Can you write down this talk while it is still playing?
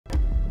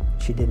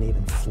She didn't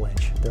even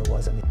flinch. There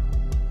wasn't.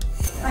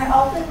 I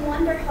often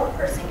wonder how a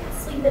person can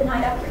sleep at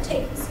night after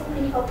taking so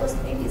many helpless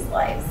babies'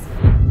 lives.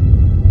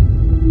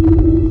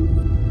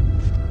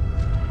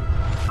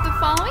 The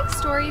following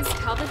stories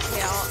tell the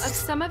tale of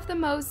some of the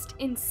most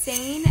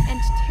insane and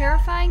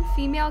terrifying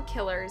female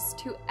killers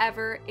to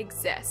ever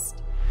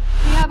exist.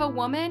 We have a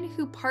woman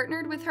who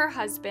partnered with her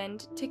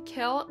husband to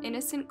kill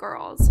innocent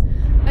girls,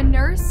 a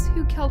nurse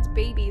who killed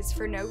babies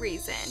for no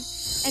reason,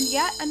 and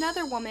yet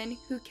another woman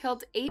who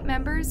killed 8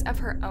 members of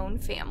her own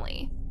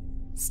family.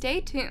 Stay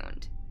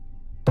tuned.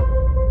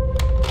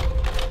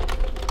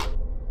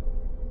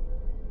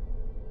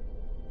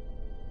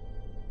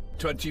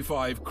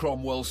 "25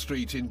 Cromwell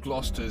Street in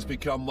Gloucester has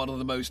become one of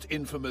the most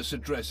infamous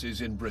addresses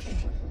in Britain.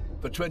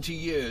 For 20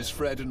 years,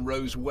 Fred and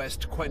Rose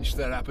West quenched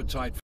their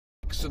appetite for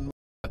sex and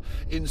murder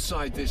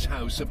inside this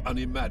house of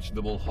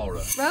unimaginable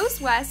horror. Rose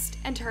West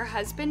and her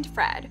husband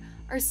Fred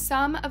are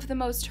some of the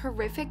most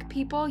horrific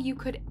people you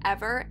could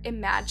ever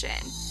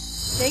imagine.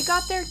 They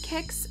got their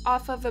kicks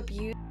off of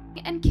abusing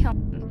and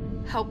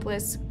killing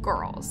helpless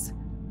girls.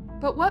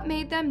 But what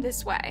made them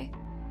this way?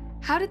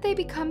 How did they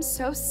become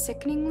so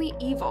sickeningly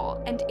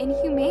evil and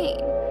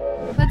inhumane?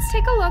 Let's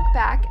take a look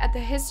back at the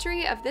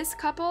history of this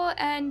couple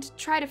and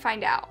try to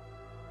find out.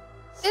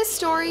 This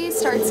story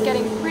starts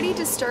getting pretty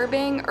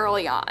disturbing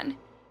early on.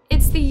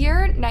 It's the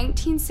year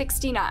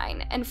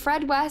 1969, and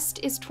Fred West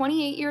is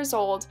 28 years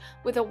old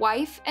with a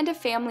wife and a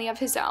family of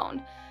his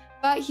own,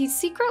 but he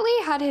secretly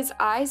had his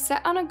eyes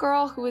set on a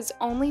girl who was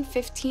only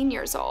 15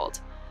 years old.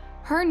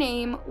 Her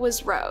name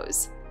was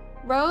Rose.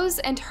 Rose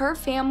and her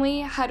family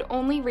had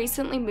only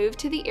recently moved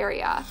to the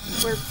area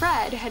where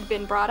Fred had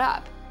been brought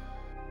up.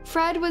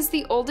 Fred was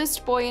the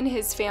oldest boy in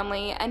his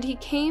family, and he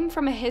came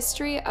from a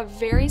history of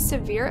very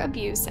severe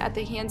abuse at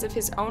the hands of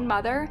his own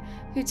mother,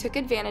 who took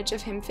advantage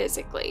of him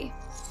physically.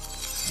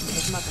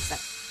 His mother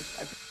sexually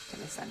abused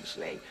him,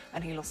 essentially,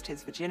 and he lost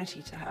his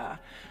virginity to her.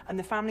 And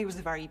the family was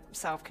a very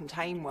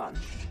self-contained one.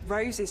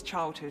 Rose's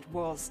childhood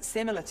was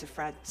similar to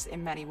Fred's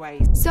in many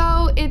ways.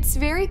 So it's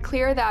very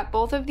clear that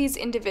both of these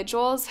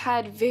individuals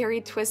had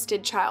very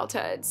twisted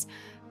childhoods.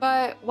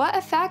 But what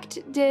effect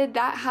did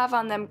that have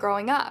on them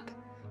growing up?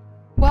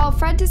 Well,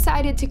 Fred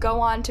decided to go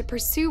on to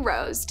pursue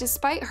Rose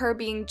despite her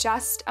being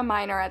just a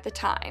minor at the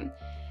time.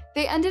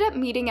 They ended up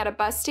meeting at a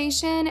bus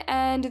station,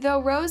 and though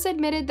Rose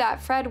admitted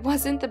that Fred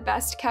wasn't the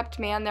best kept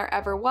man there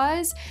ever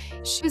was,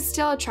 she was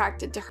still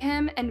attracted to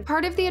him, and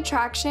part of the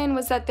attraction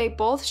was that they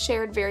both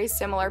shared very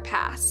similar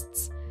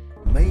pasts.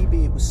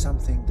 Maybe it was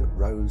something that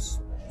Rose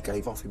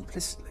gave off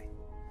implicitly,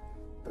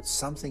 but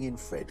something in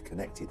Fred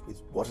connected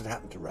with what had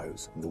happened to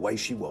Rose and the way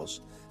she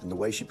was and the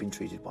way she'd been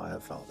treated by her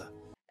father.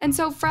 And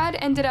so Fred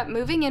ended up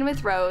moving in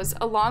with Rose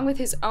along with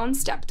his own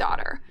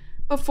stepdaughter.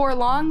 Before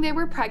long, they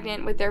were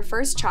pregnant with their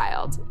first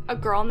child, a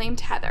girl named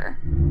Heather.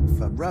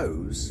 For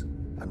Rose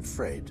and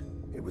Fred,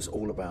 it was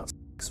all about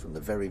sex from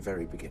the very,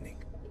 very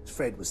beginning.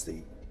 Fred was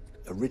the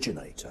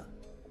originator,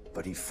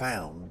 but he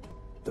found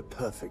the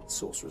perfect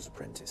sorcerer's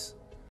apprentice.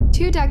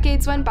 2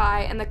 decades went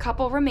by and the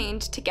couple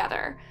remained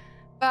together.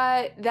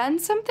 But then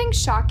something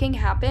shocking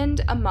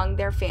happened among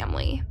their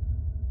family.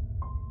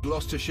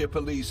 Gloucestershire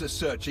police are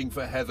searching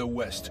for Heather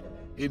West.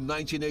 In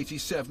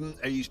 1987,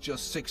 aged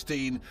just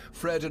 16,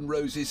 Fred and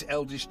Rose's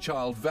eldest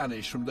child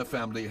vanished from the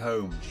family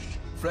home.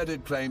 Fred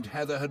had claimed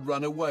Heather had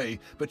run away,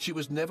 but she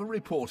was never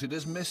reported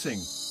as missing.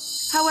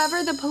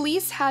 However, the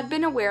police had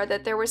been aware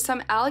that there were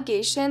some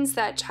allegations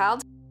that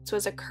child abuse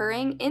was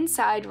occurring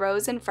inside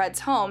Rose and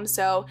Fred's home,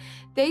 so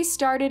they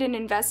started an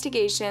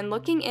investigation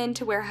looking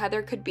into where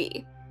Heather could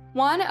be.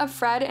 One of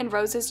Fred and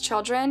Rose's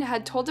children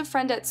had told a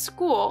friend at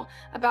school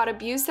about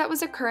abuse that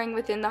was occurring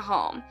within the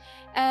home,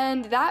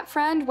 and that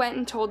friend went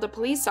and told the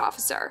police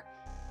officer.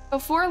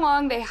 Before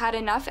long, they had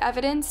enough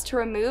evidence to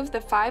remove the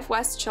 5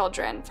 West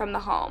children from the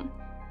home.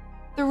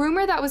 The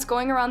rumor that was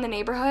going around the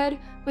neighborhood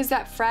was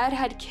that Fred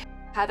had killed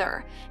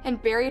Heather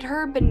and buried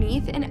her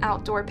beneath an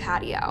outdoor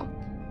patio.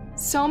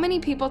 So many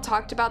people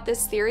talked about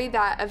this theory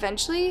that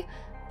eventually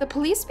the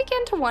police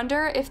began to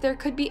wonder if there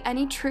could be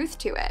any truth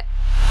to it.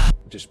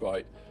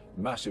 Despite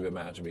massive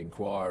amounts of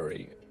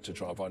inquiry to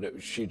try and find out,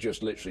 she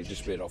just literally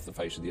disappeared off the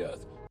face of the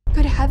earth.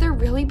 Could Heather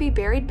really be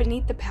buried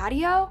beneath the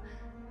patio?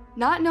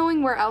 Not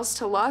knowing where else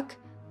to look,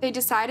 they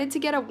decided to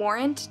get a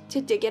warrant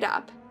to dig it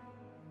up.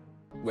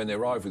 When they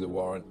arrived with the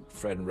warrant,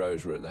 Fred and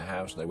Rose were at the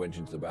house, and they went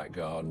into the back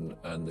garden,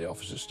 and the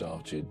officers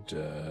started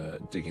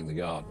digging the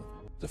garden.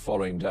 The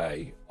following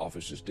day,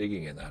 officers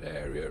digging in that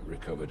area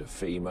recovered a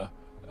femur,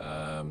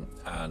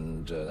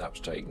 and that was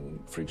taken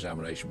for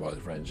examination by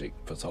the forensic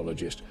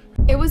pathologist.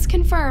 It was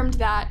confirmed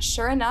that,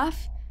 sure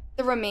enough,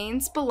 the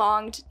remains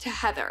belonged to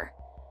Heather.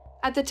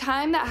 At the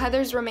time that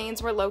Heather's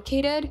remains were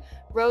located,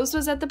 Rose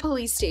was at the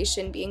police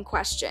station being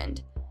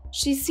questioned.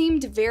 She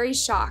seemed very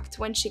shocked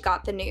when she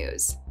got the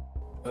news.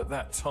 At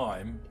that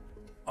time,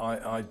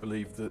 I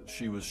believe that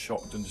she was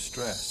shocked and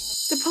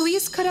distressed. The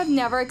police could have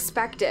never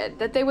expected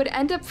that they would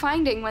end up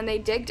finding when they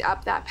digged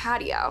up that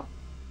patio.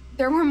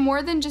 There were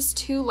more than just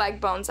 2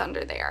 leg bones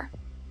under there.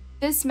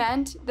 This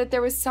meant that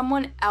there was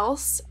someone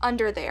else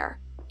under there,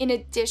 in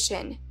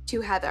addition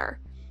to Heather.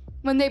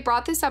 When they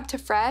brought this up to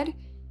Fred,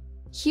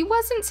 he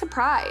wasn't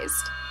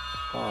surprised.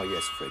 Ah,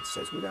 yes, Fred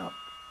says, without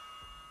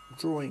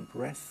drawing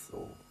breath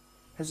or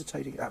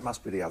hesitating. That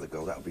must be the other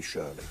girl, that would be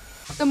Shirley.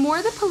 The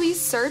more the police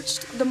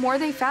searched, the more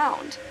they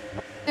found.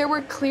 There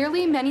were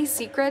clearly many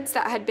secrets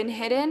that had been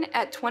hidden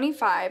at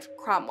 25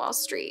 Cromwell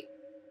Street.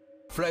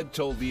 Fred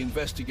told the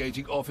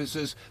investigating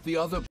officers the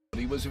other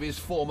body was of his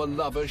former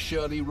lover,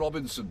 Shirley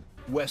Robinson.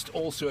 West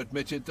also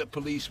admitted that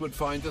police would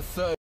find a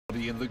third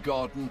body in the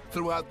garden.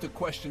 Throughout the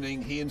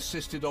questioning, he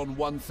insisted on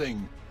one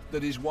thing,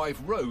 that his wife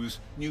Rose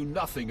knew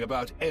nothing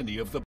about any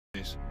of the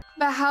bodies.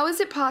 But how is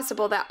it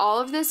possible that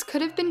all of this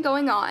could have been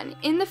going on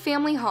in the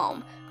family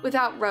home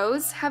without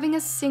Rose having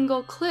a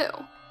single clue?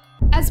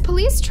 As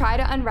police try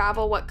to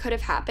unravel what could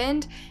have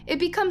happened, it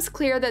becomes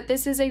clear that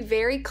this is a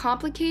very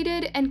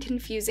complicated and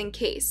confusing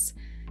case.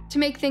 To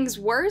make things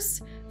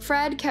worse,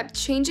 Fred kept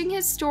changing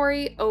his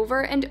story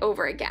over and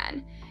over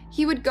again.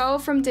 He would go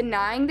from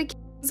denying the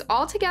killings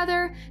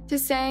altogether to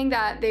saying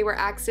that they were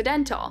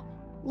accidental,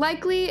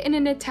 likely in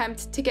an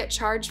attempt to get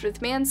charged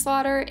with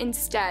manslaughter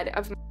instead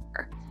of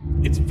murder.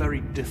 It's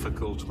very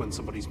difficult when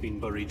somebody's been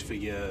buried for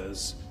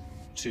years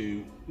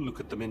to look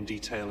at them in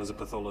detail as a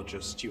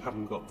pathologist. You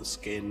haven't got the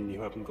skin,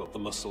 you haven't got the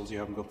muscles, you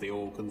haven't got the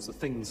organs, the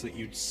things that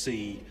you'd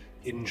see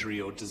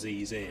injury or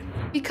disease in.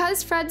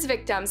 Because Fred's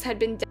victims had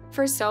been dead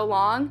for so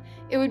long,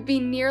 it would be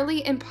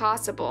nearly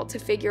impossible to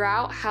figure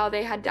out how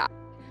they had died.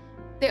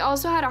 They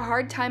also had a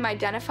hard time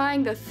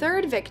identifying the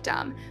third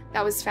victim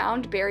that was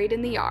found buried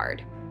in the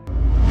yard.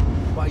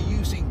 By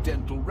using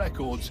dental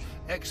records,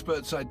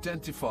 experts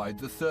identified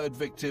the third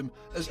victim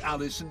as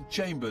Alison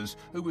Chambers,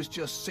 who was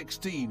just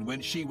 16 when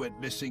she went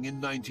missing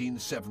in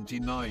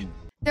 1979.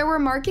 There were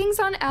markings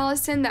on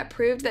Alison that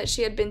proved that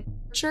she had been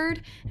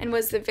tortured and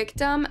was the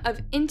victim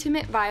of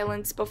intimate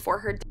violence before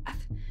her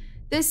death.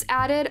 This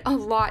added a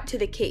lot to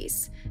the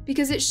case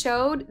because it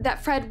showed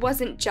that Fred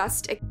wasn't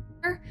just a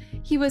killer,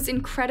 he was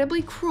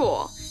incredibly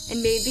cruel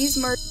and made these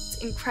murders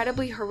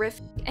incredibly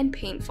horrific and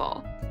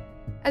painful.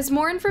 As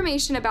more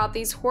information about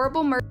these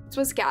horrible murders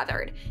was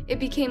gathered, it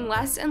became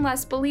less and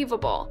less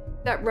believable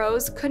that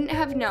Rose couldn't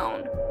have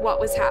known what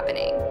was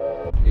happening.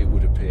 It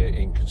would appear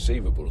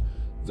inconceivable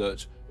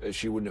that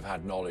she wouldn't have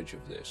had knowledge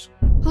of this.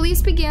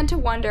 Police began to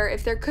wonder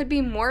if there could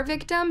be more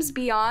victims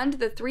beyond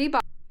the 3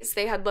 bodies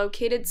they had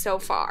located so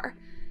far.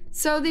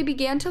 So they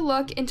began to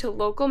look into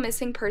local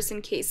missing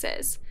person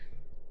cases.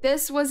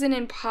 This was an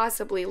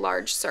impossibly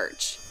large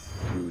search.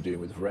 We were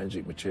dealing with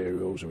forensic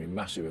materials,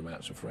 massive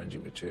amounts of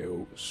forensic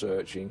material,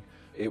 searching.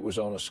 It was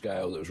on a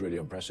scale that was really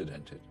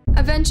unprecedented.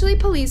 Eventually,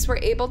 police were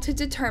able to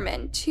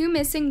determine 2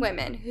 missing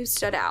women who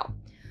stood out.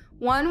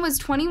 One was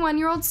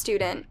 21-year-old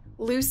student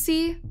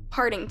Lucy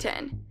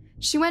Partington.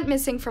 She went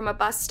missing from a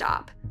bus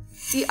stop.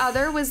 The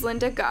other was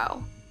Linda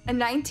Go, a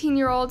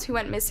 19-year-old who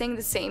went missing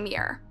the same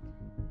year.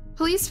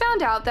 Police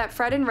found out that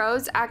Fred and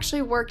Rose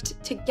actually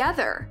worked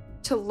together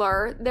to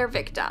lure their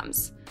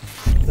victims.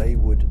 They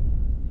would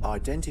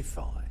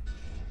identify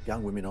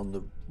young women on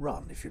the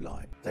run, if you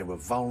like. They were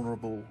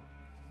vulnerable.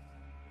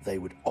 They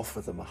would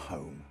offer them a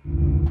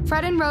home.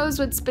 Fred and Rose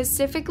would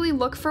specifically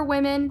look for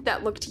women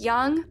that looked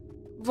young,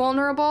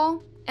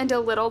 vulnerable, and a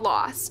little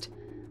lost.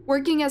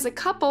 Working as a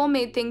couple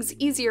made things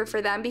easier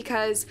for them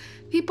because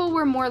people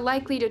were more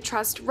likely to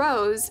trust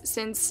Rose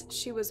since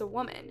she was a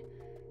woman.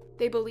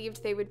 They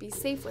believed they would be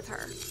safe with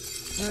her.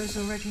 Rose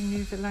already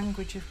knew the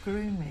language of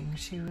grooming.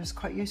 She was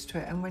quite used to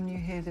it. And when you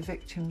hear the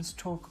victims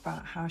talk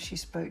about how she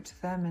spoke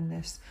to them in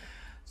this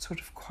sort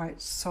of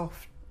quite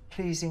soft,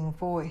 pleasing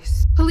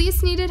voice.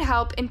 Police needed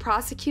help in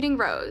prosecuting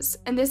Rose,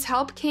 and this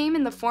help came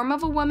in the form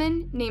of a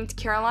woman named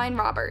Caroline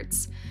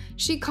Roberts.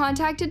 She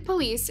contacted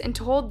police and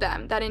told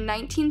them that in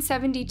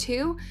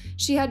 1972,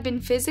 she had been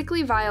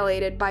physically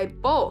violated by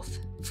both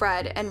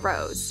Fred and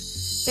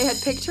Rose. They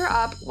had picked her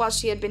up while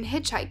she had been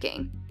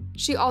hitchhiking.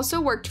 She also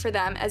worked for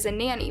them as a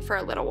nanny for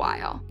a little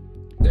while.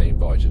 They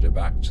invited her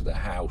back to the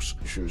house.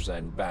 She was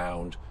then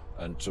bound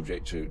and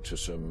subject to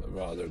some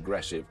rather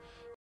aggressive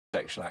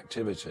sexual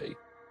activity.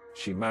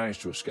 She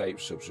managed to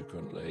escape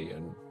subsequently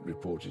and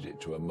reported it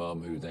to her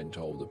mum, who then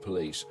told the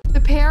police.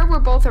 The pair were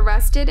both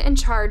arrested and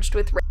charged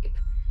with rape.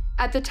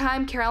 At the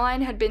time,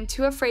 Caroline had been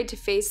too afraid to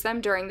face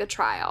them during the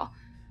trial.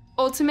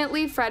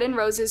 Ultimately, Fred and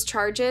Rose's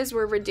charges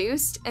were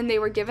reduced and they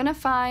were given a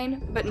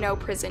fine, but no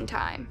prison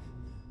time.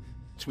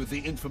 With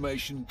the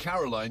information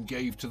Caroline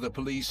gave to the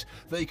police,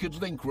 they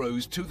could link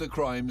Rose to the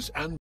crimes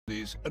and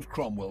bodies at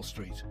Cromwell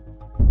Street.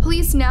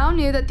 Police now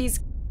knew that these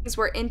killings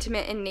were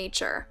intimate in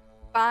nature.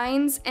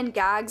 Vines and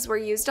gags were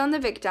used on the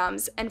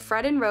victims, and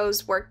Fred and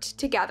Rose worked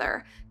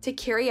together to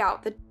carry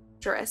out the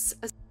dangerous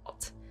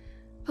assault.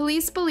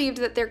 Police believed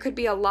that there could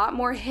be a lot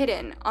more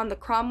hidden on the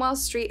Cromwell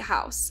Street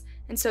house,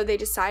 and so they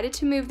decided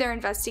to move their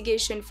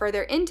investigation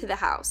further into the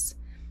house.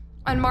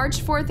 On March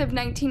 4th of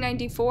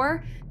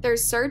 1994, their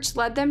search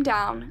led them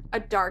down a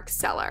dark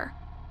cellar.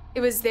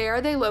 It was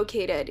there they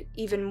located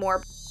even more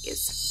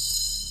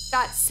bodies.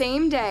 That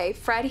same day,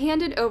 Fred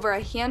handed over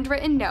a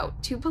handwritten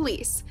note to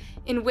police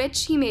in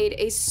which he made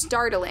a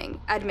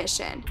startling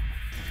admission.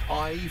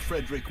 I,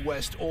 Frederick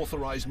West,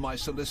 authorise my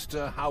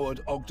solicitor,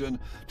 Howard Ogden,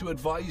 to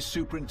advise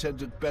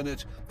Superintendent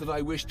Bennett that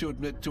I wish to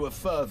admit to a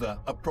further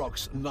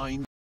approx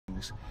 9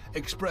 victims,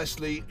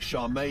 expressly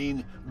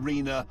Charmaine,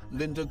 Rena,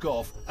 Linda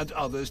Goff, and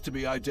others to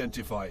be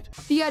identified.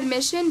 The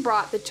admission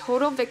brought the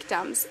total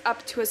victims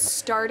up to a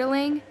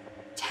startling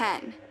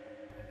 10.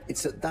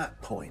 It's at that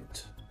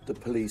point the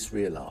police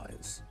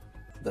realise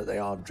that they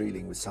are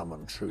dealing with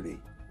someone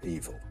truly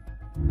evil.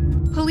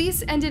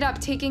 Police ended up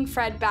taking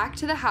Fred back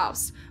to the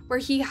house, where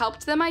he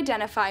helped them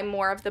identify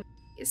more of the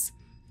bodies.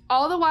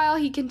 All the while,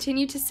 he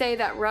continued to say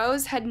that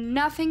Rose had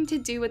nothing to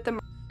do with the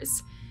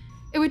murders.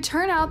 It would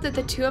turn out that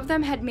the two of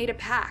them had made a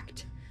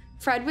pact.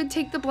 Fred would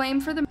take the blame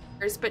for the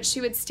murders, but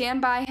she would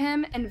stand by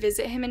him and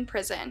visit him in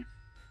prison.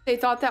 They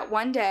thought that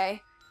one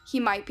day, he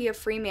might be a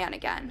free man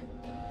again.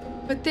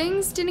 But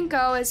things didn't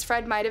go as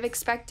Fred might have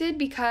expected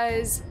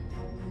because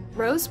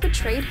Rose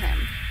betrayed him.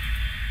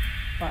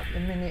 But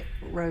the minute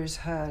Rose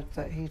heard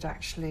that he'd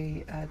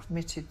actually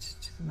admitted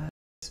to the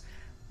murders,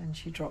 then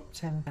she dropped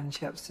him and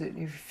she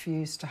absolutely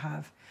refused to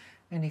have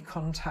any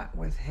contact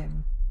with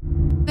him.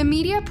 The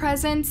media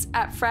presence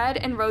at Fred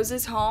and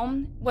Rose's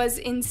home was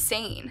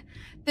insane.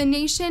 The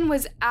nation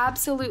was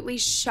absolutely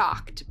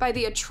shocked by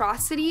the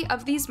atrocity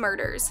of these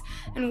murders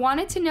and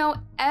wanted to know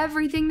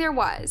everything there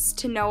was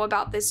to know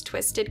about this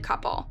twisted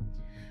couple.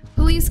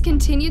 Police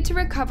continued to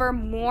recover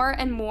more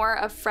and more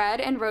of Fred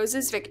and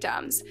Rose's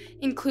victims,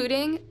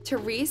 including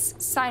Therese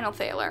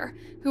Sinelthaler,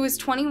 who was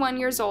 21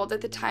 years old at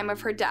the time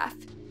of her death.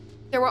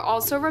 There were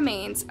also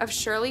remains of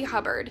Shirley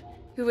Hubbard,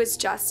 who was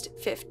just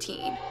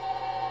 15.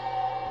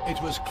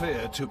 It was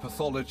clear to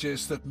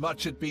pathologists that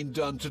much had been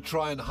done to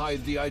try and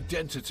hide the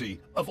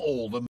identity of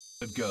all the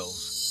murdered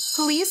girls.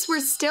 Police were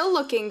still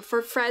looking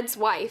for Fred's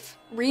wife,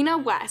 Rena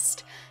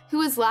West, who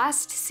was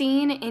last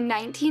seen in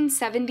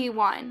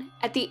 1971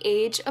 at the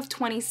age of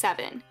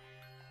 27.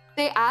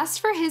 They asked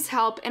for his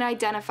help in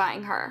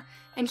identifying her,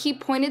 and he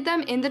pointed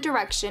them in the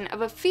direction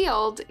of a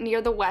field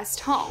near the West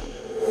home.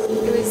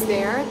 It was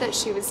there that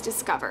she was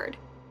discovered.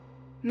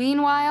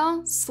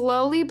 Meanwhile,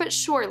 slowly but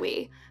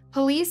surely,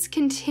 police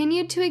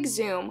continued to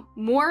exhume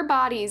more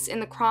bodies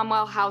in the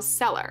Cromwell House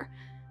cellar.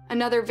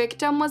 Another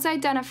victim was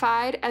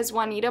identified as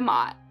Juanita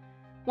Mott.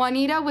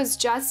 Juanita was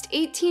just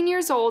 18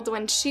 years old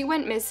when she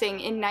went missing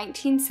in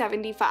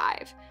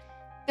 1975.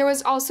 There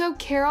was also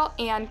Carol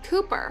Ann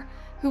Cooper,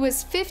 who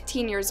was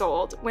 15 years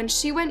old when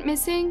she went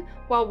missing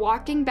while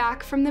walking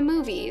back from the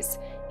movies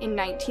in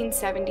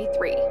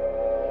 1973.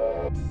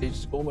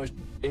 It's almost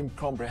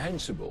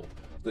incomprehensible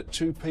that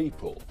two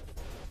people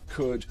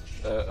could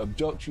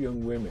abduct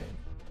young women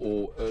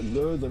or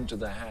lure them to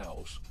the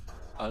house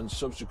and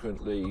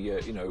subsequently,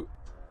 them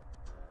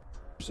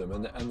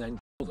and then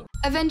kill them.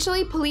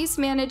 Eventually, police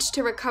managed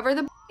to recover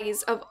the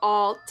bodies of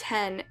all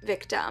 10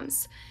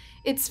 victims.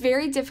 It's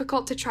very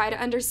difficult to try to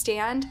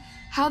understand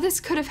how this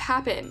could have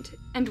happened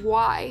and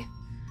why.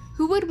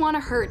 Who would want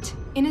to hurt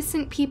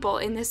innocent people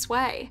in this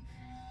way?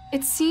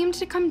 It seemed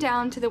to come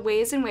down to the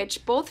ways in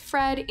which both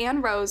Fred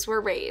and Rose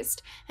were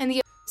raised and the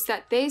abuse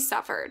that they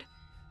suffered.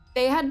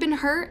 They had been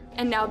hurt,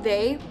 and now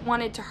they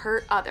wanted to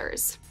hurt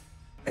others.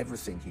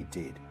 Everything he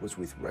did was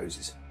with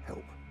Rose's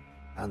help,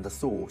 and the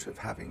thought of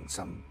having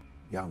some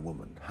young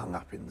woman hung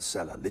up in the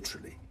cellar,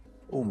 literally,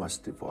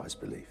 almost defies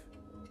belief.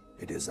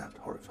 It is that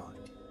horrifying.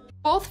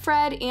 Both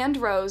Fred and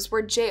Rose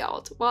were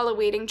jailed while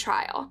awaiting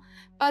trial,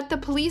 but the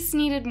police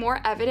needed more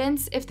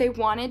evidence if they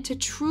wanted to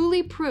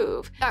truly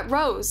prove that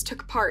Rose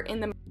took part in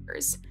the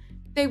murders.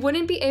 They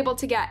wouldn't be able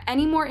to get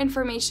any more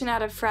information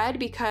out of Fred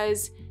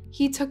because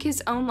he took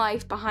his own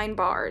life behind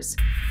bars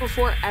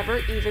before ever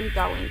even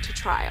going to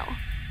trial.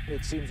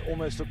 It seems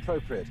almost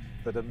appropriate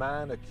that a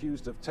man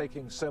accused of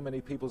taking so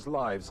many people's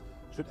lives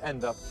should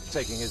end up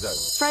taking his own.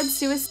 Fred's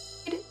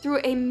suicide threw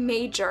a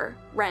major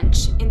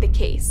wrench in the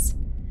case.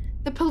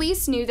 The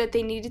police knew that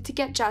they needed to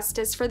get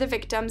justice for the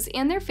victims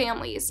and their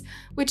families,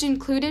 which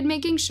included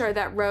making sure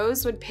that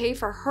Rose would pay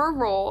for her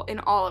role in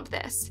all of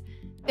this.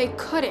 They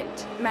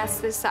couldn't mess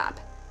this up.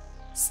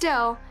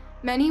 Still,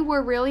 many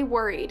were really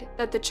worried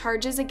that the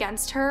charges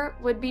against her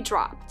would be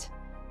dropped.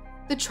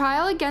 The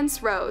trial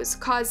against Rose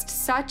caused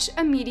such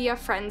a media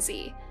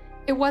frenzy.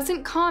 It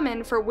wasn't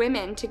common for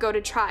women to go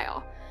to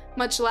trial,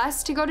 much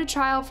less to go to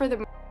trial for the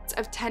murders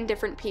of 10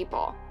 different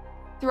people.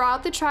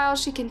 Throughout the trial,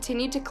 she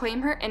continued to claim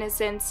her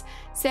innocence,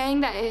 saying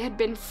that it had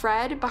been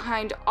Fred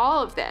behind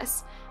all of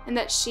this and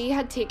that she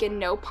had taken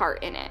no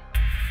part in it.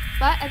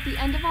 But at the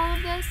end of all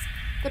of this,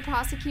 the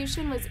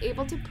prosecution was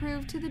able to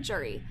prove to the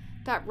jury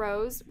that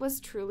Rose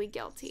was truly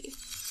guilty.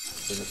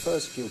 When the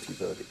first guilty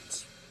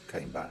verdicts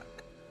came back,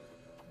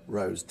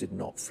 Rose did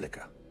not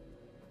flicker,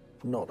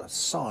 not a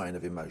sign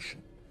of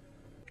emotion.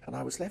 And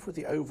I was left with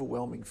the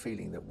overwhelming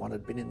feeling that one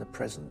had been in the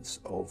presence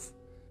of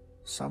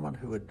someone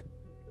who had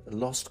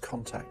lost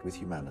contact with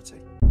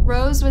humanity.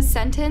 Rose was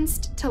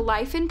sentenced to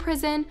life in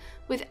prison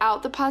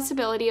without the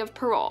possibility of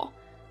parole.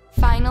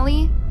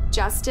 Finally,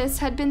 justice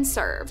had been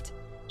served.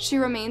 She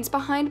remains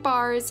behind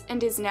bars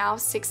and is now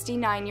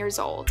 69 years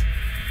old.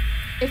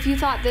 If you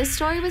thought this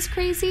story was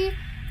crazy,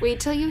 Wait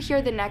till you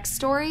hear the next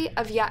story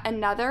of yet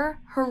another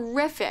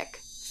horrific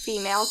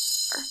female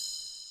killer.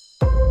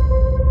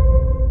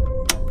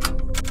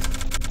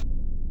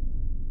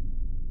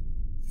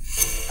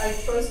 I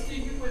trusted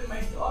you with my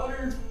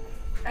daughter,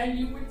 and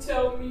you would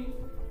tell me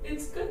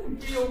it's gonna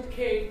be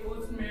okay,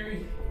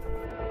 Rosemary.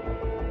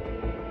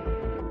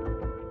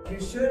 You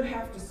should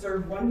have to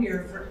serve 1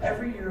 year for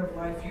every year of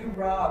life you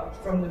robbed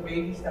from the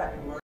babies that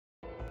you murdered.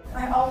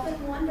 I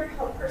often wonder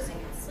how a person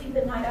can sleep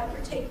at night after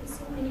taking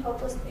so many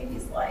helpless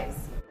babies' lives.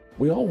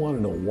 We all want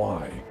to know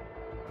why,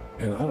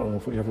 and I don't know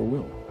if we ever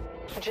will.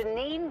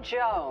 Janine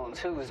Jones,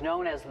 who's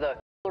known as the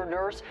killer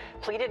nurse,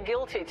 pleaded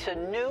guilty to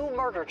new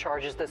murder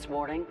charges this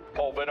morning.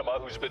 Paul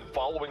Venema, who's been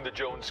following the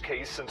Jones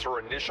case since her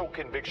initial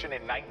conviction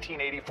in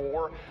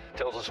 1984,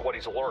 tells us what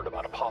he's learned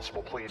about a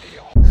possible plea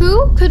deal.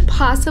 Who could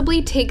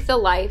possibly take the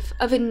life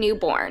of a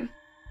newborn?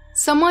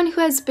 Someone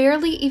who has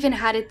barely even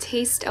had a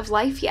taste of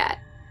life yet.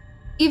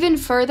 Even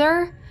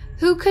further,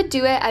 who could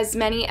do it as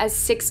many as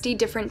 60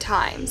 different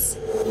times?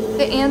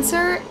 The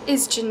answer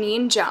is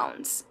Janine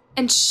Jones,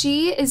 and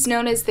she is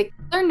known as the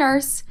killer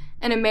nurse,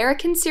 an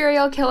American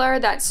serial killer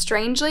that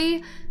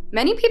strangely,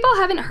 many people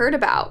haven't heard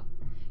about.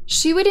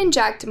 She would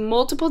inject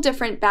multiple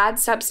different bad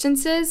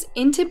substances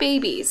into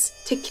babies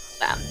to kill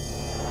them.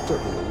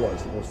 Certainly it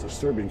was the most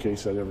disturbing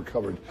case I'd ever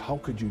covered. How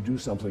could you do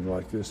something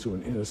like this to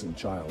an innocent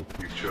child?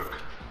 You took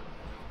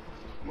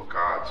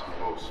God's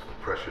most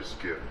precious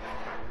gift,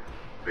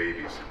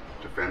 babies,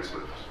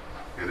 defenseless,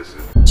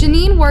 innocent.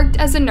 Janine worked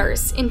as a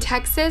nurse in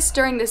Texas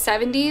during the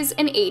 70s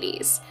and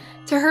 80s.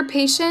 To her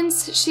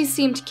patients, she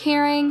seemed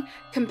caring,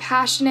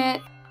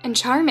 compassionate, and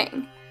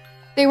charming.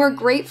 They were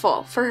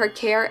grateful for her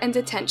care and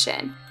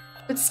attention,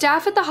 but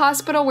staff at the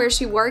hospital where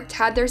she worked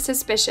had their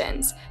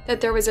suspicions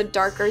that there was a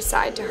darker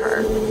side to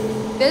her.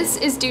 This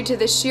is due to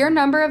the sheer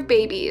number of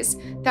babies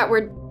that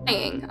were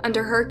dying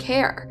under her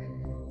care.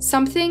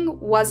 Something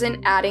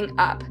wasn't adding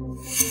up.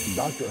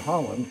 Dr.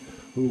 Holland,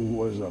 who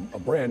was a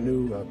brand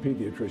new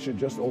pediatrician,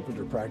 just opened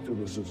her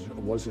practice,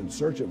 was in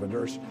search of a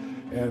nurse,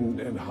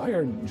 and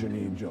hired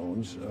Janine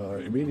Jones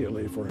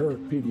immediately for her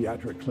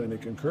pediatric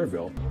clinic in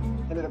Kerrville.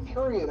 And in a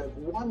period of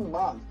 1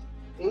 month,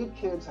 8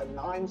 kids had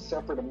 9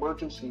 separate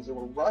emergencies and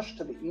were rushed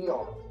to the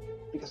ER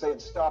because they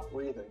had stopped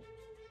breathing.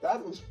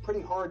 That was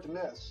pretty hard to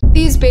miss.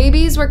 These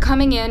babies were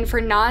coming in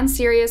for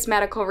non-serious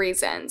medical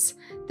reasons.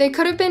 They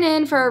could have been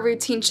in for a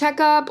routine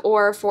checkup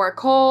or for a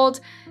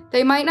cold.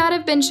 They might not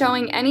have been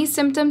showing any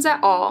symptoms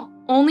at all,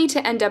 only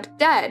to end up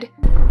dead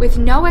with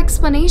no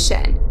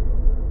explanation.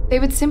 They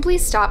would simply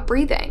stop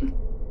breathing.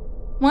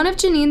 One of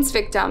Janine's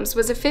victims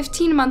was a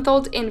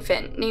 15-month-old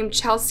infant named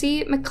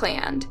Chelsea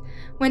McCland.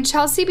 When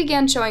Chelsea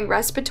began showing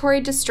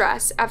respiratory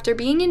distress after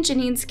being in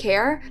Janine's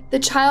care, the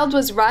child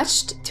was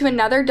rushed to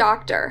another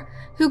doctor,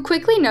 who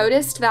quickly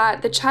noticed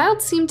that the child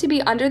seemed to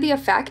be under the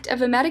effect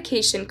of a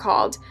medication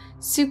called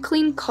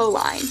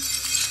succinylcholine.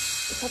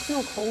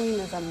 Succinylcholine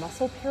is a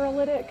muscle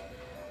paralytic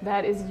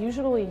that is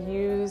usually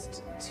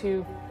used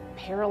to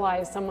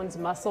paralyze someone's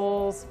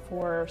muscles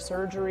for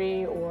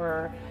surgery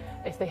or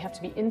if they have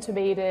to be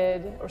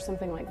intubated or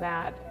something like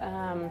that.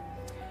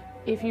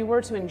 If you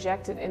were to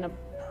inject it in a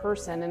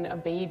person, in a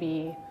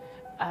baby,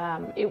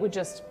 it would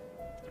just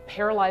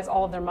paralyze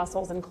all of their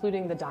muscles,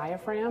 including the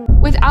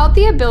diaphragm. Without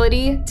the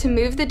ability to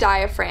move the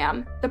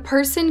diaphragm, the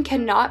person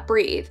cannot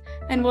breathe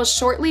and will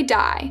shortly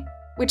die,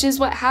 which is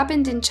what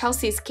happened in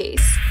Chelsea's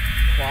case.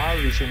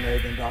 Inquiries are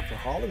made in Dr.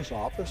 Holland's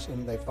office,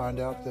 and they find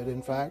out that,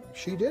 in fact,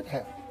 she did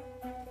have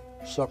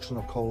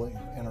succinylcholine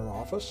in her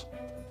office.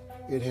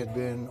 It had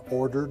been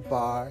ordered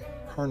by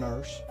her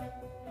nurse,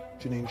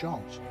 Janine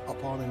Jones.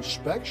 Upon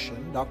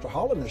inspection, Dr.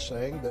 Holland is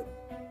saying that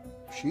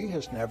she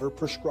has never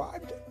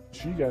prescribed it.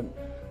 She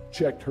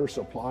checked her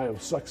supply of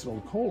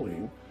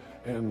succinylcholine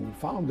and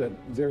found that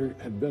there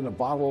had been a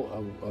vial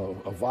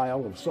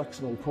of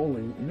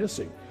succinylcholine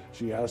missing.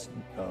 She asked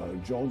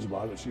Jones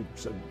about it. She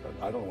said,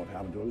 I don't know what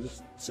happened to it,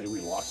 just say we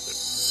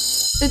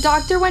lost it. The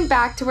doctor went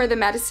back to where the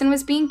medicine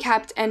was being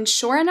kept, and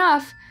sure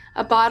enough,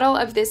 a bottle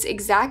of this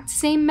exact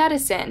same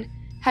medicine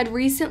had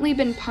recently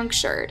been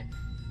punctured.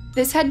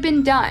 This had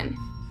been done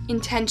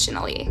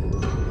intentionally.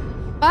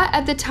 But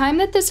at the time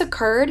that this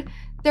occurred,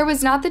 there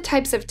was not the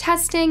types of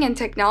testing and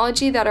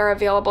technology that are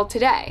available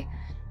today.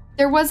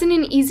 There wasn't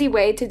an easy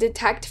way to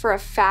detect for a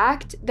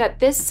fact that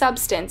this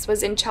substance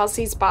was in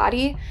Chelsea's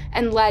body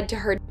and led to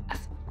her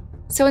death.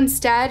 So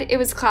instead, it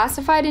was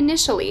classified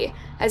initially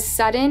as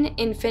sudden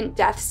infant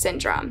death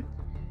syndrome.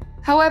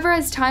 However,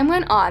 as time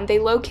went on, they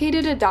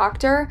located a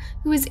doctor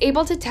who was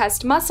able to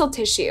test muscle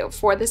tissue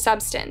for the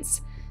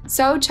substance.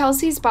 So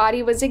Chelsea's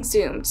body was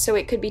exhumed so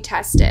it could be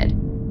tested.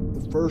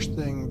 The first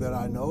thing that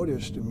I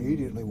noticed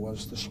immediately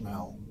was the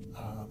smell.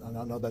 And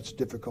I know that's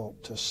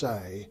difficult to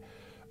say,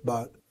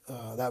 but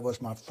that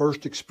was my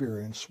first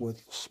experience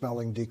with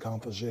smelling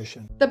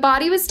decomposition. The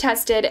body was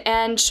tested,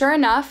 and sure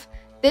enough,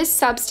 this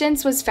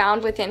substance was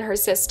found within her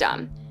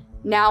system.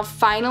 Now,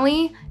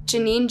 finally,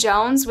 Janine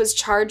Jones was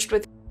charged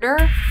with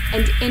murder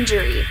and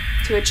injury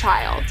to a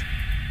child.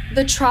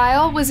 The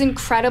trial was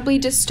incredibly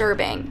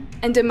disturbing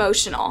and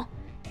emotional,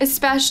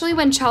 especially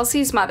when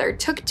Chelsea's mother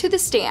took to the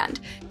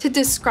stand to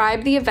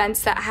describe the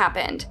events that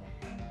happened.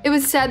 It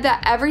was said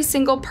that every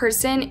single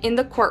person in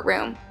the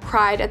courtroom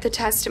cried at the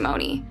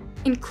testimony,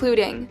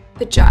 including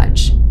the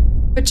judge.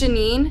 But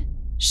Janine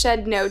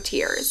shed no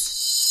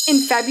tears. In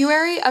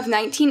February of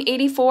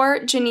 1984,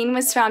 Janine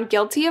was found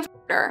guilty of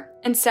murder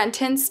and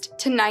sentenced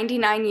to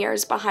 99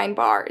 years behind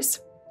bars.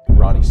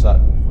 Ronnie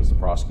Sutton was the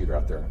prosecutor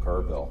out there in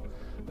Kerrville.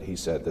 He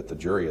said that the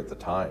jury at the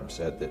time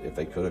said that if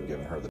they could have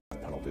given her the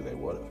death penalty, they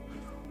would have.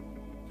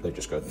 They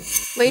just couldn't.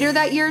 Later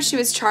that year, she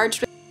was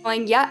charged with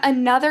killing yet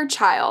another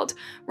child,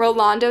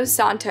 Rolando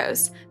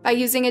Santos, by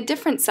using a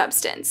different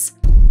substance.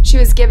 She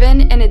was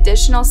given an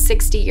additional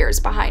 60 years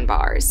behind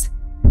bars.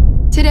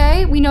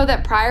 Today, we know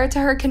that prior to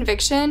her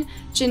conviction,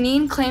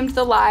 Janine claimed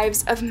the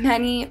lives of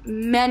many,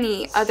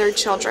 many other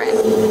children.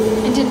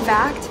 And in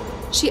fact,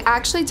 she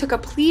actually took a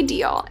plea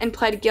deal and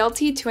pled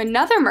guilty to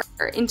another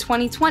murder in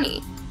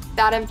 2020,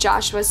 that of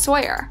Joshua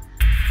Sawyer.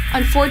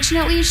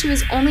 Unfortunately, she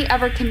was only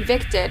ever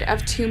convicted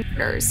of 2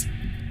 murders.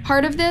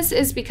 Part of this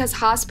is because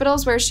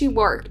hospitals where she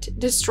worked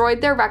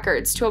destroyed their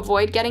records to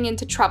avoid getting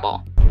into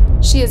trouble.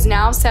 She is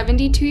now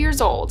 72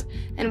 years old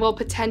and will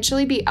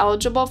potentially be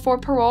eligible for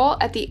parole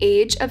at the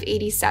age of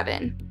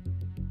 87.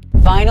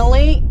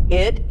 Finally,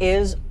 it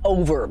is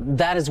over.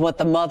 That is what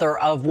the mother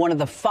of one of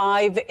the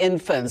 5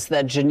 infants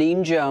that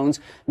Janine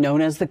Jones,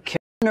 known as the killer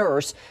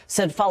nurse,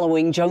 said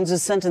following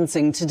Jones's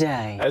sentencing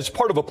today. As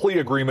part of a plea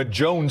agreement,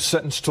 Jones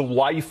sentenced to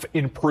life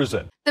in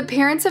prison. The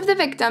parents of the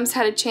victims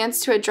had a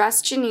chance to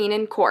address Janine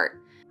in court.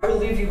 I will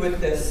leave you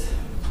with this.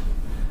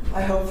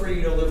 I hope for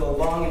you to live a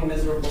long and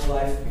miserable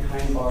life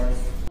behind bars.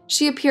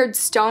 She appeared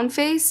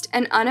stone-faced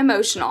and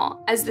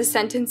unemotional as the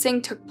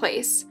sentencing took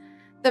place.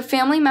 The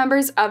family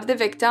members of the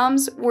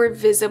victims were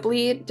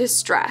visibly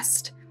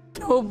distressed.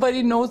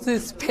 Nobody knows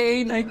this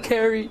pain I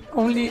carry,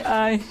 only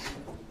I.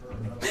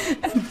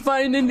 And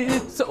finally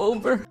it's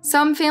over.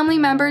 Some family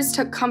members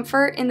took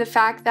comfort in the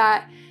fact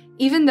that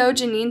even though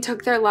Janine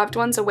took their loved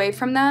ones away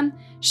from them,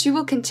 she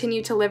will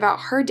continue to live out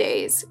her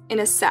days in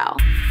a cell.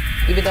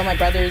 Even though my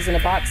brother is in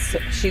a box,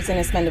 she's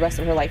going to spend the rest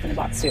of her life in a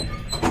box too.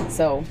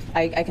 So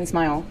I can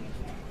smile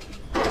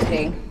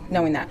today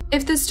knowing that.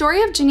 If the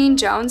story of Janine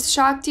Jones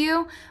shocked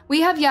you,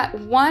 we have yet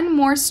one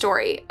more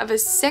story of a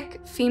sick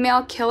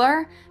female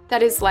killer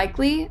that is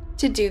likely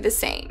to do the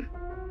same.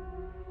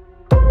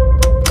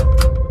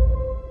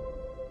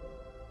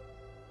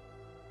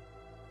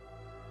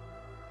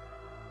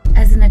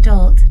 As an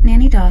adult,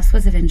 Nanny Doss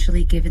was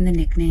eventually given the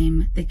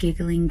nickname the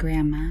Giggling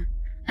Grandma,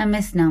 a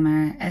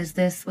misnomer as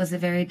this was a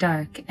very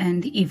dark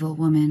and evil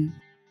woman.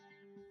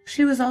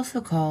 She was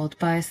also called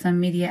by some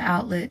media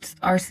outlets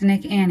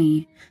Arsenic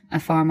Annie, a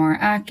far more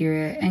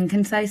accurate and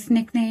concise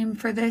nickname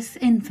for this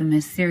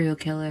infamous serial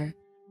killer.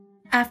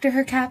 After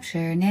her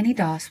capture, Nanny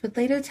Doss would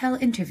later tell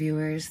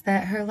interviewers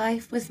that her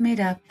life was made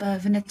up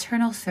of an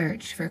eternal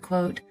search for,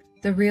 quote,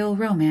 the real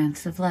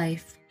romance of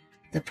life.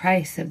 The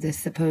price of this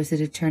supposed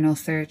eternal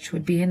search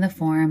would be in the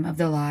form of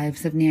the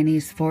lives of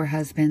Nanny's 4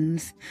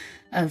 husbands,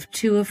 of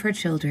 2 of her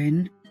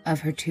children,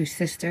 of her 2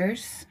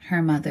 sisters,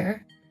 her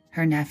mother,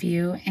 her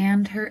nephew,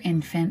 and her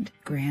infant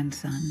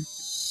grandson.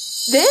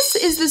 This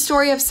is the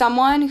story of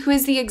someone who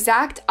is the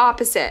exact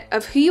opposite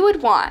of who you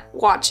would want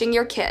watching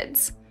your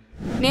kids.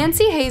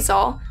 Nancy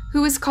Hazel,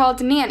 who was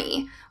called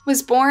Nanny,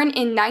 was born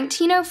in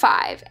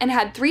 1905 and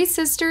had 3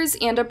 sisters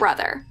and a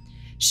brother.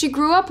 She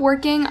grew up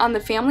working on the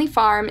family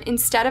farm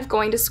instead of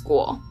going to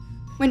school.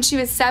 When she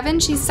was 7,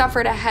 she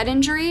suffered a head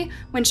injury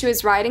when she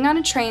was riding on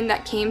a train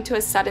that came to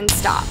a sudden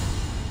stop.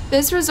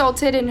 This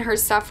resulted in her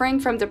suffering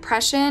from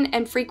depression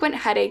and frequent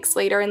headaches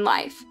later in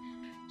life.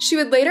 She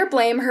would later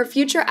blame her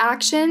future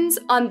actions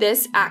on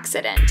this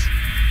accident.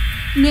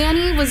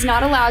 Nanny was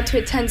not allowed to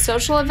attend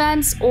social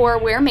events or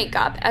wear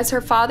makeup as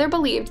her father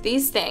believed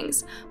these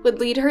things would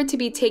lead her to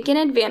be taken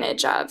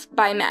advantage of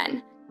by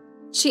men.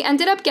 She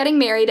ended up getting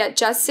married at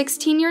just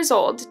 16 years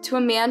old to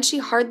a man she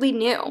hardly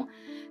knew.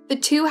 The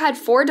 2 had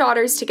 4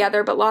 daughters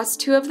together but lost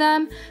 2 of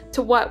them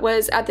to what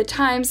was at the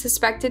time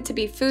suspected to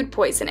be food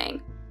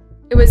poisoning.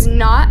 It was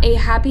not a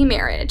happy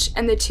marriage,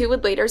 and the 2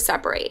 would later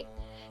separate.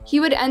 He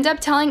would end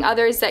up telling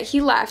others that he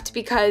left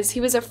because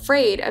he was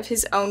afraid of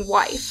his own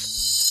wife.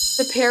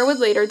 The pair would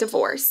later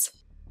divorce.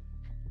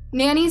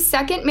 Nanny's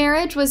second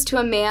marriage was to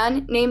a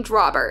man named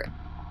Robert.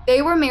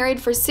 They were married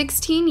for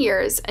 16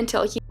 years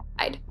until he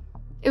died.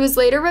 It was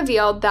later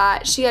revealed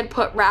that she had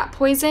put rat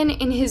poison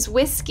in his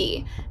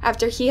whiskey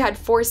after he had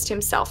forced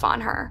himself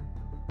on her.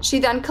 She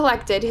then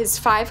collected his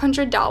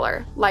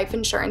 $500 life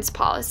insurance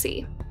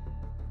policy.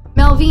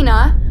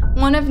 Melvina,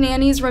 one of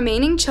Nanny's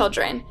remaining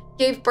children,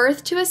 gave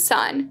birth to a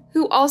son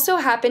who also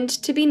happened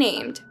to be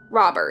named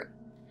Robert.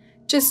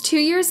 Just 2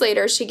 years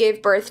later, she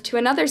gave birth to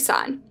another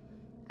son.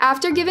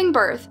 After giving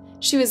birth,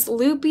 she was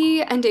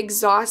loopy and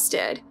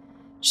exhausted.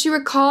 She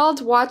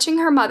recalled watching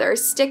her mother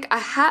stick a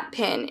hat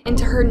pin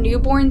into her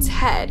newborn's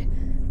head,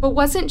 but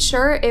wasn't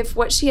sure if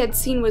what she had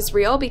seen was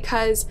real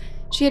because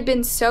she had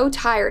been so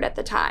tired at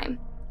the time.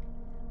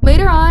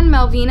 Later on,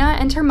 Melvina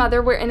and her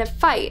mother were in a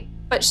fight,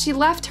 but she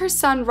left her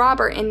son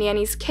Robert in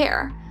Nanny's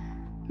care.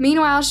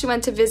 Meanwhile, she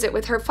went to visit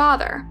with her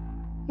father.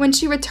 When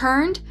she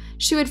returned,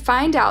 she would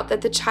find out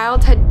that the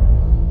child had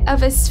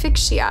of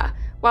asphyxia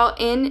while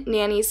in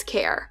Nanny's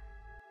care.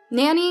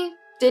 Nanny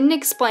didn't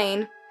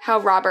explain how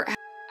Robert had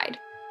died.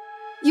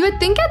 You would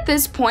think at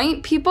this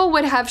point, people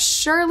would have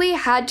surely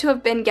had to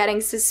have been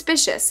getting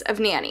suspicious of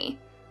Nanny.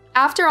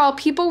 After all,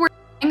 people were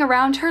dying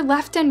around her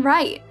left and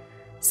right.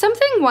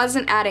 Something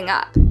wasn't adding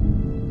up.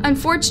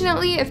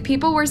 Unfortunately, if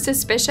people were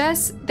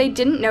suspicious, they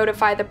didn't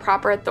notify the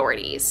proper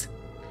authorities.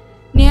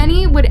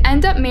 Nanny would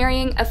end up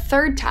marrying a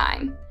third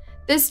time,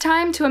 this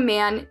time to a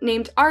man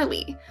named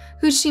Arlie,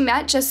 who she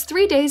met just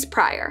 3 days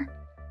prior.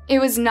 It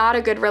was not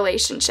a good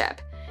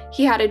relationship.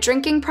 He had a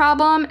drinking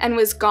problem and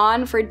was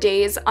gone for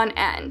days on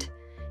end.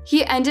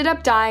 He ended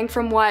up dying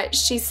from what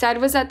she said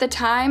was at the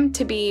time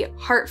to be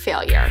heart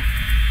failure.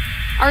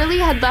 Arlie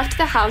had left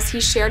the house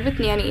he shared with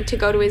Nanny to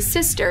go to his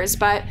sister's,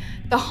 but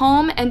the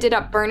home ended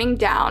up burning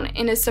down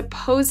in a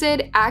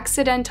supposed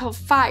accidental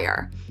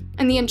fire,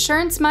 and the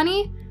insurance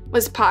money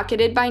was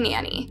pocketed by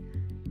Nanny.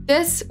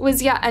 This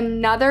was yet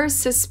another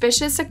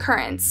suspicious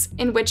occurrence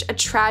in which a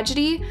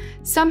tragedy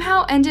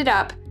somehow ended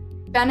up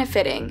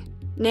benefiting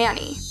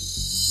Nanny.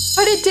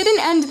 But it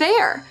didn't end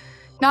there.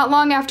 Not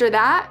long after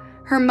that,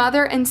 her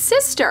mother and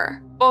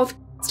sister both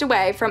passed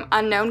away from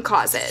unknown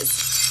causes.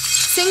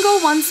 Single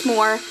once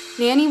more,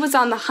 Nanny was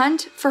on the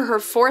hunt for her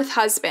fourth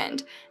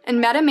husband and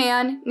met a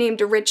man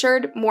named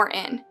Richard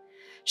Morton.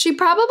 She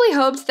probably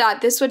hoped that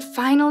this would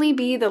finally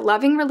be the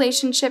loving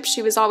relationship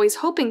she was always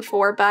hoping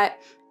for, but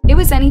it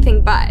was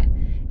anything but,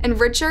 and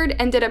Richard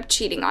ended up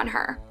cheating on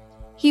her.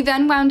 He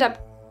then wound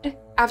up dead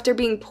after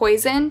being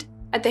poisoned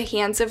at the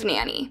hands of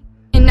Nanny.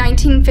 In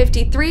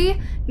 1953,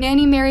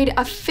 Nanny married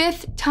a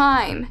fifth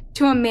time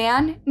to a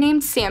man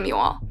named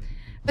Samuel.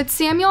 But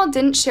Samuel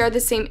didn't share the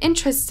same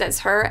interests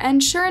as her,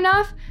 and sure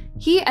enough,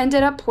 he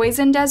ended up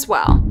poisoned as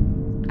well.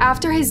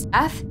 After his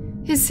death,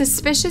 his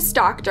suspicious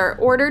doctor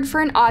ordered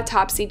for an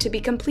autopsy to be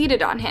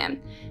completed on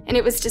him, and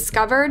it was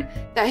discovered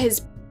that his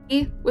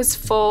body was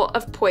full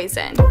of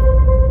poison,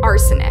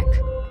 arsenic.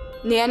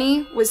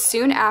 Nanny was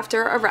soon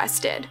after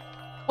arrested.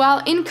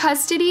 While in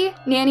custody,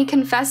 Nanny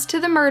confessed to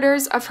the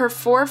murders of her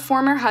 4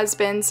 former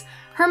husbands,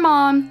 her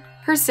mom,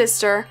 her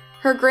sister,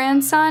 her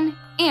grandson,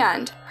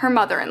 and her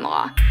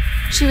mother-in-law.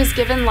 She was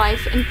given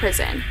life in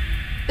prison.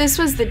 This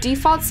was the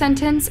default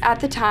sentence at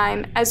the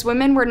time, as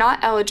women were not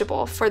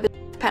eligible for the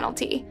death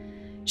penalty.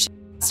 She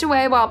passed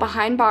away while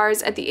behind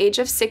bars at the age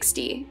of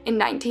 60 in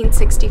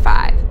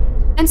 1965.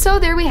 And so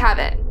there we have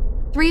it,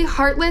 3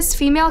 heartless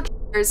female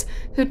killers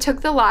who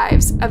took the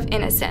lives of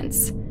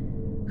innocents.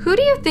 Who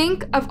do you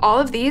think of all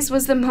of these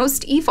was the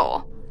most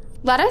evil?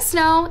 Let us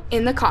know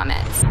in the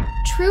comments.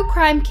 True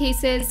crime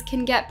cases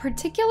can get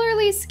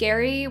particularly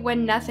scary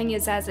when nothing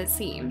is as it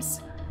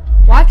seems.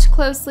 Watch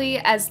closely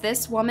as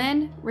this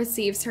woman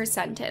receives her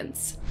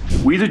sentence.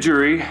 We, the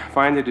jury,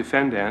 find the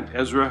defendant,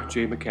 Ezra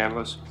J.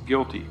 McCandless,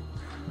 guilty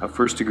of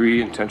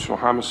first-degree intentional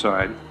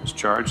homicide as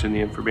charged in the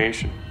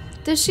information.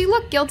 Does she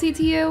look guilty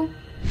to you?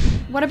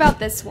 What about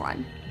this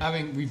one?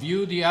 Having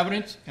reviewed the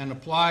evidence and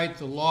applied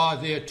the law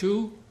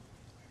thereto,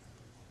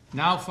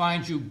 now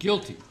finds you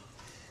guilty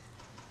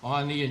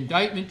on the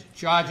indictment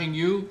charging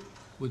you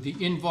with the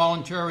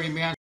involuntary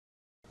manslaughter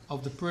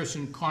of the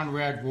person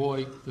Conrad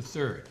Roy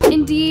III.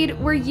 Indeed,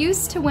 we're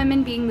used to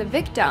women being the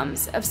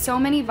victims of so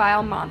many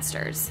vile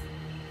monsters.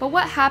 But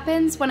what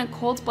happens when a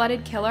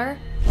cold-blooded killer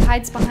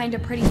hides behind a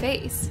pretty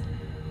face?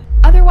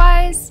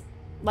 Otherwise,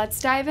 let's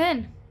dive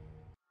in.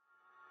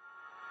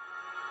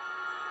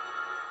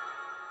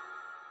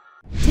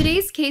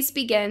 Today's case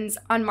begins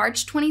on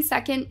March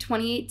 22nd,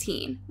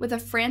 2018, with a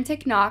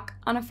frantic knock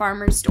on a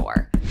farmer's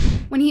door.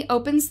 When he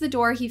opens the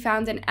door, he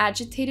found an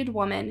agitated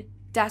woman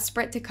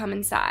desperate to come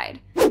inside.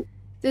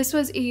 This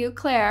was Eau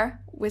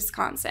Claire,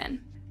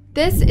 Wisconsin.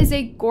 This is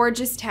a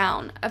gorgeous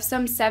town of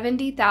some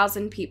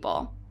 70,000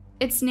 people.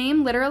 Its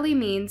name literally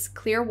means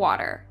clear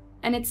water,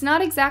 and it's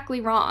not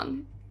exactly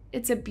wrong.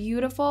 It's a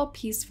beautiful,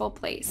 peaceful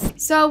place.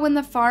 So when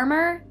the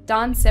farmer,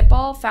 Don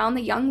Sipple, found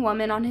the young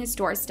woman on his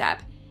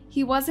doorstep,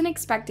 he wasn't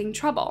expecting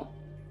trouble.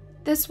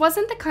 This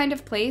wasn't the kind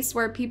of place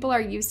where people are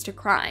used to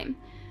crime.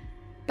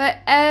 But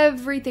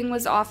everything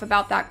was off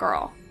about that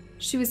girl.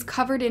 She was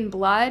covered in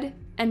blood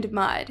and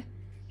mud.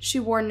 She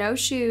wore no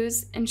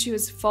shoes, and she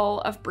was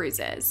full of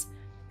bruises.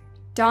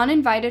 Don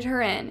invited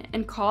her in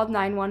and called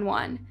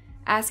 911,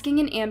 asking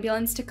an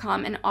ambulance to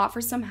come and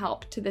offer some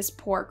help to this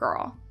poor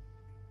girl.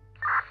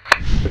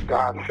 This is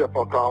Don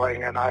Sipple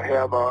calling, and I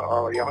have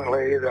a young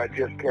lady that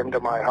just came to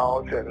my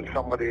house, and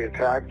somebody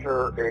attacked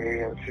her,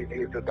 and she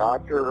needs a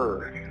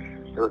doctor.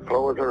 Her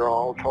clothes are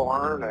all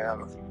torn,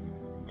 and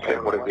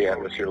what is the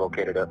address you're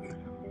located at?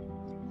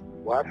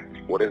 What?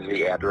 What is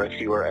the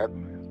address you are at?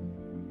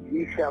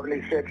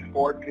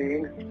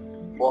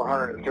 E7614,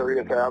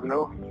 430th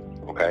Avenue.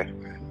 Okay.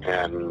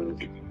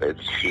 And is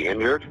she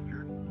injured?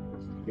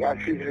 Yeah,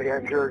 she's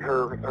injured.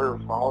 Her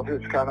mouth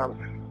is kind of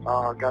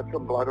got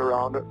some blood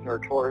around it, and her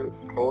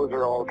clothes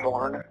are all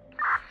torn.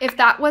 If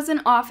that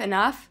wasn't off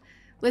enough,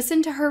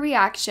 listen to her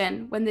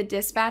reaction when the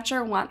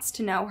dispatcher wants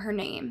to know her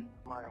name.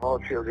 My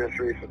house here just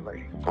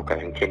recently. Okay,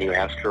 and can you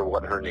ask her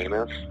what her name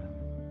is?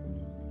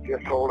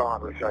 Just hold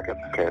on a second.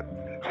 Okay.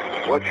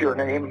 What's your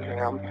name,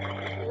 ma'am?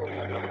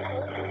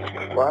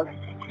 What?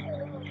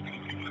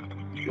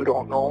 You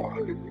don't know?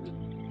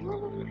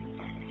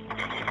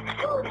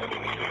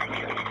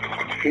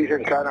 She's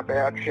in kind of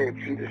bad shape.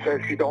 She just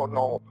says she don't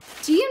know.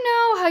 Do you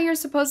know how you're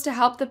supposed to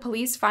help the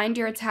police find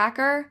your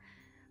attacker?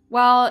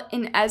 Well,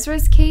 in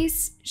Ezra's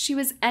case, she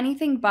was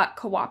anything but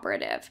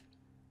cooperative.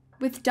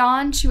 With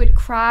Dawn, she would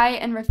cry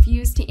and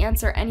refuse to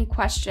answer any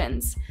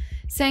questions,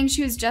 saying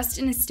she was just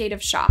in a state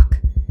of shock.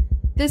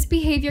 This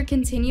behavior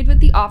continued with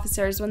the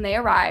officers when they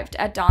arrived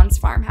at Dawn's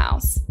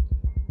farmhouse.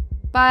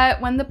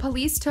 But when the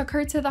police took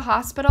her to the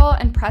hospital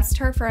and pressed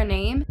her for a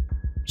name,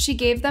 she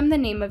gave them the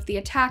name of the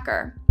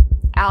attacker,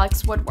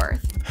 Alex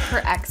Woodworth,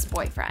 her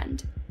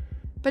ex-boyfriend.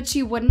 But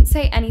she wouldn't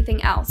say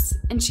anything else,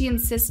 and she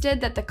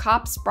insisted that the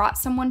cops brought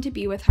someone to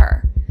be with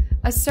her,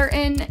 a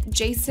certain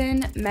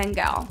Jason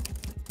Mengel.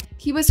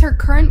 He was her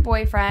current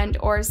boyfriend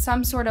or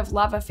some sort of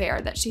love affair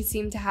that she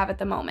seemed to have at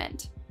the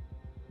moment.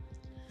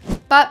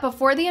 But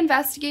before the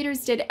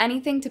investigators did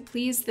anything to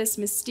please this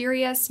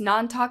mysterious,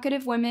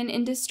 non-talkative woman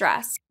in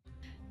distress,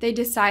 they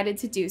decided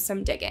to do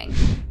some digging.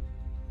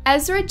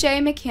 Ezra J.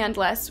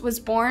 McCandless was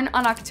born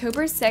on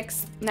October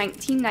 6,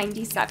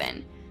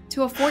 1997,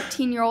 to a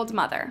 14-year-old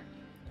mother.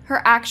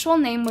 Her actual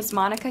name was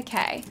Monica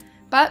Kay,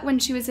 but when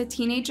she was a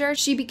teenager,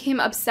 she became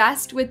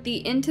obsessed with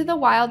the Into the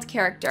Wild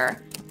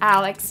character,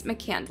 Alex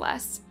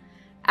McCandless.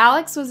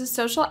 Alex was a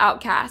social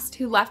outcast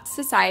who left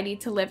society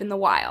to live in the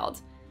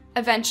wild.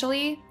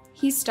 Eventually,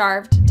 he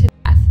starved to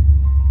death.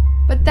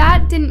 But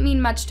that didn't mean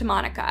much to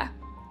Monica.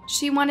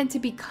 She wanted to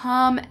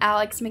become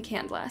Alex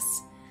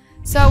McCandless.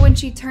 So when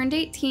she turned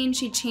 18,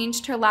 she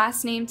changed her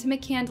last name to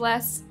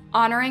McCandless,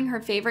 honoring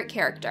her favorite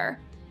character.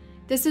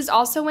 This is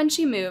also when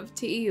she moved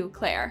to Eau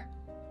Claire.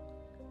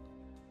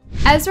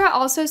 Ezra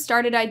also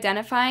started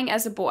identifying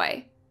as a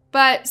boy,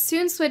 but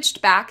soon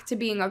switched back to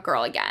being a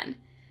girl again.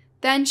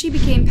 Then she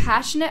became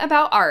passionate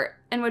about art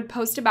and would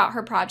post about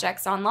her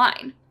projects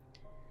online.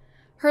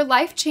 Her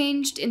life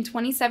changed in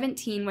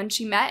 2017 when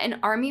she met an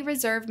Army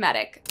Reserve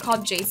medic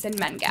called Jason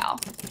Mengel.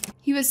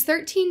 He was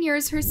 13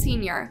 years her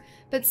senior,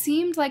 but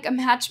seemed like a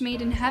match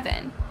made in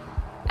heaven,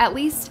 at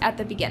least at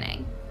the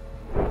beginning.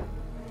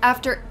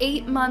 After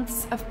 8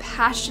 months of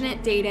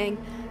passionate dating,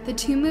 the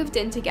two moved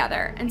in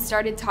together and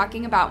started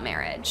talking about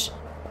marriage.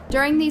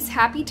 During these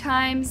happy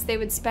times, they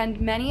would spend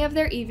many of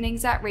their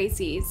evenings at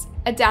Racy's,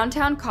 a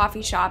downtown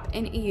coffee shop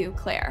in Eau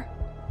Claire.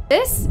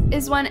 This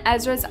is when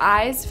Ezra's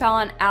eyes fell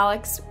on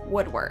Alex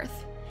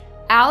Woodworth.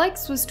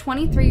 Alex was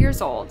 23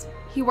 years old.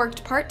 He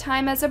worked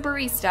part-time as a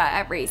barista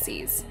at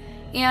Racy's,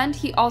 and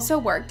he also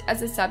worked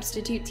as a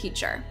substitute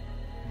teacher.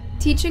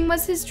 Teaching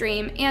was his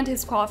dream and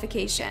his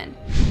qualification,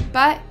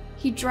 but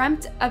he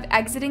dreamt of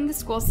exiting the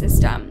school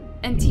system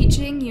and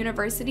teaching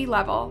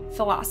university-level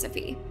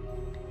philosophy.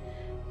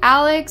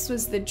 Alex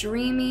was the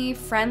dreamy,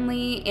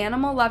 friendly,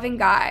 animal-loving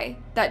guy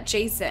that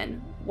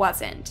Jason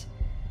wasn't.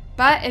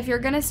 But if you're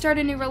gonna start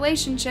a new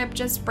relationship,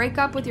 just break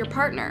up with your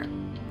partner,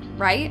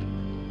 right?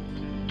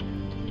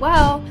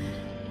 Well,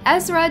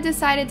 Ezra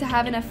decided to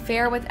have an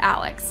affair with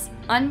Alex,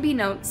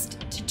 unbeknownst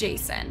to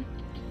Jason.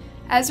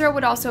 Ezra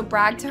would also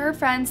brag to her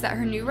friends that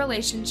her new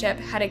relationship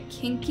had a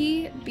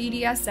kinky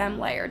BDSM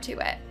layer to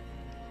it.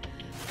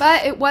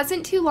 But it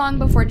wasn't too long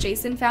before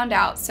Jason found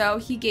out, so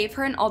he gave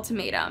her an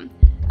ultimatum,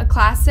 a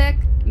classic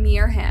me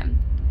or him.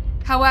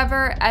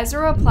 However,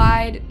 Ezra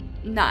replied,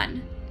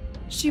 none.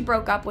 She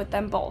broke up with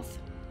them both.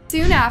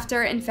 Soon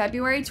after, in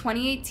February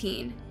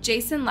 2018,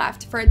 Jason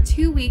left for a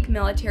 2-week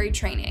military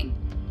training.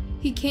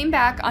 He came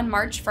back on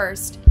March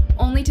 1st,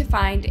 only to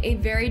find a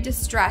very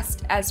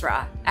distressed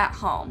Ezra at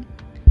home.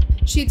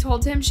 She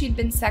told him she'd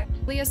been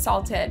sexually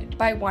assaulted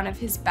by one of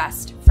his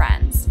best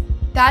friends.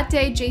 That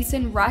day,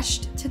 Jason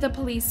rushed to the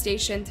police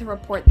station to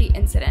report the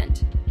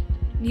incident.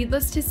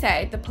 Needless to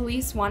say, the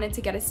police wanted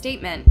to get a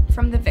statement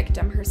from the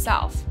victim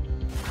herself.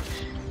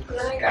 And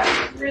then I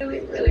got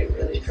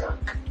really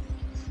drunk.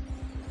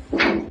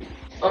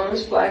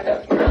 Almost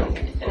blackout drunk,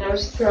 and I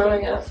was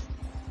throwing up.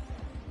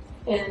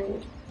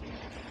 And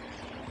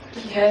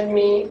he had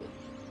me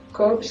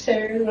go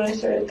upstairs when I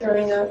started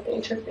throwing up, and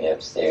he took me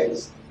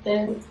upstairs.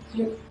 And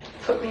he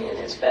put me in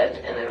his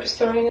bed, and I was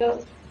throwing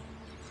up.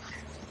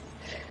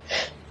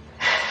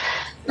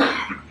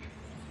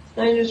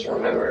 I just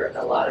remember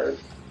a lot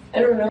of, I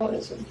don't know,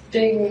 it's a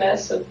big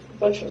mess of a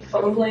bunch of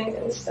fumbling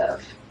and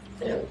stuff.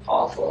 And it was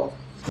awful.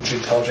 Did you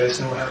tell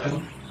Jason what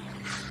happened?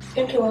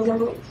 I told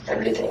him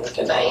everything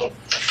tonight.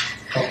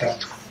 Okay.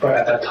 But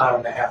at that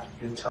time when it happened,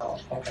 you didn't tell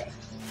him. Okay.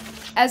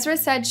 Ezra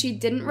said she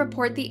didn't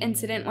report the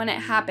incident when it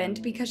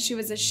happened because she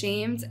was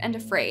ashamed and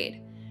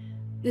afraid.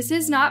 This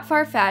is not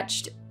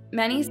far-fetched.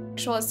 Many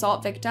sexual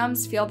assault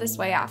victims feel this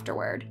way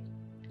afterward.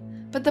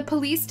 But the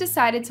police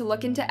decided to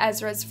look into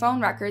Ezra's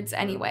phone records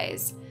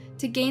anyways,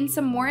 to gain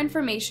some more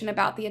information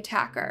about the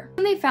attacker.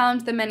 And they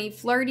found the many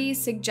flirty,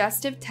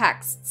 suggestive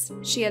texts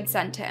she had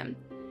sent him.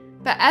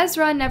 But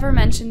Ezra never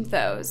mentioned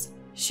those.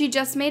 She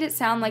just made it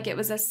sound like it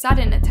was a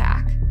sudden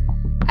attack.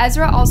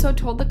 Ezra also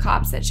told the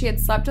cops that she had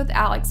slept with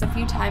Alex a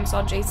few times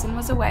while Jason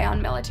was away on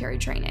military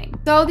training.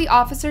 So the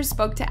officers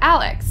spoke to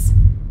Alex.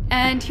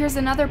 And here's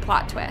another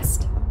plot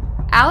twist.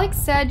 Alex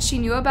said she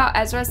knew about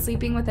Ezra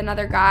sleeping with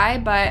another guy,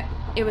 but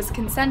it was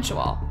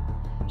consensual.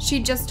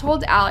 She just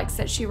told Alex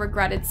that she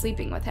regretted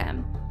sleeping with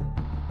him.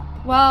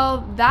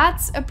 Well,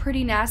 that's a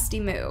pretty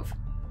nasty move.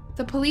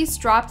 The police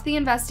dropped the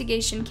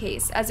investigation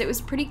case as it was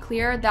pretty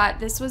clear that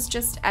this was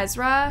just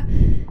Ezra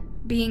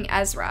being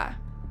Ezra.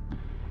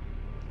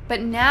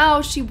 But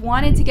now she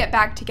wanted to get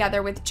back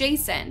together with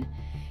Jason.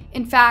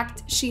 In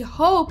fact, she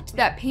hoped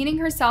that painting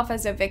herself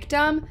as a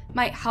victim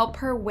might help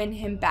her win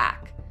him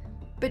back.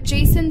 But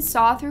Jason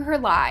saw through her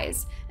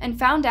lies and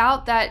found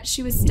out that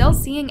she was still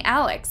seeing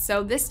Alex,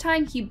 so this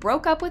time he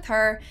broke up with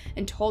her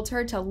and told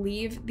her to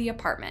leave the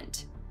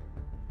apartment.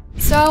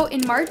 So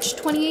in March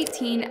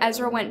 2018,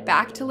 Ezra went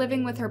back to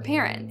living with her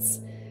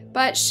parents,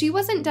 but she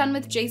wasn't done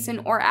with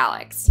Jason or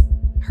Alex.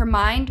 Her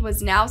mind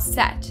was now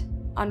set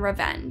on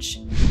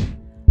revenge.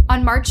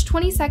 On March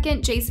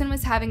 22nd, Jason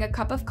was having a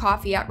cup of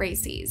coffee at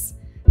Racy's.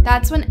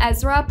 That's when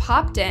Ezra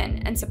popped in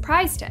and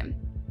surprised him.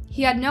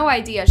 He had no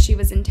idea she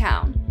was in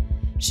town.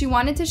 She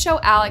wanted to show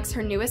Alex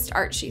her newest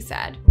art, she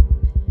said.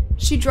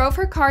 She drove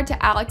her car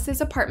to Alex's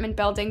apartment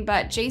building,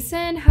 but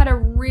Jason had a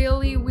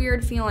really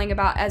weird feeling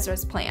about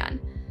Ezra's plan.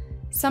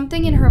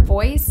 Something in her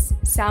voice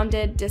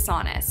sounded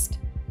dishonest.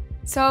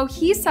 So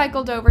he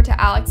cycled over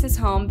to Alex's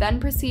home,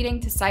 then proceeding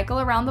to cycle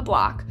around the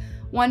block,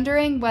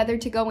 wondering whether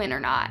to go in or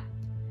not.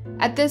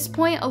 At this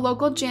point, a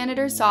local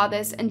janitor saw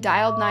this and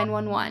dialed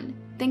 911,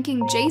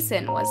 thinking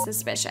Jason was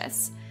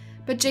suspicious.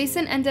 But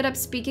Jason ended up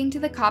speaking to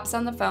the cops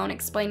on the phone,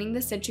 explaining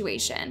the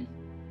situation.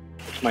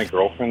 It's my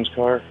girlfriend's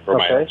car, or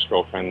my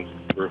ex-girlfriend.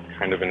 We're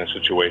kind of in a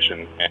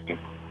situation, and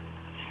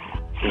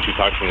when she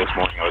talked to me this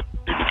morning, I was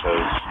worried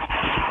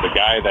because the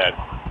guy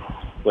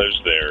that lives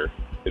there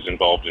is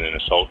involved in an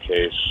assault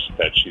case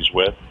that she's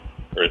with,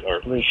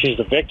 or she's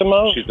the victim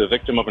of? She's the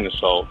victim of an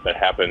assault that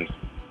happened,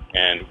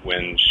 and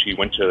when she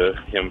went to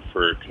him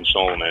for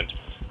consolement,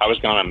 I was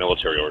gone on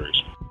military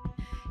orders.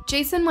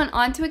 Jason went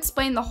on to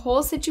explain the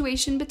whole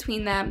situation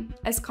between them,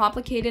 as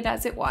complicated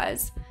as it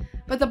was,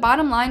 but the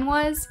bottom line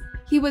was,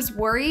 he was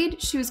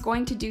worried she was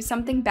going to do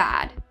something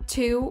bad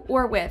to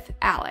or with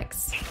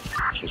Alex.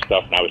 Some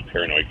stuff, and I was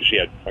paranoid because she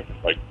had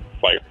like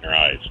fire in her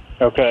eyes.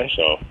 Okay.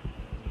 So,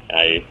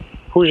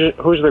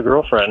 who's the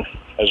girlfriend?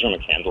 Ezra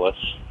McCandless.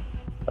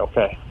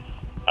 Okay.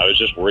 I was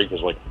just worried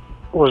because, like,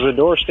 was the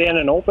door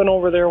standing open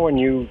over there when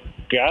you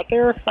got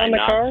there on the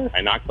car?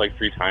 I knocked like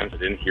 3 times. I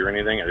didn't hear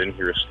anything. I didn't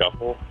hear a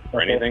scuffle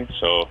or anything.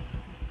 So,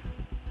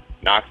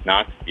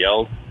 knocked,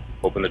 yelled,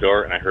 opened the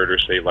door, and I heard her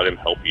say, "Let him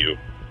help you.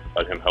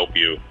 Let him help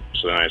you."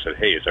 So then I said,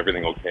 "Hey, is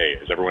everything okay?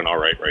 Is everyone all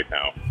right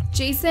now?"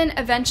 Jason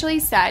eventually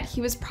said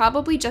he was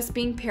probably just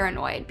being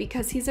paranoid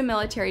because he's a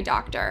military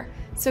doctor,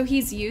 so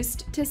he's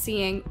used to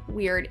seeing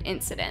weird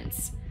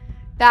incidents.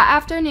 That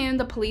afternoon,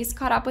 the police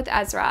caught up with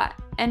Ezra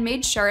and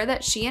made sure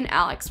that she and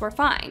Alex were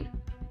fine.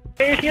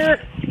 Are you here?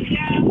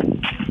 Yeah.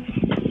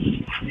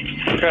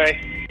 Okay.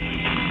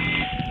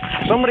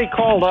 Somebody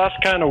called us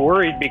kind of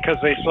worried because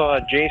they saw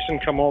Jason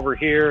come over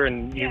here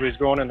and he was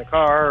going in the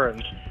car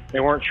and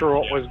they weren't sure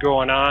what was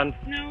going on.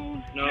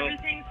 No,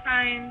 everything's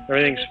fine.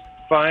 Everything's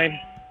fine?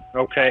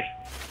 Okay.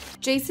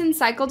 Jason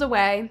cycled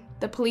away,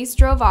 the police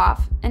drove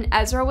off, and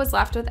Ezra was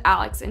left with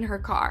Alex in her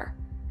car.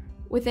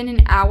 Within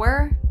an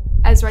hour,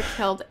 Ezra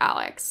killed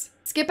Alex.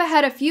 Skip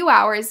ahead a few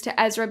hours to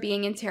Ezra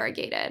being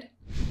interrogated.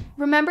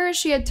 Remember,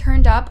 she had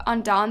turned up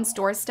on Dawn's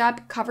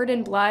doorstep covered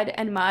in blood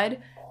and mud,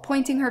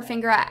 pointing her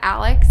finger at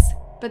Alex,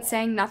 but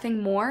saying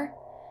nothing more?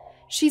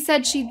 She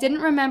said she didn't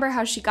remember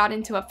how she got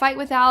into a fight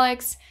with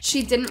Alex,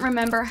 she didn't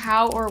remember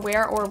how or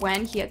where or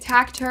when he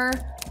attacked her,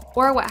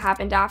 or what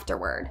happened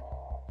afterward.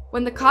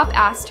 When the cop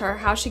asked her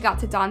how she got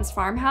to Dawn's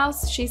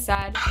farmhouse, she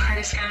said, "I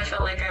just kind of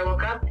felt like I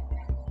woke up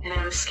and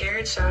I was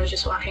scared, so I was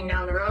just walking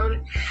down the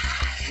road."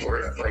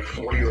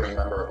 What do you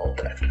remember about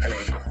that?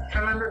 I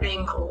remember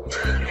being cold.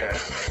 Okay.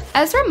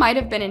 Ezra might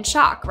have been in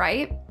shock,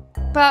 right?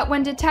 But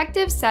when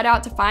detectives set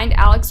out to find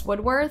Alex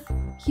Woodworth,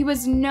 he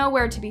was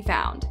nowhere to be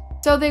found.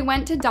 So they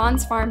went to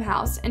Dawn's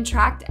farmhouse and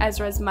tracked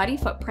Ezra's muddy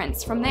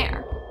footprints from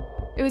there.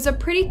 It was a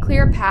pretty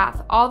clear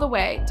path all the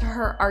way to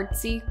her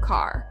artsy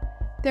car.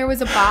 There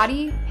was a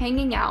body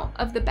hanging out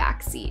of the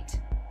back seat.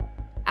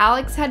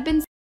 Alex had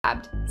been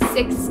stabbed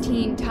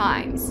 16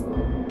 times.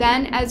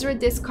 Then Ezra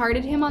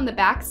discarded him on the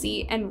back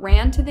seat and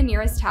ran to the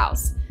nearest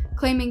house,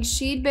 claiming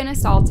she'd been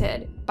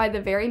assaulted by the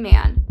very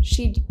man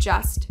she'd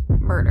just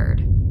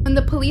murdered. When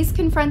the police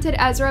confronted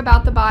Ezra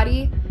about the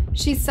body,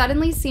 she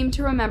suddenly seemed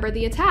to remember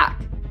the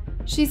attack.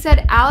 She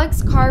said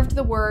Alex carved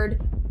the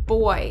word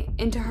 "boy"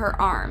 into her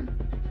arm,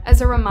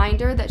 as a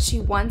reminder that she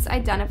once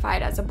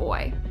identified as a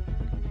boy.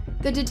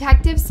 The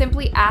detective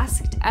simply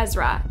asked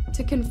Ezra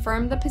to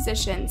confirm the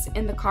positions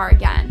in the car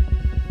again.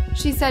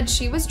 She said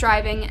she was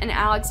driving and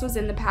Alex was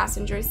in the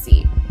passenger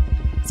seat.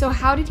 So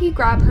how did he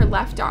grab her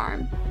left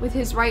arm with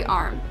his right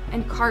arm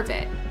and carve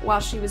it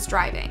while she was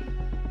driving?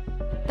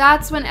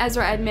 That's when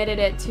Ezra admitted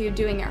it to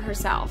doing it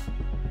herself.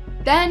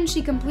 Then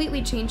she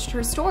completely changed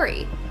her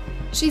story.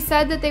 She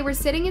said that they were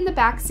sitting in the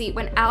back seat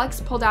when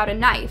Alex pulled out a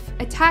knife,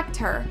 attacked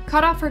her,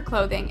 cut off her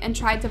clothing, and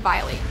tried to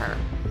violate her.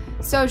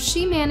 So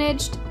she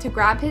managed to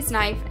grab his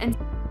knife and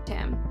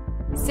him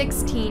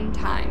 16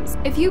 times.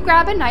 If you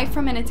grab a knife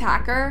from an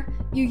attacker,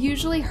 you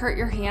usually hurt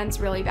your hands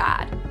really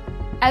bad.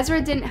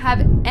 Ezra didn't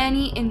have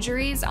any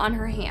injuries on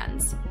her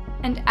hands,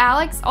 and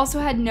Alex also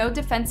had no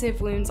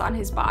defensive wounds on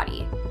his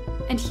body,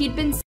 and he'd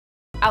been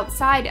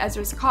outside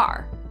Ezra's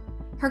car.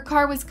 Her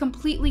car was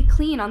completely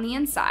clean on the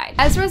inside.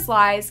 Ezra's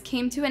lies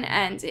came to an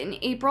end in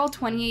April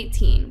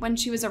 2018 when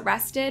she was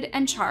arrested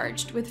and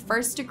charged with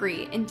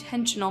first-degree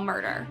intentional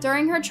murder.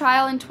 During her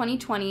trial in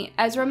 2020,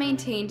 Ezra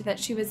maintained that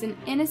she was an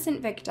innocent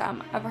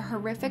victim of a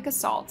horrific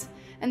assault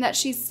and that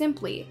she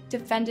simply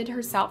defended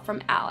herself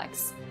from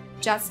Alex,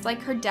 just like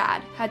her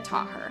dad had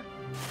taught her.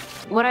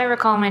 What I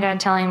recall my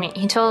dad telling me,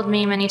 he told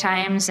me many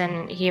times,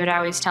 and he would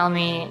always tell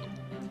me,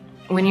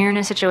 when you're in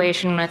a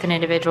situation with an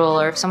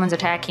individual or if someone's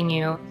attacking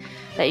you,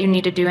 that you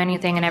need to do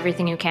anything and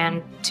everything you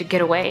can to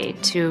get away,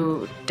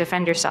 to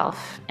defend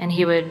yourself. And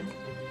he would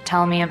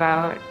tell me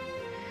about,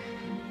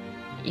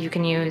 you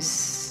can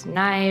use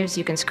knives,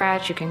 you can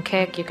scratch, you can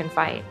kick, you can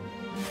fight.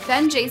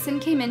 Then Jason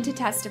came in to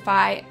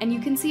testify, and you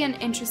can see an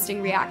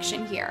interesting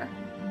reaction here.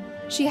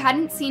 She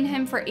hadn't seen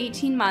him for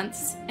 18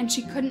 months, and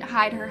she couldn't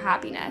hide her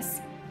happiness.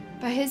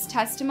 But his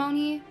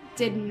testimony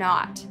did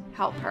not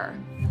help her.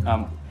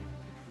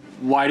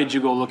 Why did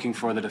you go looking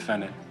for the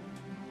defendant?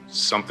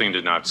 Something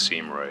did not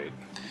seem right.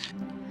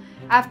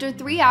 After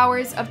 3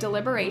 hours of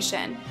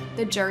deliberation,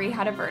 the jury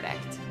had a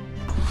verdict.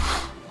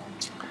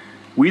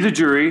 We, the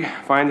jury,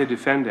 find the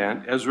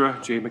defendant, Ezra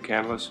J.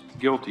 McCandless,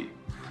 guilty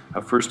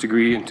of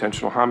first-degree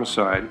intentional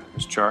homicide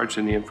as charged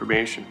in the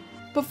information.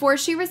 Before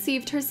she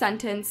received her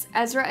sentence,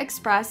 Ezra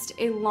expressed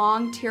a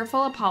long,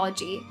 tearful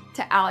apology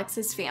to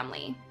Alex's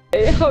family.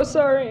 How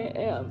sorry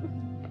I am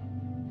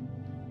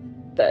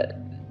that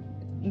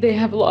they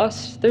have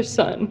lost their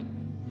son.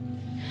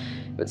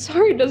 But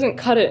sorry doesn't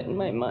cut it in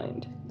my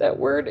mind. That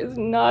word is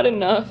not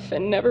enough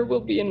and never will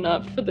be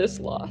enough for this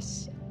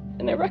loss.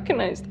 And I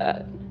recognize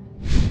that.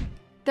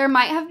 There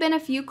might have been a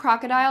few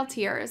crocodile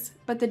tears,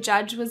 but the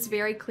judge was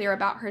very clear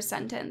about her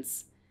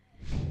sentence.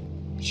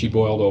 She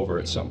boiled over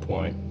at some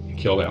point and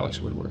killed Alex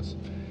Woodworth.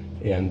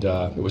 And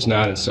it was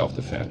not in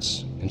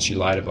self-defense. And she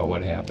lied about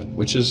what happened,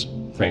 which is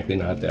frankly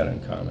not that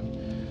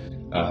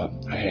uncommon.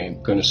 I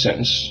am going to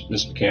sentence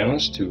Ms.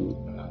 McCandless to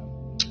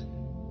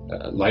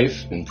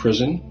life in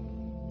prison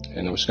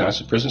in the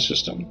Wisconsin prison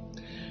system,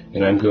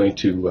 and I'm going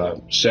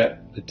to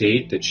set the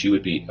date that she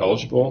would be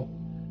eligible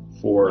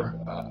for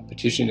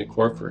petitioning the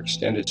court for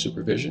extended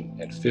supervision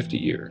at 50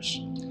 years.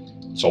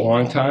 It's a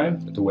long time,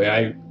 but the way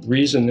I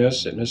reason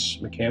this, that Ms.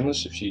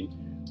 McCandless, if she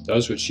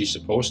does what she's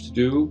supposed to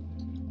do,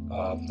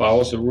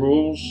 follows the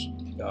rules,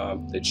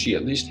 that she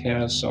at least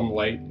has some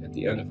light at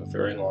the end of a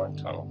very long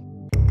tunnel.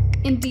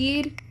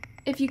 Indeed,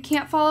 if you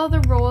can't follow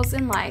the rules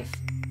in life,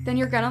 then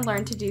you're gonna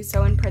learn to do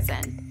so in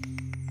prison.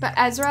 But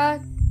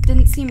Ezra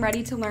didn't seem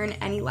ready to learn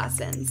any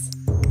lessons.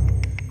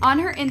 On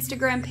her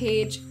Instagram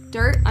page,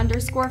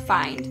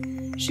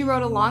 dirt_find, she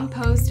wrote a long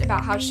post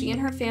about how she and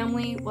her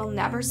family will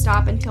never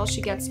stop until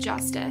she gets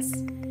justice.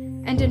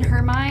 And in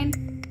her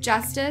mind,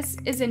 justice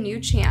is a new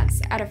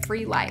chance at a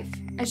free life,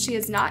 as she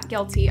is not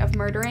guilty of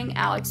murdering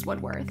Alex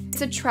Woodworth.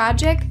 It's a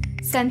tragic,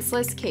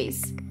 senseless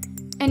case.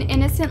 An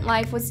innocent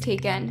life was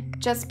taken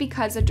just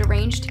because a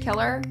deranged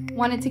killer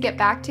wanted to get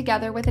back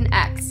together with an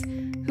ex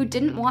who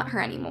didn't want her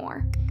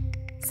anymore.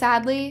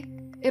 Sadly,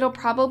 it'll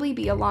probably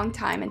be a long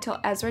time until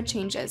Ezra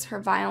changes her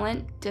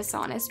violent,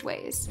 dishonest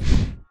ways.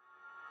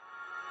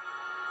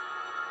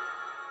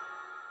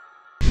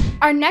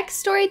 Our next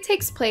story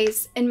takes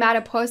place in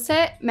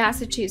Mattapoisett,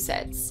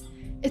 Massachusetts.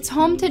 It's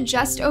home to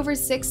just over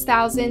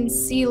 6,000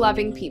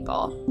 sea-loving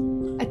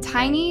people. A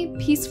tiny,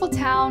 peaceful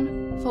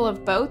town full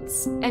of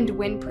boats and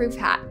windproof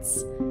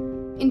hats.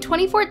 In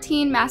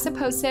 2014,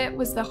 Mattapoisett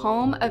was the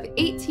home of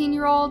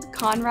 18-year-old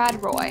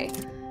Conrad Roy.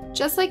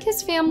 Just like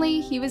his family,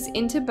 he was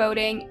into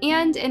boating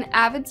and an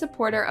avid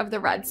supporter of the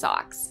Red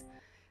Sox.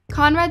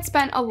 Conrad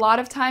spent a lot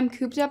of time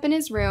cooped up in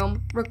his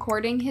room,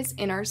 recording his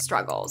inner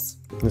struggles.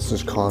 This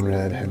is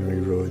Conrad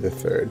Henry Roy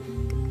III,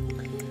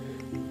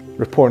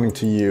 reporting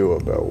to you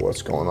about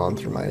what's going on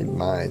through my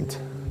mind,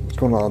 what's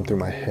going on through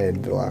my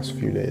head the last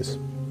few days.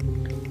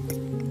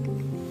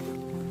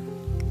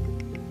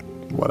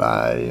 What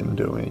I am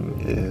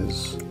doing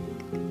is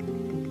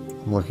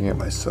I'm looking at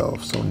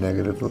myself so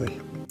negatively.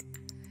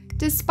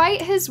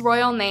 Despite his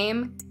royal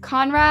name,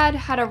 Conrad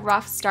had a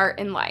rough start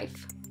in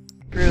life.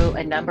 Through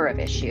a number of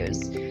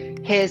issues.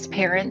 His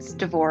parents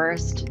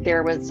divorced.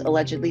 There was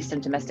allegedly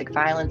some domestic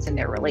violence in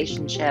their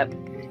relationship.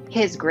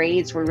 His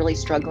grades were really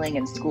struggling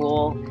in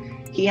school.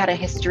 He had a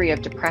history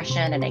of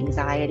depression and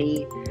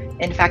anxiety.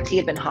 In fact, he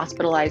had been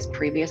hospitalized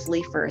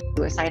previously for a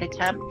suicide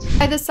attempt.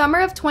 By the summer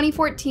of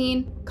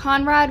 2014,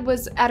 Conrad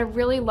was at a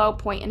really low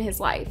point in his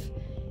life.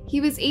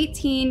 He was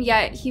 18,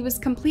 yet he was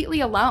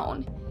completely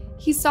alone.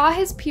 He saw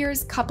his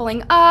peers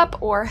coupling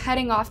up or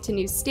heading off to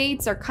new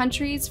states or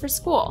countries for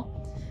school.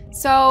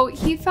 So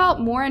he felt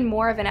more and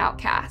more of an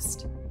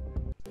outcast.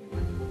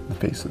 The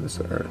face of this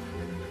earth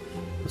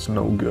is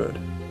no good,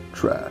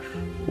 trash,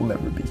 will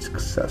never be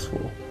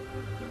successful.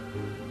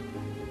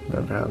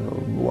 Never have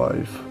no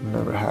wife,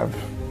 never have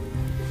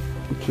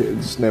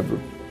kids, never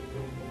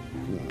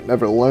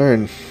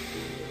learn.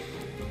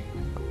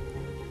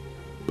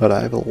 But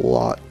I have a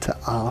lot to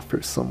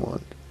offer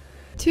someone.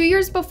 2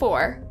 years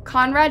before,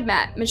 Conrad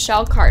met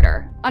Michelle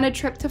Carter on a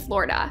trip to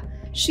Florida.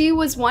 She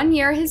was 1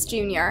 year his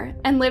junior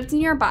and lived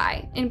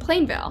nearby in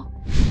Plainville.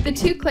 The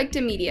two clicked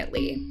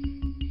immediately,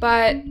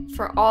 but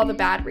for all the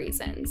bad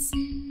reasons.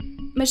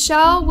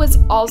 Michelle was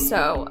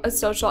also a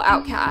social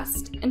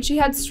outcast, and she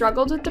had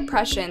struggled with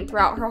depression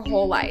throughout her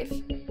whole life.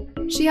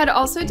 She had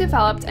also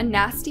developed a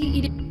nasty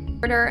eating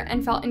disorder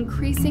and felt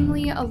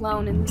increasingly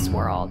alone in this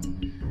world.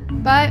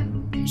 But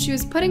she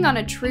was putting on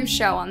a true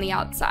show on the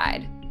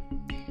outside.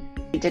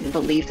 He didn't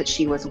believe that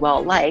she was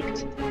well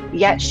liked,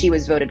 yet she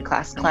was voted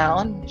class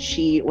clown.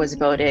 She was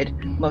voted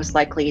most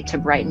likely to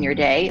brighten your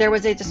day. There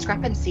was a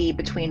discrepancy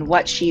between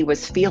what she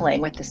was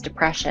feeling with this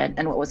depression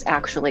and what was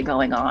actually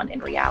going on in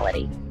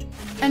reality.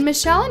 And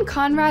Michelle and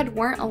Conrad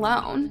weren't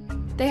alone.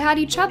 They had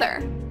each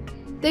other.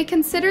 They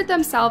considered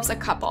themselves a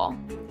couple,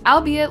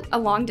 albeit a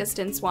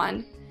long-distance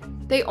one.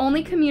 They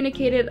only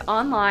communicated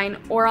online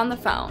or on the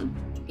phone,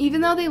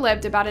 even though they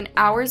lived about an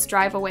hour's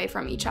drive away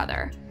from each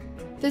other.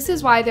 This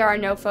is why there are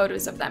no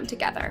photos of them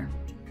together.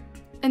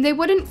 And they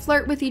wouldn't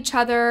flirt with each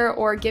other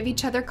or give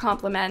each other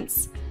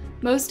compliments.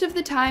 Most of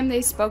the time,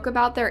 they spoke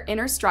about their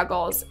inner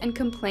struggles and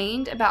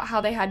complained about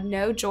how they had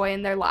no joy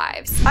in their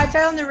lives. I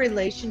found the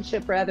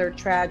relationship rather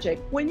tragic.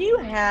 When you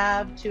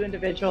have two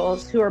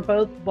individuals who are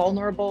both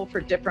vulnerable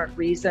for different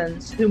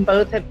reasons, who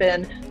both have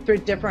been through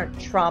different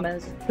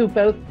traumas, who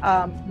both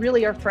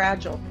really are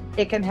fragile,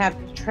 it can have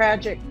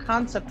tragic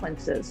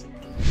consequences.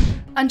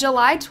 On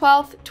July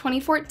 12,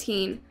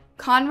 2014,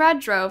 Conrad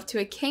drove to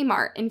a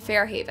Kmart in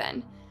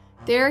Fairhaven.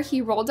 There,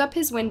 he rolled up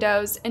his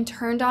windows and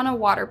turned on a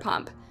water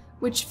pump,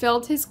 which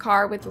filled his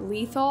car with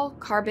lethal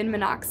carbon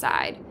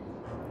monoxide.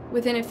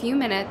 Within a few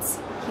minutes,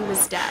 he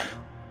was dead.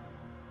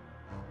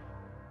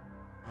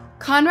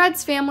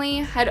 Conrad's family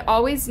had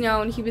always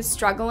known he was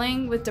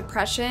struggling with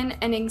depression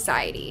and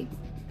anxiety,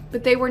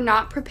 but they were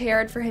not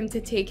prepared for him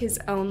to take his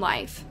own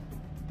life.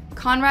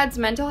 Conrad's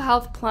mental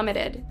health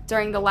plummeted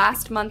during the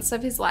last months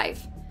of his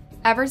life,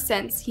 ever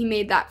since he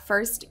made that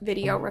first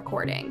video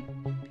recording.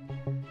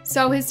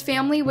 So his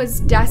family was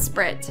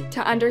desperate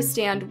to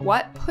understand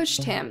what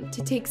pushed him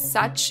to take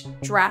such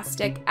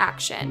drastic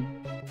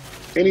action.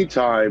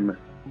 Anytime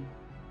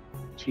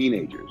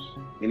teenagers,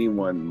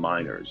 anyone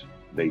minors,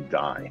 they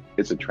die,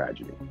 it's a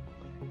tragedy.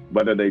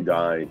 Whether they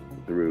die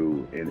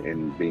through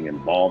in being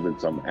involved in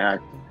some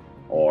act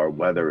or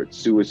whether it's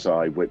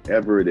suicide,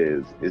 whatever it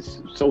is,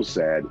 it's so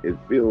sad. It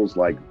feels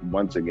like,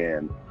 once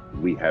again,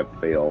 we have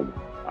failed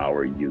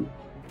our youth.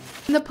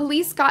 When the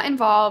police got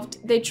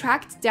involved, they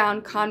tracked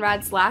down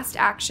Conrad's last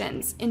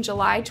actions in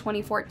July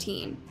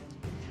 2014.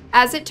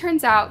 As it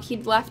turns out,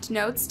 he'd left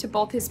notes to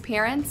both his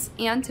parents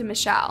and to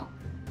Michelle.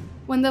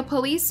 When the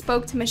police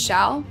spoke to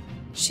Michelle,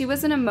 she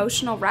was an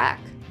emotional wreck.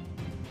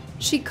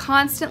 She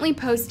constantly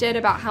posted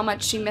about how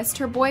much she missed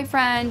her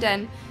boyfriend,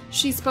 and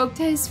she spoke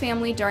to his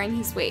family during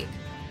his wake.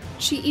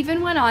 She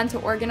even went on to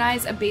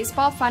organize a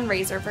baseball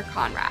fundraiser for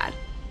Conrad.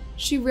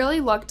 She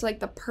really looked like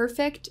the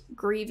perfect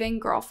grieving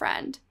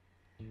girlfriend.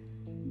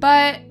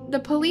 But the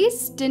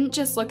police didn't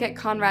just look at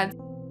Conrad's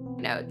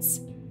notes.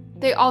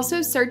 They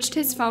also searched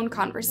his phone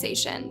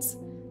conversations.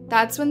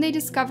 That's when they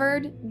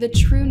discovered the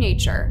true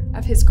nature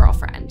of his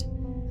girlfriend.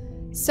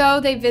 So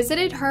they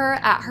visited her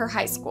at her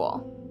high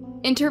school,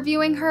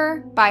 interviewing her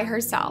by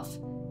herself,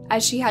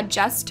 as she had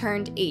just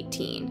turned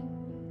 18.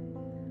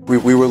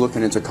 We were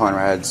looking into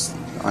Conrad's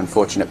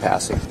unfortunate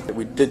passing.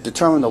 We did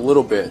determine a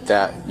little bit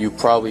that you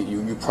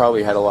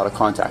probably had a lot of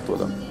contact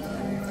with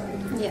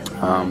him.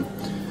 Yeah.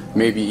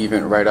 Maybe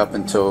even right up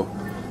until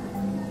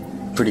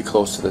pretty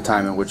close to the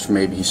time in which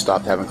maybe he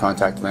stopped having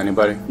contact with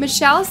anybody.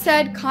 Michelle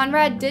said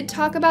Conrad did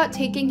talk about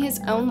taking his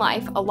own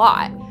life a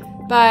lot,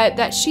 but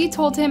that she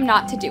told him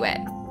not to do it,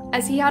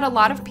 as he had a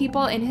lot of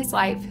people in his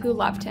life who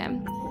loved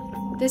him.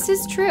 This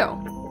is true.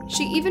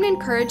 She even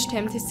encouraged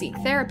him to seek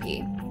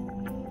therapy.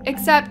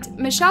 Except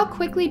Michelle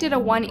quickly did a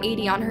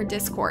 180 on her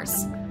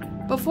discourse.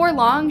 Before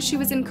long, she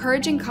was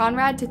encouraging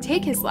Conrad to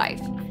take his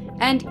life,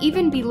 and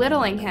even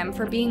belittling him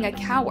for being a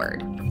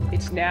coward.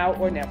 It's now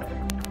or never.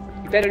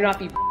 You better not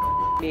be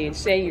me and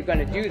saying you're going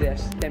to do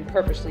this, then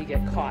purposely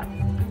get caught.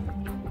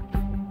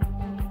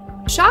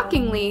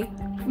 Shockingly,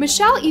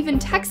 Michelle even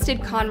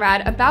texted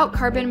Conrad about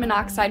carbon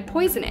monoxide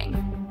poisoning.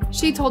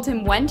 She told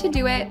him when to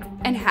do it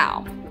and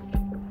how.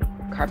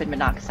 Carbon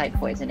monoxide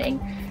poisoning.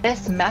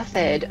 This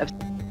method of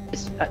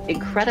is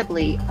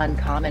incredibly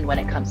uncommon when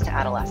it comes to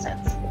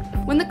adolescents.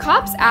 When the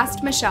cops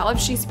asked Michelle if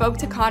she spoke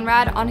to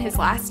Conrad on his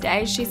last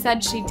day, she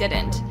said she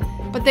didn't.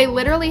 But they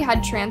literally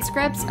had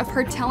transcripts of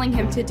her telling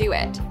him to do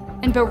it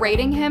and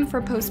berating him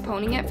for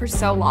postponing it for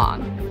so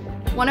long.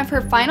 One of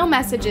her final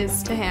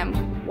messages to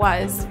him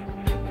was,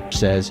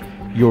 says,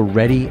 You're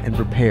ready and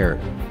prepared.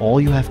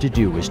 All you have to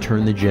do is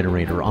turn the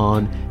generator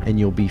on and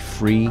you'll be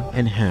free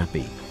and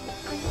happy.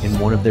 In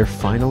one of their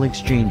final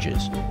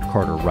exchanges,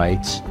 Carter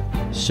writes,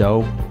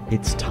 "So,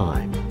 it's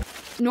time."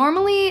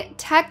 Normally,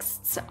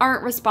 texts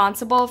aren't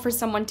responsible for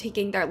someone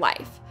taking their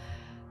life.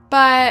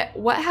 But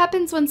what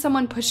happens when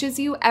someone pushes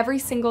you every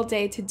single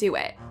day to do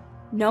it,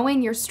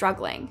 knowing you're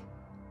struggling?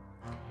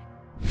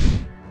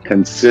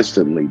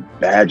 Consistently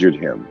badgered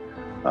him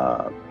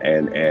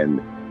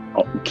and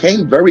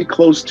came very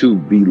close to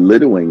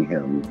belittling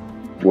him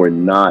for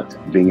not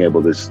being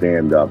able to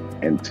stand up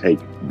and take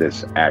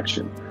this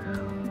action,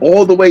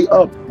 all the way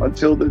up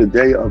until the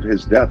day of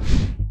his death.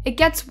 It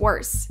gets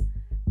worse.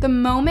 The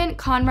moment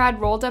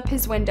Conrad rolled up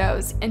his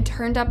windows and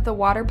turned up the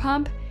water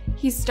pump,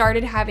 he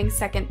started having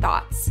second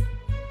thoughts.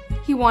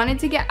 He wanted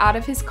to get out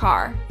of his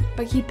car,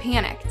 but he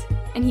panicked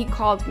and he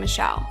called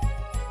Michelle.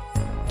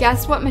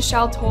 Guess what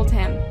Michelle told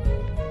him?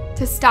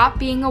 To stop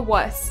being a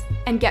wuss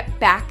and get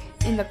back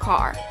in the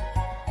car.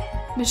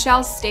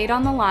 Michelle stayed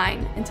on the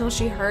line until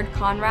she heard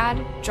Conrad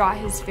draw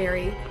his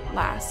very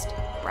last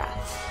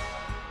breath.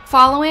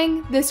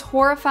 Following this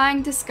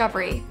horrifying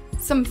discovery,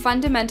 some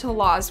fundamental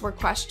laws were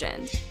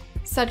questioned,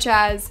 such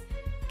as,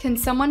 can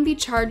someone be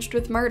charged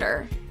with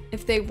murder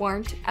if they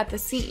weren't at the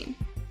scene?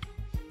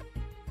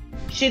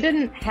 She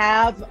didn't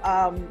have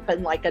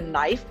like a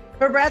knife,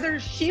 but rather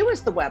she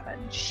was the weapon.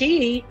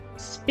 She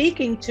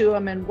speaking to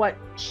him and what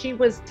she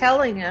was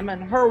telling him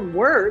and her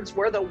words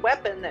were the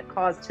weapon that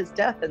caused his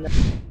death.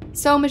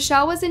 So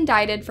Michelle was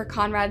indicted for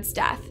Conrad's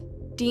death,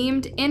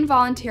 deemed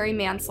involuntary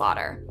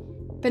manslaughter.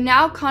 But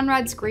now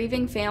Conrad's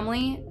grieving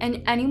family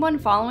and anyone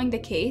following the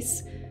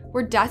case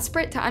were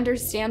desperate to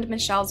understand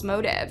Michelle's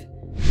motive.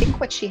 I think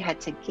what she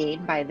had to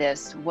gain by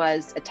this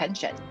was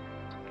attention.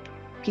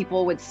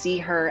 People would see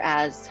her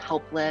as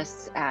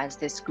helpless, as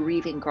this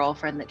grieving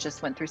girlfriend that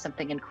just went through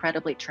something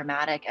incredibly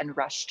traumatic and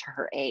rushed to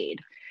her aid.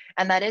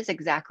 And that is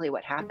exactly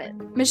what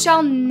happened.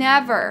 Michelle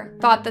never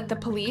thought that the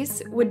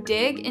police would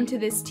dig into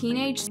this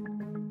teenage,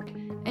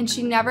 and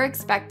she never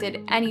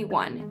expected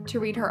anyone to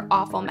read her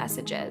awful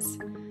messages.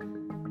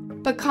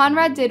 But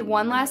Conrad did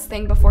one last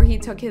thing before he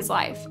took his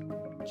life.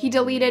 He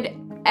deleted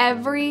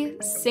every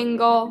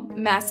single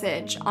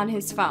message on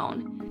his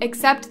phone,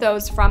 except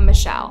those from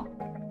Michelle.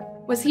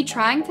 Was he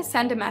trying to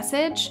send a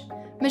message?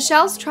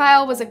 Michelle's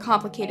trial was a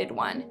complicated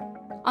one.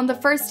 On the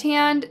first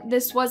hand,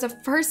 this was a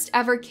first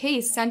ever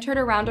case centered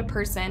around a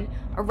person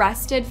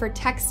arrested for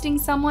texting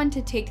someone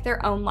to take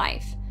their own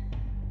life.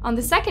 On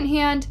the second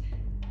hand,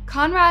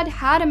 Conrad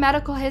had a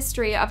medical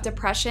history of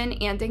depression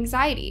and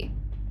anxiety.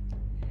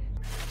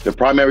 The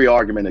primary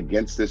argument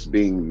against this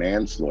being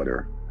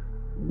manslaughter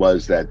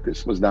was that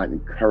this was not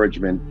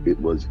encouragement, it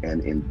was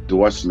an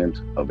endorsement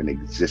of an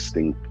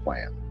existing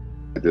plan.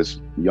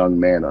 This young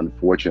man,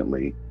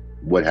 unfortunately,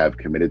 would have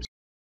committed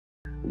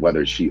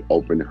whether she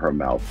opened her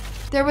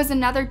mouth. There was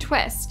another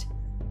twist.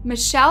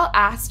 Michelle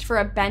asked for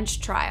a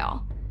bench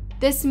trial.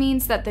 This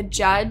means that the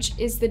judge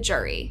is the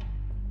jury.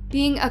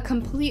 Being a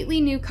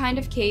completely new kind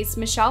of case,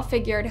 Michelle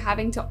figured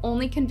having to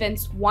only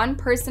convince one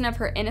person of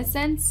her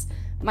innocence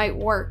might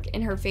work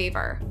in her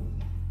favor.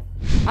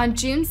 On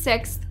June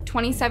 6,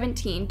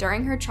 2017,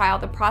 during her trial,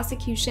 the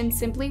prosecution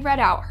simply read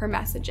out her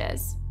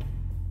messages.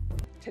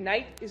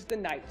 Tonight is the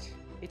night.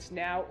 It's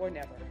now or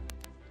never.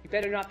 You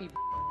better not be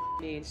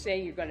me and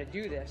say you're going to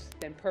do this,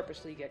 then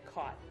purposely get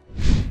caught.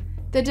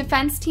 The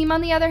defense team, on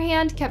the other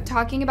hand, kept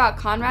talking about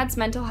Conrad's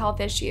mental health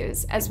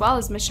issues, as well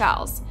as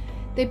Michelle's.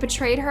 They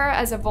portrayed her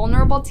as a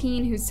vulnerable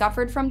teen who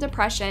suffered from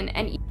depression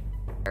and eating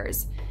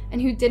disorders,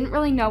 and who didn't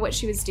really know what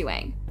she was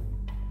doing.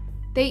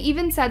 They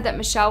even said that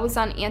Michelle was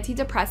on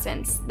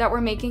antidepressants that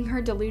were making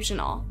her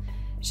delusional.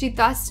 She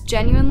thus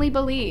genuinely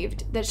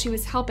believed that she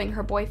was helping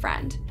her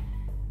boyfriend.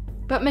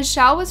 But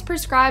Michelle was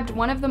prescribed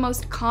one of the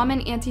most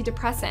common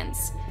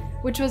antidepressants,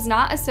 which was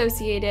not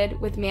associated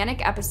with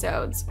manic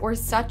episodes or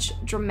such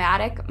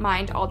dramatic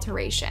mind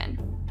alteration.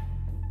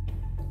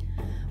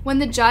 When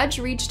the judge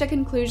reached a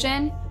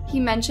conclusion, he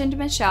mentioned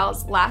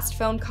Michelle's last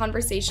phone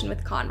conversation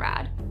with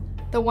Conrad,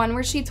 the one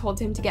where she told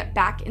him to get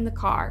back in the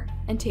car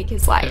and take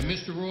his life. That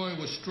Mr. Roy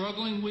was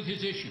struggling with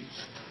his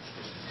issues.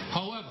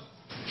 However,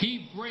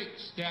 he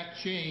breaks that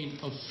chain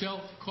of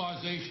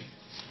self-causation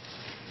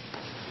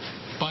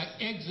by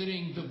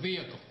exiting the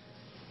vehicle.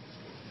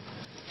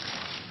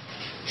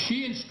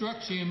 She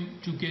instructs him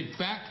to get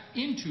back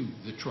into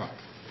the truck,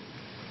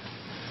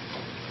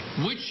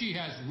 which she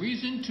has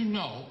reason to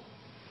know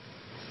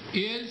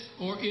is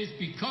or is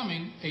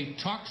becoming a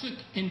toxic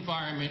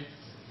environment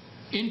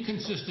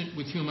inconsistent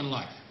with human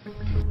life.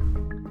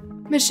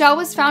 Michelle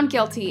was found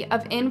guilty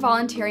of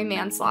involuntary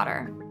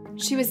manslaughter.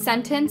 She was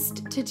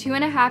sentenced to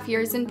 2.5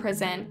 years in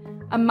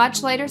prison, a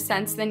much lighter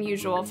sentence than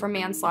usual for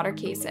manslaughter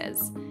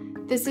cases.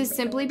 This is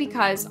simply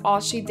because all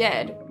she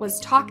did was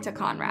talk to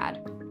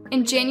Conrad.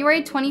 In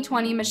January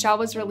 2020, Michelle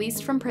was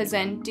released from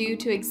prison due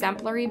to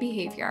exemplary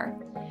behavior.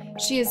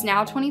 She is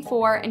now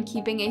 24 and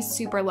keeping a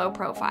super low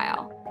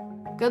profile.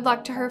 Good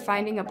luck to her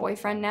finding a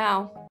boyfriend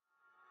now.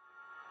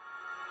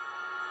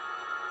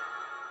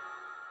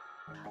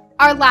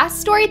 Our last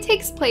story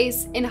takes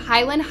place in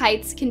Highland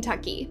Heights,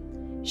 Kentucky.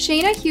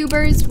 Shayna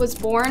Hubers was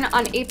born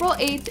on April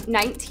 8,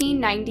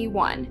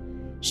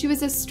 1991. She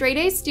was a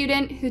straight-A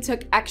student who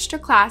took extra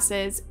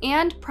classes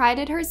and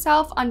prided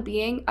herself on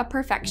being a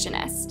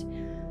perfectionist.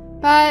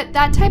 But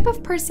that type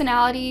of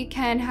personality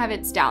can have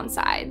its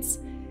downsides.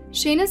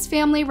 Shayna's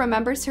family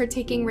remembers her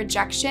taking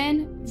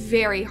rejection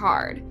very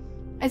hard,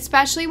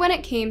 especially when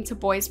it came to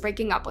boys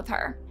breaking up with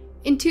her.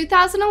 In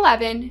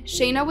 2011,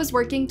 Shayna was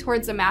working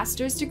towards a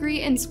master's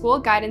degree in school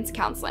guidance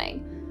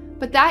counseling,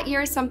 but that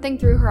year something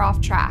threw her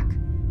off track.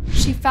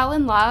 She fell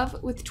in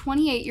love with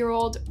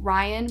 28-year-old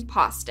Ryan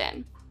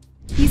Poston.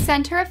 He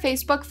sent her a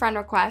Facebook friend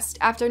request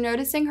after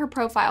noticing her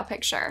profile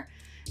picture,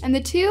 and the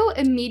two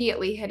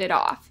immediately hit it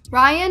off.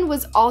 Ryan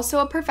was also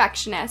a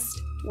perfectionist,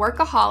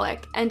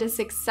 workaholic, and a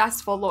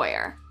successful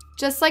lawyer,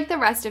 just like the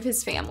rest of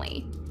his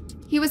family.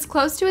 He was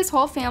close to his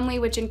whole family,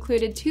 which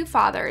included 2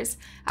 fathers,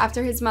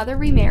 after his mother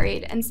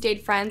remarried and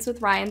stayed friends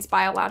with Ryan's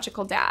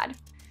biological dad.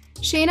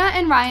 Shayna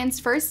and Ryan's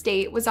first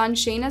date was on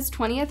Shayna's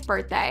 20th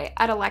birthday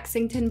at a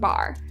Lexington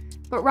bar,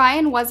 but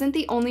Ryan wasn't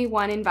the only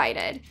one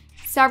invited.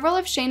 Several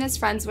of Shayna's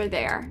friends were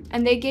there,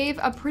 and they gave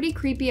a pretty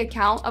creepy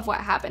account of what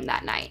happened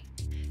that night.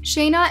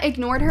 Shayna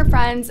ignored her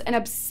friends and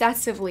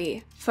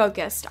obsessively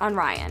focused on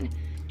Ryan,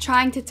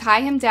 trying to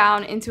tie him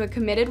down into a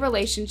committed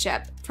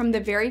relationship from the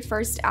very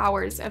first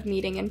hours of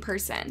meeting in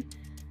person.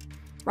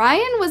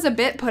 Ryan was a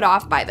bit put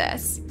off by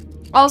this.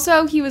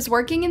 Also, he was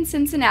working in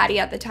Cincinnati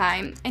at the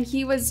time, and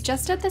he was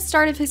just at the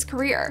start of his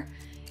career.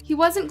 He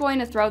wasn't going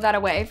to throw that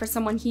away for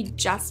someone he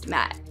just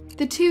met.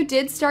 The two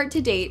did start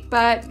to date,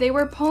 but they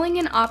were pulling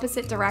in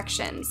opposite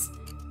directions.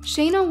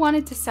 Shayna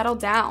wanted to settle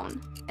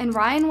down, and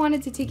Ryan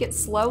wanted to take it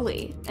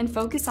slowly and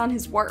focus on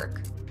his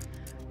work.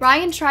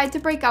 Ryan tried to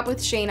break up with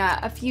Shayna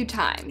a few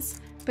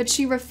times, but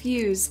she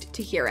refused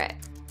to hear it.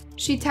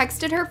 She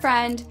texted her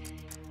friend,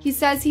 "He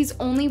says he's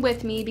only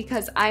with me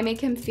because I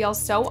make him feel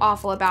so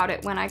awful about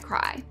it when I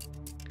cry."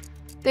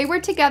 They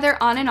were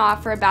together on and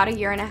off for about a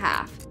year and a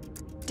half.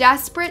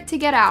 Desperate to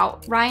get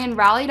out, Ryan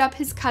rallied up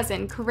his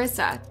cousin,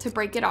 Carissa, to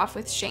break it off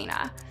with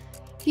Shayna.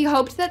 He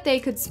hoped that they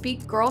could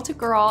speak girl to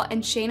girl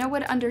and Shayna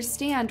would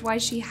understand why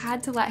she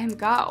had to let him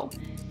go.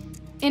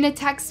 In a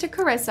text to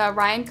Carissa,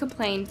 Ryan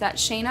complained that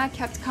Shayna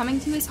kept coming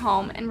to his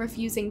home and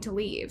refusing to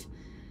leave.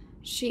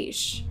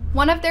 Sheesh.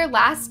 One of their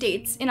last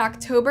dates in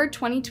October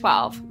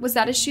 2012 was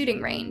at a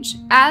shooting range,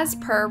 as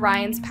per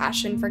Ryan's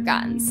passion for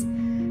guns.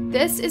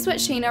 This is what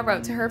Shayna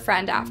wrote to her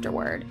friend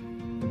afterward.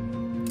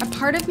 "A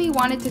part of me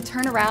wanted to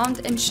turn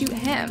around and shoot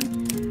him.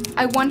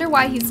 I wonder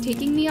why he's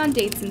taking me on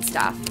dates and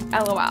stuff.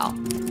 LOL.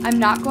 I'm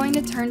not going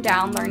to turn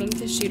down learning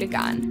to shoot a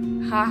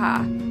gun.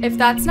 Haha." If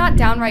that's not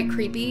downright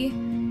creepy,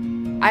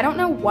 I don't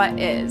know what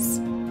is.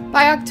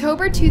 By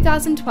October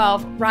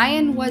 2012,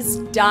 Ryan was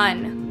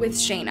done with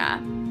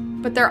Shayna,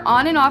 but their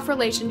on and off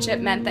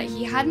relationship meant that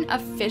he hadn't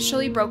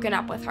officially broken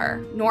up with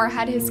her, nor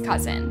had his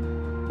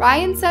cousin.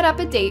 Ryan set up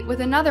a date with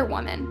another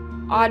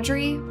woman,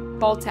 Audrey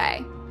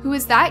Bolte, who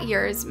was that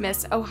year's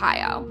Miss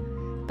Ohio,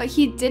 but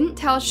he didn't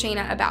tell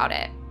Shayna about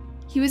it.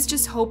 He was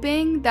just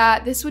hoping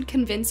that this would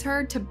convince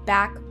her to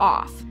back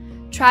off.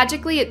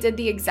 Tragically, it did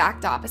the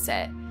exact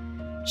opposite.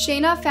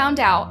 Shayna found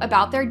out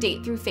about their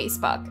date through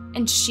Facebook,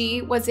 and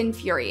she was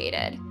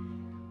infuriated.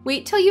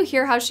 Wait till you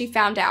hear how she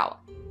found out.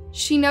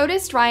 She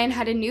noticed Ryan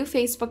had a new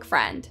Facebook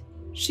friend.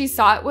 She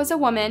saw it was a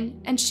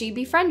woman, and she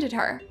befriended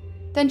her.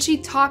 Then she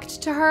talked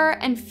to her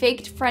and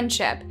faked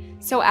friendship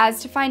so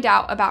as to find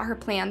out about her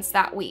plans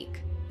that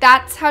week.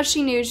 That's how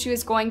she knew she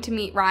was going to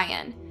meet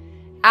Ryan.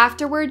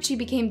 Afterward, she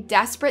became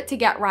desperate to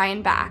get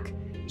Ryan back.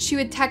 She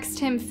would text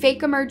him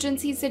fake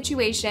emergency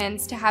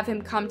situations to have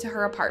him come to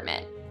her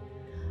apartment.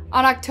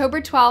 On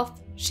October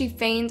 12th, she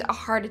feigned a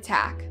heart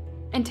attack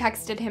and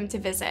texted him to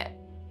visit.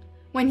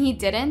 When he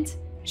didn't,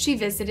 she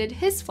visited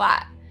his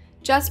flat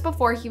just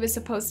before he was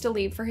supposed to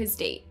leave for his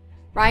date.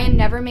 Ryan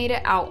never made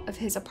it out of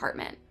his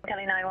apartment.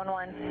 County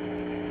 911.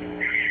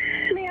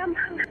 Ma'am,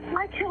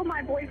 I killed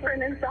my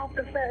boyfriend in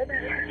self-defense.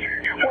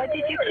 What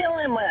did you kill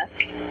him with?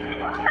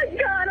 A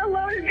gun, a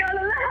loaded gun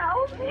in the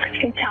house.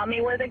 Can you tell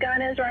me where the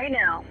gun is right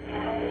now?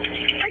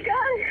 The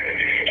gun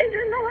is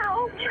in the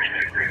house.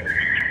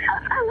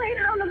 I laid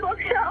it on the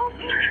bookshelf.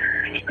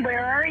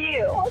 Where are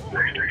you?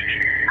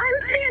 I'm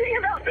standing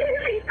about 10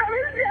 feet from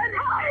his dead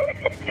body.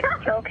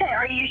 Okay,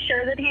 are you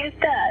sure that he is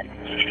dead?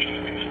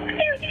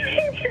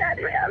 He's dead,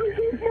 ma'am.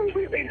 He's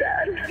completely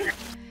dead.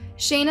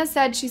 Shayna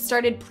said she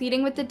started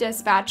pleading with the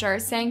dispatcher,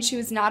 saying she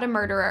was not a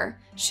murderer.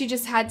 She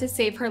just had to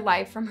save her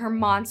life from her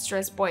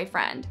monstrous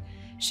boyfriend.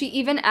 She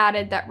even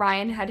added that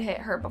Ryan had hit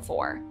her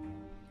before.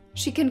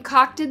 She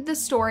concocted the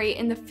story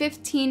in the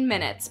 15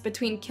 minutes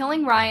between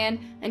killing Ryan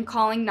and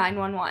calling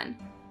 911.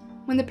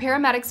 When the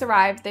paramedics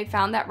arrived, they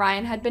found that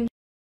Ryan had been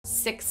shot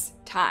 6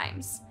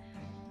 times.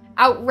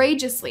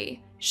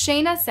 Outrageously,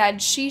 Shayna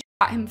said she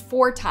shot him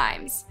 4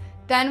 times.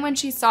 Then when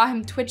she saw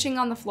him twitching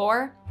on the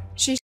floor,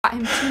 she shot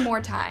him 2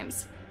 more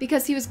times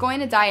because he was going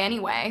to die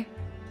anyway.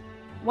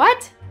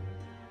 What?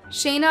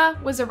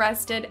 Shayna was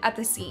arrested at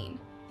the scene.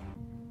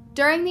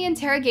 During the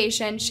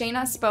interrogation,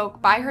 Shayna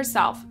spoke by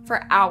herself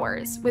for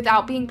hours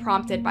without being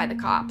prompted by the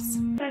cops.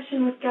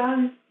 Session with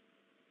gun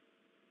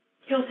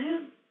killed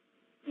him.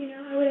 You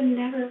know, I would have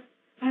never,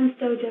 I'm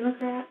so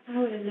Democrat, I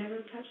would have never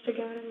touched a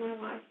gun in my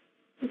life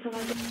until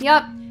I did.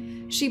 Yep,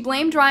 she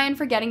blamed Ryan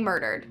for getting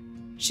murdered.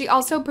 She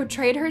also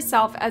portrayed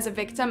herself as a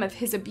victim of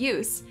his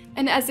abuse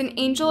and as an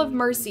angel of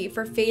mercy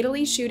for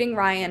fatally shooting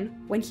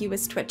Ryan when he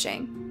was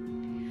twitching.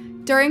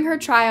 During her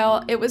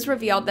trial, it was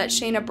revealed that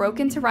Shayna broke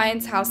into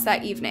Ryan's house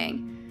that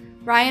evening.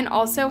 Ryan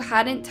also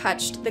hadn't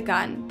touched the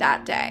gun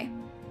that day.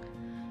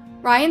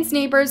 Ryan's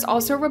neighbors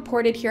also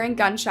reported hearing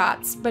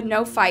gunshots, but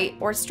no fight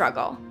or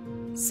struggle.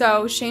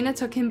 So Shayna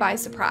took him by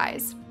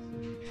surprise.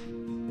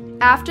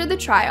 After the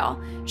trial,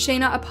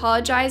 Shayna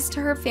apologized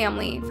to her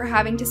family for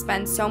having to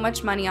spend so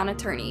much money on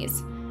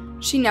attorneys.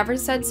 She never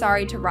said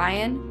sorry to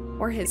Ryan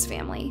or his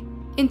family.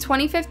 In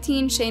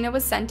 2015, Shayna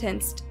was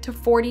sentenced to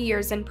 40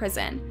 years in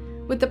prison,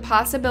 with the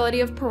possibility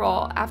of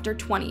parole after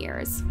 20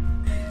 years.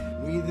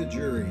 We, the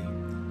jury,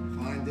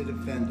 find the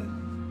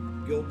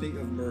defendant guilty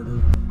of murder.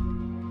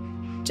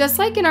 Just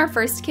like in our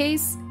first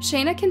case,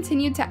 Shayna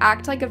continued to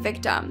act like a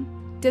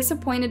victim,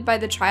 disappointed by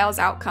the trial's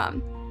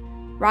outcome.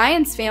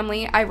 Ryan's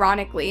family,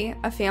 ironically,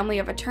 a family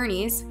of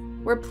attorneys,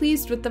 were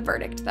pleased with the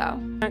verdict though.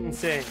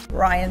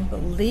 Ryan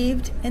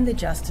believed in the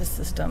justice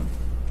system,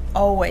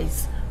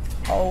 always,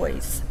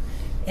 always,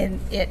 and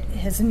it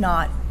has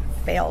not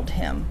failed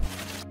him.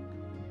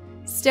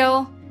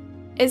 Still,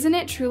 isn't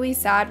it truly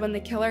sad when the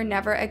killer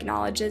never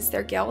acknowledges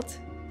their guilt?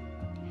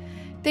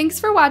 Thanks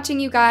for watching,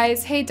 you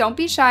guys. Hey, don't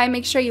be shy.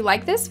 Make sure you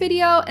like this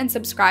video and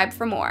subscribe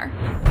for more.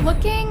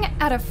 Looking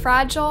at a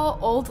fragile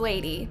old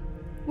lady,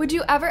 would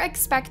you ever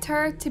expect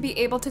her to be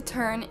able to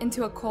turn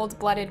into a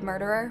cold-blooded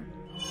murderer?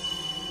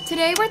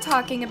 Today we're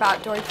talking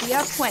about Dorothea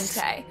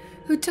Puente,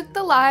 who took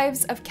the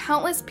lives of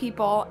countless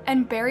people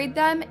and buried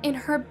them in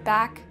her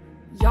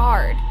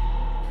backyard.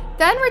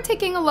 Then we're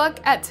taking a look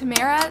at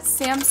Tamara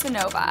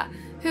Samsonova,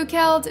 who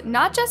killed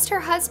not just her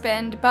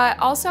husband, but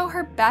also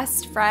her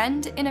best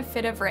friend in a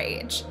fit of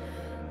rage.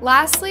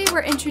 Lastly,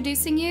 we're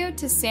introducing you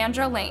to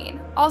Sandra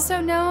Lane,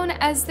 also known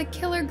as the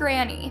Killer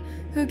Granny,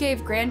 who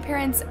gave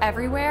grandparents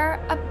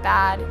everywhere a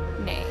bad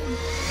name.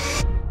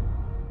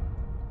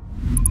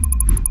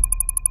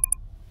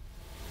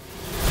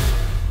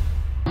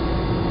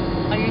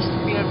 I used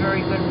to be a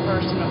very good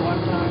person at one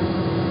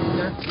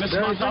time. Miss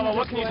Montano,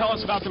 what can you tell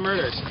us about the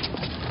murders?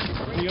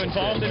 Were you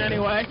involved in any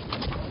way?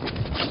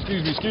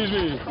 Excuse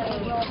me.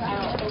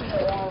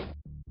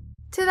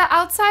 To the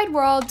outside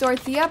world,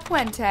 Dorothea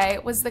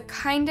Puente was the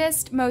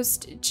kindest,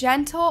 most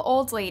gentle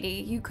old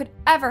lady you could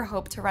ever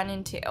hope to run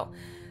into.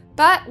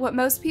 But what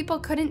most people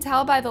couldn't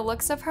tell by the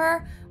looks of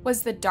her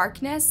was the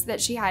darkness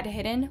that she had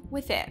hidden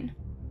within.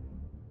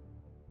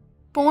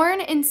 Born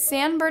in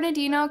San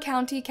Bernardino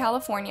County,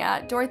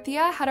 California,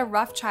 Dorothea had a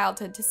rough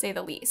childhood to say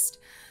the least.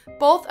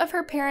 Both of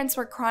her parents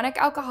were chronic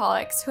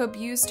alcoholics who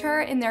abused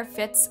her in their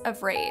fits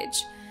of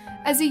rage.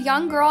 As a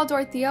young girl,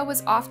 Dorothea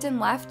was often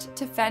left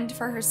to fend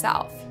for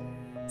herself.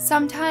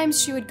 Sometimes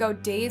she would go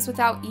days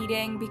without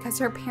eating because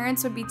her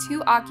parents would be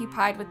too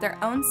occupied with their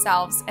own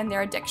selves and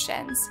their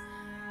addictions.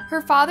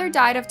 Her father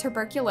died of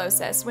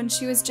tuberculosis when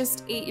she was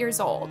just 8 years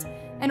old,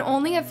 and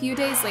only a few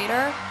days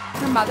later,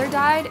 her mother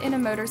died in a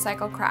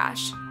motorcycle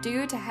crash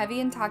due to heavy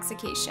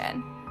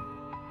intoxication.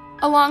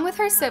 Along with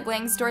her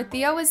siblings,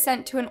 Dorothea was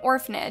sent to an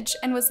orphanage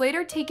and was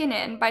later taken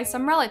in by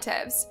some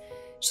relatives.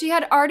 She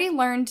had already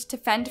learned to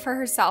fend for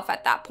herself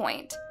at that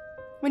point.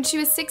 When she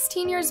was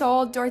 16 years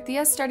old,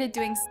 Dorothea started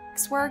doing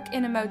sex work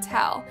in a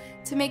motel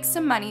to make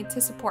some money to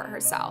support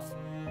herself.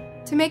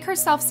 To make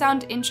herself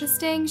sound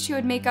interesting, she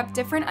would make up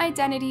different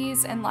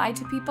identities and lie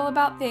to people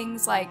about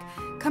things like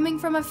coming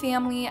from a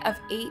family of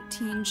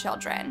 18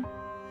 children.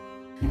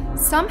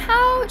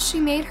 Somehow, she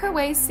made her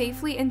way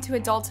safely into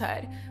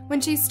adulthood when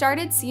she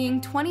started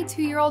seeing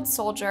 22-year-old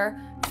soldier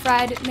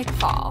Fred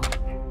McFall.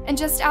 And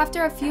just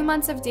after a few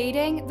months of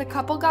dating, the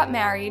couple got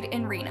married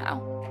in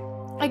Reno.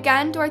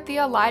 Again,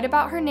 Dorothea lied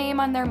about her name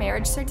on their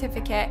marriage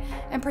certificate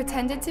and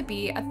pretended to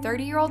be a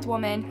 30-year-old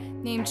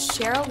woman named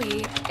Cheryl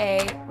Lee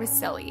A.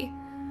 Rosilli.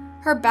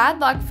 Her bad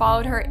luck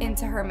followed her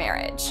into her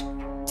marriage.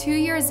 2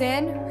 years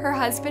in, her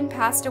husband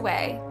passed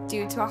away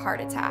due to a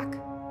heart attack.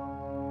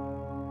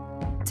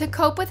 To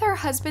cope with her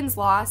husband's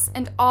loss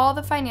and all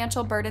the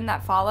financial burden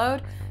that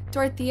followed,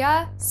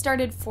 Dorothea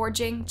started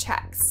forging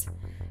checks.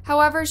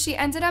 However, she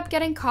ended up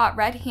getting caught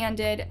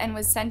red-handed and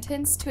was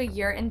sentenced to a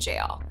year in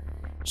jail.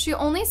 She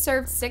only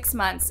served 6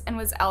 months and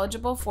was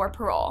eligible for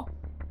parole.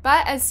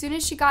 But as soon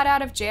as she got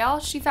out of jail,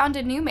 she found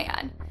a new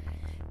man.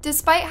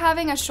 Despite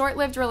having a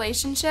short-lived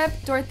relationship,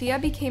 Dorothea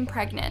became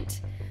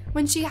pregnant.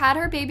 When she had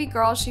her baby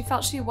girl, she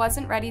felt she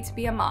wasn't ready to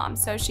be a mom,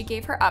 so she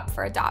gave her up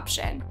for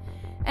adoption.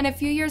 And a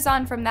few years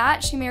on from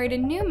that, she married a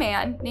new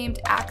man named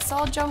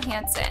Axel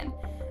Johansson.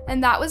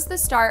 And that was the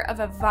start of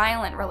a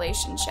violent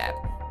relationship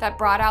that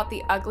brought out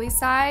the ugly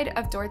side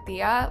of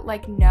Dorothea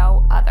like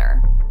no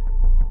other.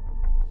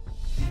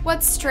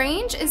 What's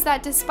strange is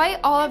that despite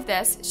all of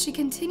this, she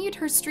continued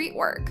her street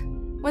work.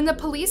 When the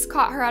police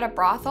caught her at a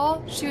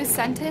brothel, she was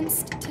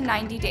sentenced to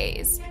 90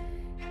 days.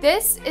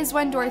 This is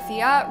when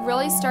Dorothea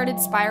really started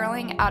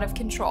spiraling out of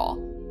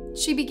control.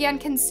 She began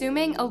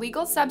consuming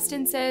illegal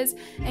substances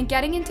and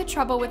getting into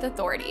trouble with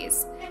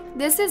authorities.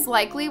 This is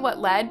likely what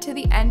led to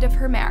the end of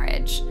her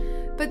marriage.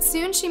 But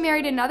soon she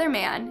married another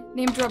man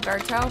named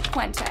Roberto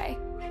Puente.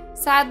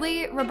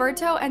 Sadly,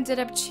 Roberto ended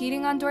up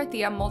cheating on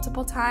Dorothea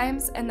multiple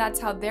times, and that's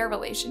how their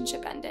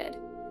relationship ended.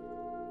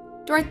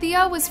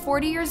 Dorothea was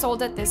 40 years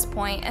old at this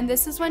point, and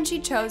this is when she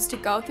chose to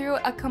go through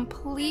a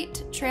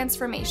complete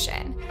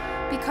transformation.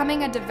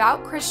 Becoming a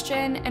devout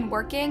Christian and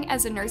working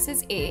as a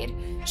nurse's aide,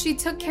 she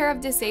took care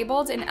of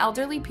disabled and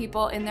elderly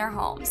people in their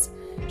homes.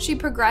 She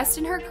progressed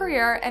in her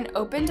career and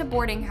opened a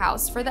boarding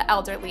house for the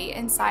elderly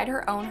inside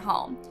her own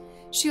home.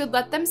 She would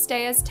let them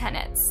stay as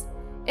tenants.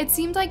 It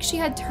seemed like she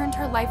had turned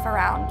her life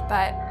around,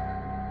 but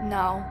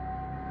no.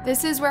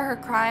 This is where her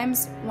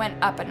crimes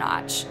went up a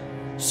notch.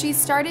 She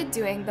started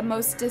doing the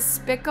most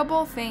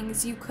despicable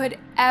things you could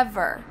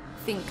ever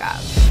think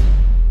of.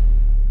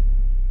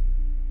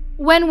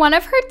 When one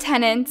of her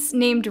tenants,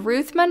 named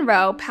Ruth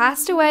Monroe,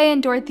 passed away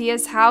in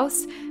Dorothea's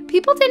house,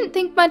 people didn't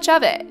think much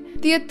of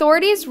it. The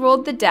authorities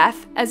ruled the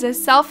death as a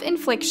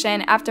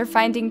self-infliction after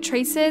finding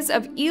traces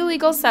of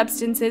illegal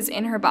substances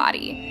in her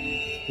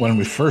body. When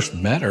we first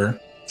met her,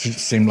 she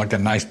seemed like a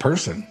nice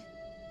person,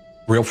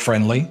 real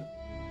friendly.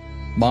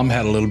 Mom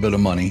had a little bit of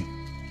money,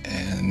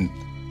 and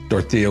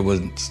Dorothea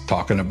was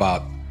talking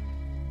about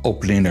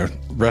opening a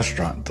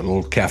restaurant, the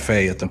little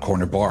cafe at the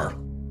corner bar.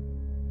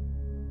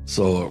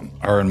 So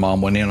her and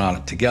Mom went in on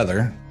it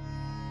together.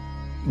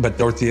 But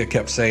Dorothea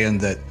kept saying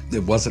that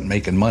it wasn't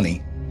making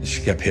money.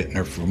 She kept hitting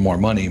her for more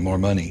money, more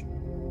money.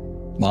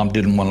 Mom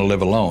didn't want to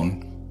live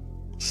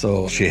alone,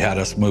 so she had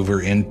us move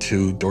her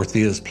into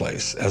Dorothea's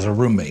place as a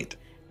roommate.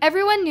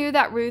 Everyone knew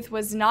that Ruth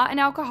was not an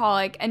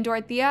alcoholic, and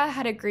Dorothea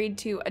had agreed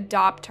to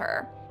adopt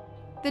her.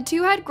 The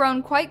two had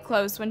grown quite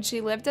close when she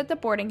lived at the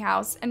boarding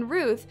house, and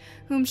Ruth,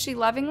 whom she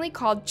lovingly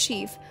called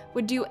Chief,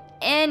 would do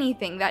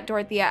anything that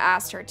Dorothea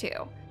asked her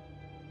to.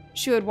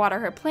 She would water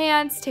her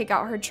plants, take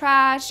out her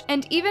trash,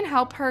 and even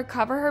help her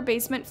cover her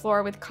basement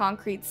floor with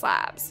concrete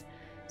slabs.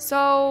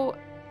 So,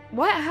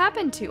 what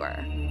happened to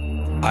her?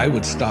 I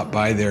would stop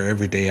by there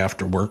every day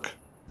after work,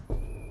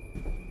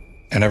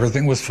 and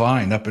everything was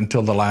fine up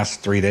until the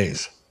last 3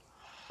 days.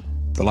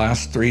 The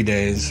last 3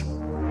 days,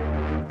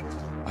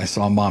 I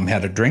saw Mom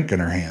had a drink in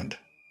her hand.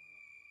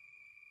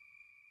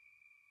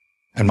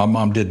 And my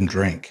mom didn't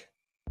drink.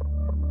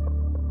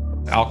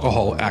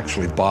 Alcohol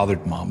actually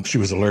bothered Mom. She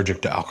was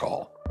allergic to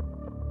alcohol.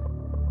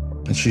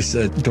 And she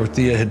said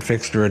Dorothea had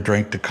fixed her a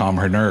drink to calm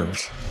her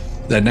nerves.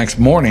 That next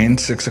morning,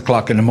 6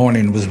 o'clock in the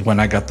morning, was when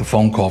I got the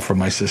phone call from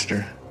my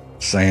sister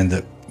saying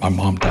that my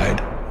mom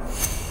died.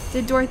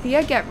 Did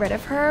Dorothea get rid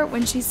of her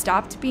when she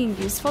stopped being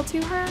useful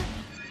to her?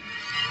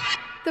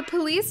 The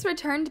police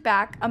returned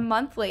back a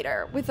month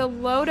later with a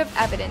load of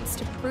evidence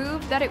to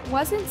prove that it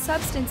wasn't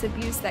substance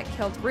abuse that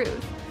killed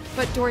Ruth,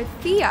 but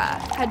Dorothea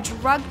had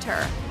drugged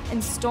her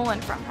and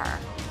stolen from her,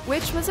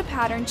 which was a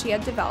pattern she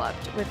had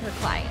developed with her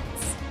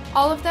clients.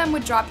 All of them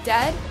would drop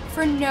dead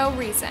for no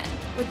reason,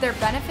 with their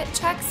benefit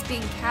checks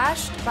being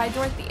cashed by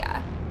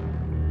Dorothea.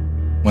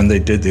 When they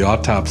did the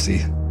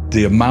autopsy,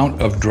 the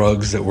amount of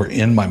drugs that were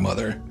in my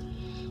mother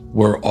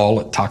were all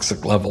at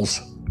toxic levels.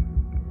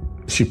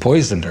 She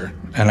poisoned her,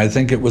 and I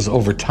think it was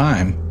over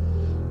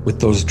time, with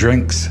those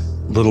drinks,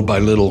 little by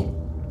little,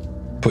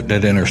 putting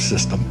it in her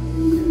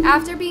system.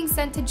 After being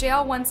sent to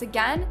jail once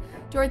again,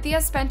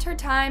 Dorothea spent her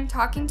time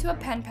talking to a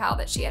pen pal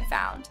that she had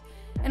found.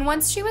 And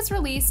once she was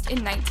released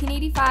in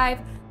 1985,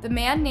 the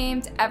man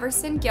named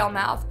Everson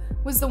Gilmouth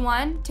was the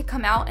one to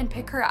come out and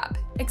pick her up,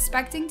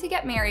 expecting to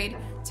get married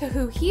to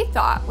who he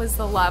thought was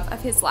the love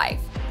of his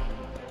life.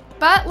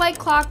 But like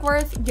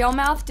clockwork,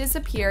 Gilmouth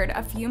disappeared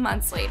a few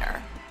months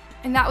later.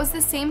 And that was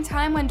the same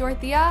time when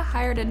Dorothea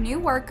hired a new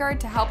worker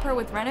to help her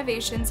with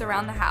renovations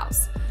around the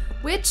house,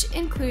 which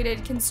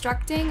included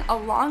constructing a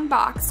long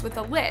box with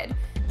a lid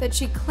that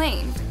she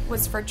claimed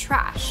was for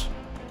trash.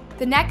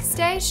 The next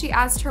day, she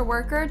asked her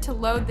worker to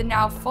load the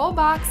now full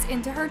box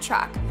into her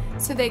truck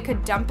so they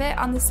could dump it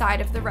on the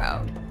side of the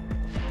road.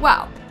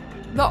 Well,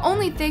 the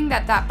only thing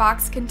that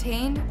box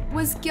contained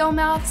was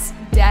Gilmouth's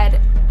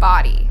dead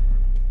body.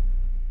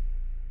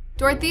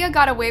 Dorothea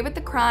got away with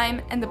the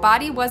crime, and the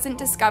body wasn't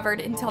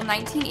discovered until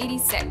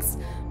 1986,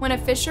 when a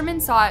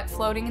fisherman saw it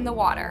floating in the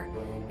water.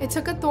 It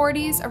took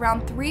authorities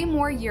around 3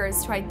 more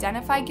years to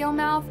identify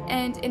Gilmouth,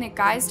 and in a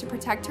guise to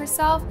protect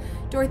herself,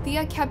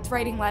 Dorothea kept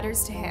writing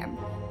letters to him,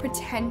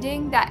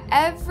 pretending that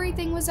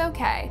everything was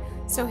okay,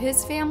 so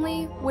his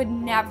family would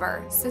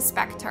never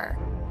suspect her.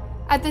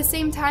 At the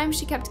same time,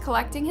 she kept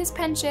collecting his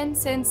pension,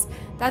 since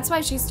that's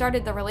why she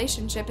started the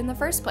relationship in the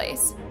first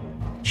place.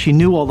 She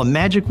knew all the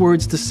magic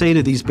words to say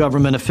to these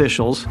government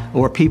officials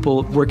or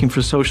people working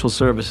for social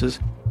services.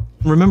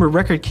 Remember,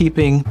 record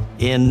keeping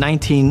in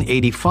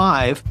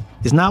 1985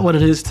 is not what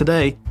it is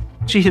today.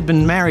 She had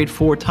been married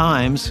 4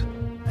 times.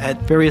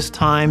 At various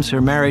times,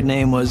 her married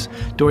name was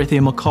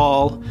Dorothea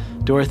McCall,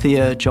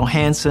 Dorothea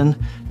Johansson,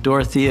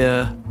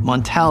 Dorothea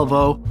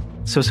Montalvo.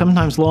 So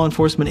sometimes law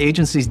enforcement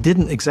agencies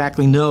didn't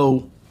exactly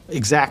know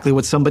exactly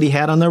what somebody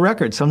had on their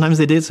record. Sometimes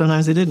they did,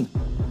 sometimes they didn't.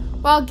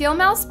 While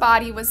Gilmel's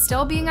body was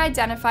still being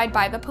identified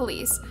by the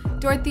police,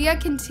 Dorothea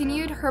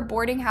continued her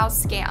boarding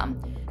house scam,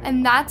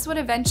 and that's what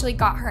eventually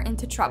got her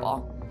into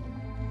trouble.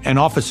 An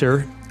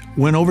officer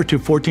went over to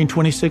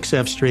 1426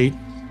 F Street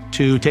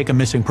to take a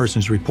missing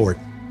persons report.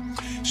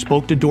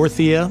 Spoke to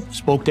Dorothea,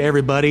 spoke to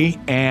everybody,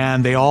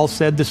 and they all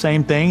said the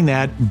same thing,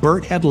 that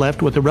Bert had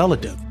left with a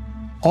relative.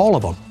 All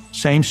of them,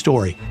 same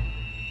story.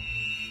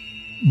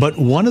 But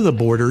one of the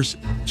boarders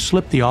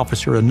slipped the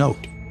officer a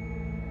note.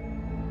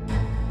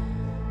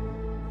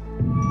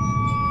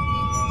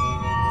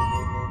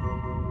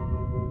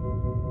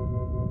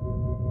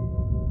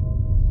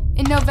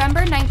 In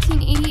November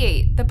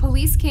 1988, the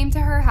police came to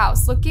her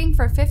house looking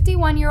for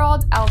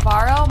 51-year-old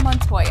Alvaro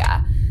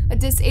Montoya, a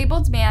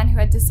disabled man who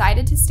had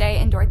decided to stay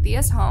in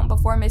Dorothea's home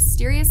before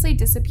mysteriously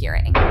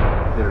disappearing.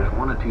 There's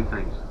one or two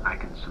things I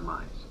can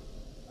surmise,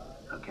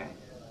 okay?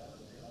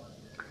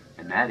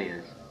 And that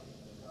is,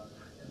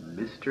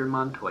 Mr.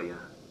 Montoya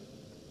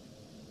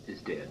is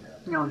dead.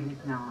 No, he's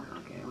not.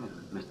 Okay,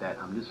 Miss that,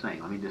 I'm just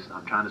saying,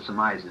 I'm trying to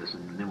surmise this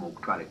and then we'll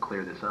try to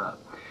clear this up.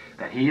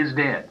 That he is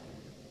dead.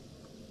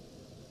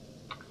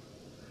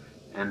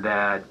 And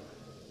that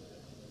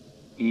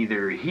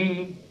either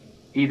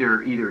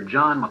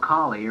John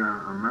McCauley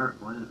or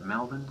what is it,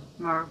 Melvin?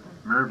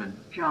 Mervin.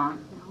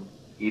 John.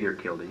 Either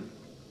killed him,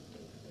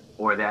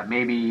 or that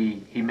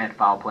maybe he meant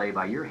foul play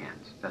by your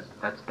hands.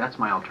 That's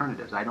my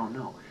alternatives. I don't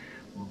know.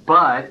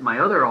 But my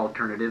other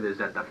alternative is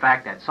that the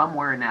fact that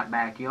somewhere in that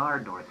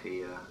backyard,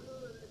 Dorothea,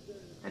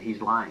 that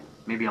he's lying,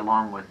 maybe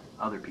along with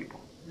other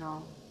people.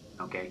 No.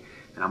 Okay?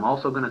 And I'm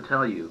also going to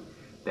tell you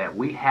that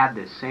we had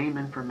this same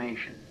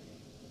information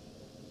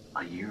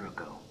a year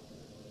ago.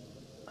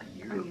 A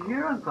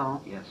year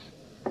ago? Yes.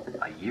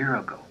 A year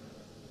ago.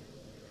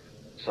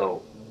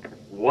 So,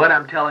 what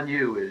I'm telling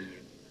you is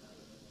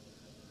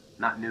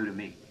not new to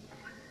me.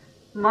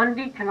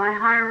 Monday, can I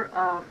hire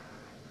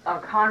a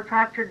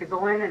contractor to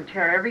go in and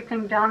tear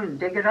everything down and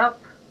dig it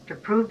up to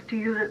prove to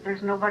you that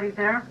there's nobody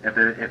there?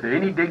 If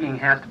any digging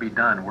has to be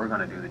done, we're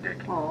going to do the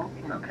digging. Oh,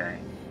 okay.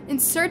 In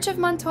search of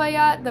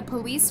Montoya, the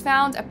police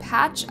found a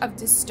patch of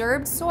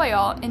disturbed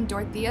soil in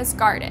Dorothea's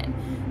garden.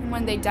 And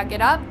when they dug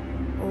it up,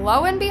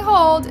 lo and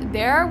behold,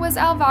 there was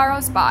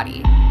Alvaro's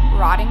body,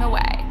 rotting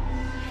away.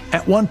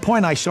 At one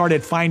point, I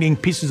started finding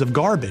pieces of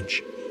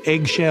garbage,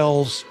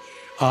 eggshells,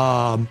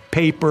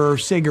 paper,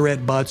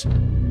 cigarette butts.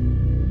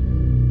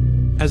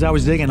 As I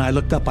was digging, I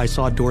looked up, I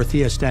saw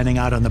Dorothea standing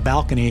out on the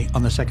balcony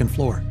on the second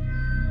floor.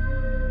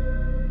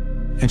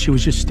 And she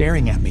was just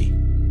staring at me.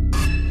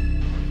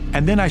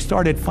 And then I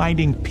started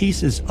finding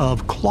pieces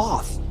of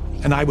cloth,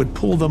 and I would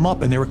pull them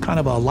up, and they were kind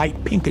of a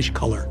light pinkish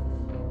color.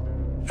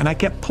 And I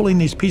kept pulling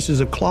these pieces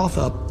of cloth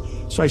up,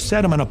 so I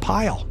set them in a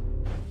pile.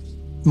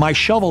 My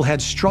shovel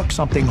had struck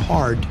something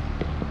hard.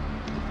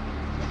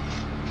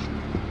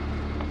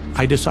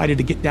 I decided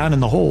to get down in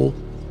the hole,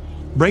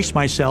 brace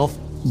myself,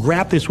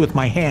 grab this with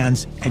my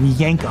hands, and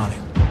yank on it.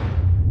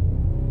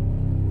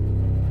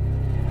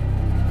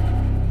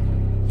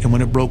 And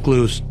when it broke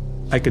loose,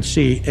 I could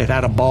see it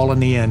had a ball in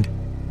the end,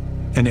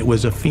 and it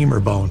was a femur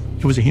bone.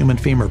 It was a human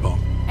femur bone.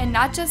 And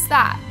not just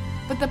that,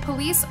 but the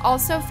police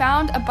also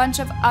found a bunch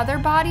of other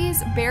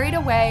bodies buried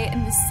away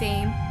in the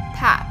same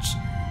patch,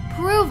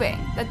 proving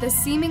that the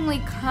seemingly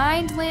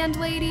kind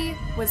landlady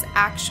was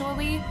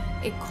actually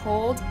a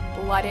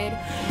cold-blooded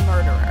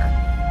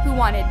murderer who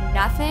wanted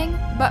nothing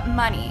but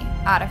money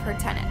out of her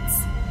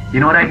tenants. You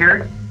know what I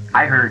heard?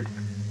 I heard,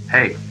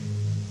 hey,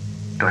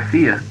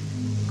 Dorothea,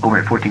 over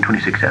at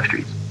 1426 F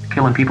Street,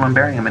 killing people and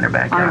burying them in their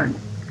backyard.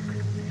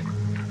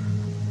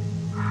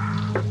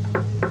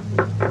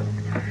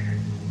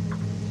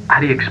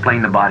 How do you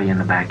explain the body in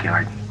the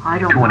backyard? I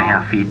don't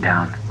 2.5 feet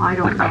down, I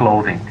don't with know.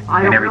 clothing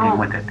I and don't everything know.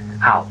 with it.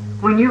 How?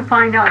 When you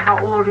find out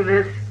how old it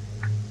is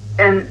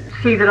and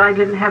see that I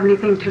didn't have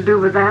anything to do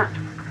with that,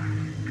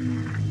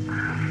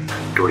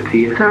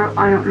 Dorothea? sir,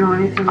 I don't know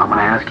anything. I'm going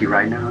to ask you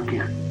right now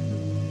again.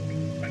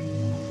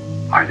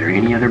 Are there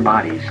any other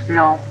bodies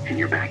No. in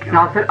your backyard?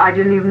 Not that I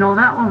didn't even know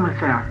that one was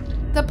there.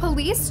 The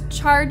police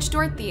charged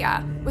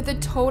Dorothea with a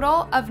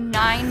total of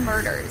 9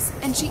 murders,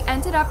 and she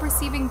ended up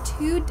receiving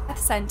 2 death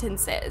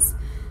sentences.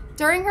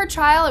 During her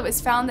trial, it was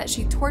found that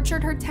she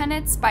tortured her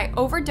tenants by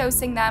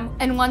overdosing them,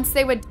 and once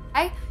they would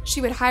die,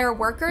 she would hire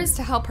workers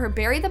to help her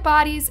bury the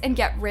bodies and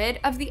get rid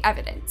of the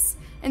evidence.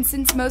 And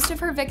since most of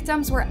her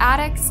victims were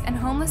addicts and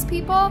homeless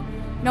people,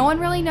 no one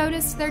really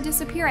noticed their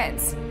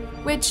disappearance,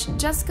 which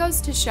just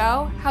goes to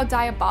show how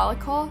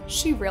diabolical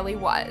she really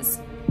was.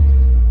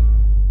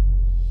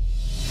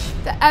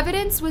 The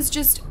evidence was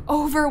just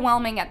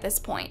overwhelming at this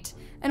point,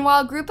 and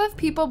while a group of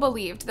people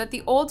believed that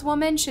the old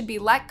woman should be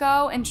let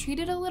go and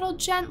treated a little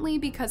gently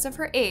because of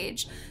her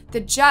age,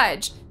 the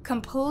judge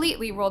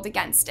completely ruled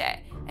against it,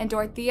 and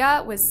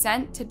Dorothea was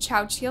sent to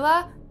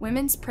Chowchilla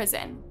Women's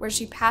Prison, where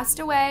she passed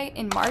away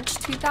in March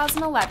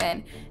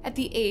 2011 at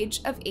the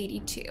age of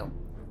 82.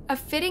 A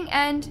fitting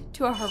end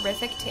to a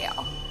horrific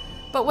tale.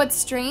 But what's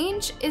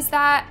strange is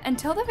that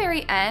until the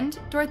very end,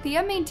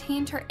 Dorothea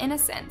maintained her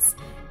innocence,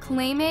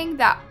 claiming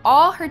that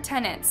all her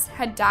tenants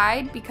had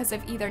died because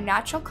of either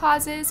natural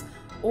causes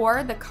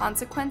or the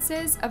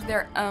consequences of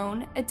their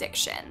own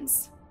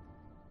addictions.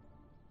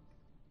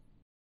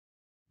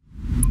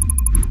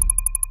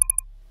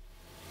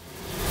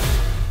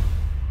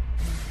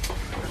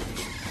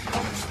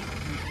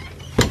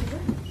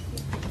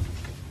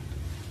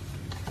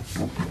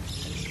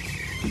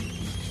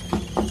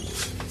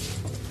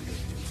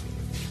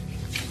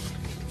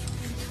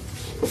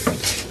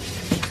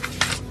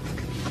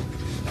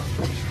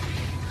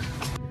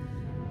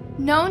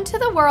 Known to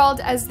the world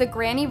as the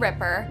Granny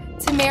Ripper,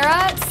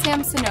 Tamara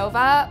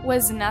Samsonova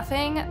was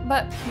nothing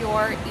but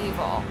pure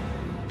evil.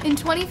 In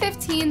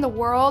 2015, the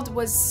world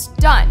was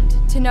stunned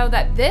to know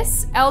that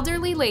this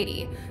elderly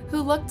lady,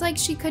 who looked like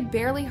she could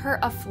barely hurt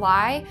a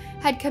fly,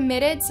 had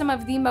committed some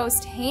of the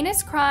most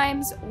heinous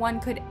crimes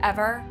one could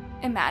ever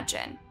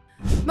imagine.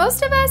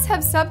 Most of us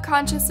have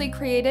subconsciously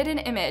created an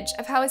image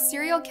of how a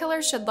serial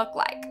killer should look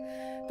like.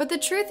 But the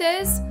truth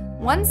is,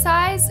 one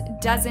size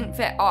doesn't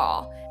fit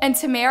all, and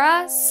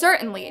Tamara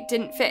certainly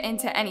didn't fit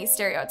into any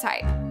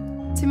stereotype.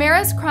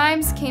 Tamara's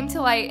crimes came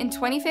to light in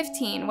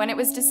 2015 when it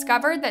was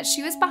discovered that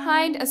she was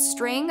behind a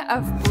string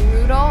of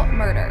brutal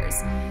murders.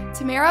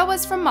 Tamara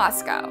was from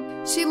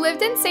Moscow. She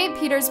lived in St.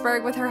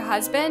 Petersburg with her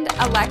husband,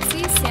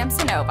 Alexei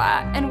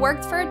Samsonova, and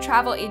worked for a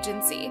travel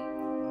agency.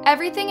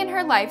 Everything in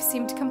her life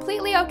seemed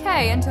completely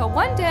okay until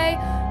one day,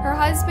 her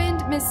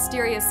husband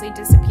mysteriously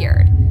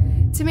disappeared.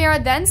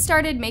 Tamara then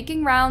started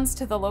making rounds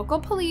to the local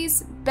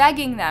police,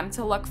 begging them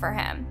to look for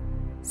him.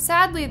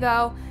 Sadly,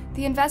 though,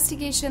 the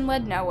investigation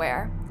led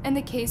nowhere, and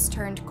the case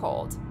turned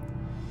cold.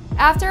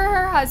 After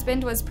her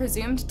husband was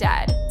presumed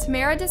dead,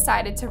 Tamara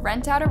decided to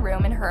rent out a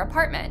room in her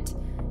apartment,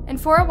 and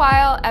for a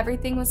while,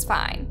 everything was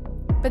fine.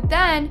 But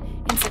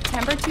then, in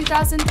September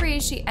 2003,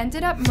 she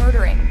ended up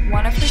murdering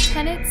one of her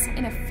tenants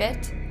in a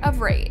fit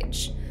of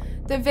rage.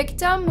 The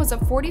victim was a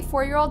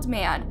 44-year-old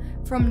man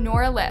from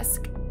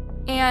Norilsk,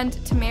 and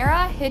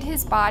Tamara hid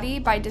his body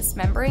by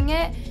dismembering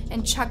it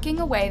and chucking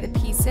away the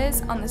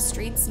pieces on the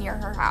streets near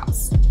her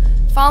house.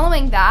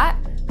 Following that,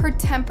 her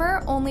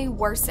temper only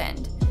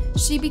worsened.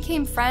 She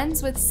became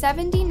friends with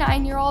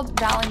 79-year-old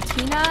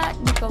Valentina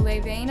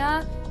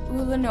Nikolaevna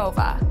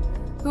Ulanova,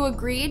 who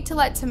agreed to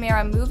let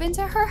Tamara move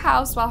into her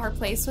house while her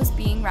place was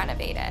being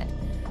renovated.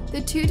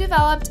 The two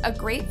developed a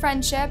great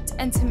friendship,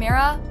 and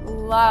Tamara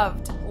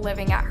loved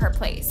living at her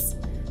place.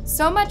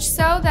 So much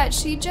so that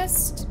she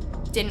just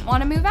didn't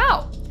want to move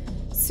out.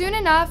 Soon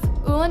enough,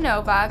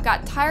 Ulanova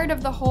got tired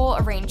of the whole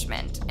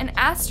arrangement and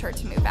asked her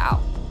to move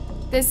out.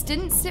 This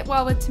didn't sit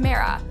well with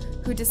Tamara,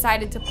 who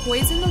decided to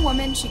poison the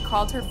woman she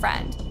called her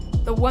friend,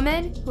 the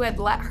woman who had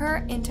let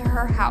her into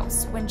her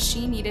house when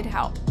she needed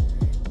help.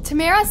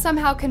 Tamara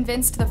somehow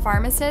convinced the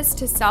pharmacist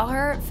to sell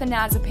her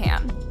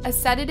phenazepam, a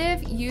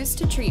sedative used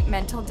to treat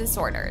mental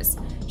disorders.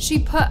 She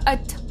put a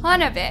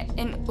ton of it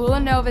in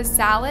Ulanova's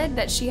salad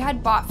that she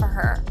had bought for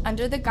her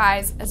under the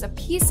guise as a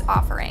peace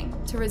offering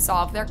to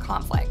resolve their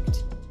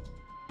conflict.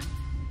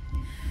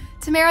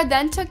 Tamara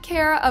then took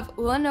care of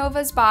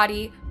Ulanova's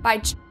body by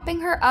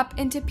chopping her up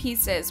into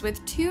pieces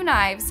with 2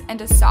 knives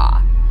and a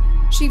saw.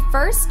 She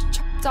first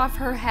chopped off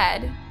her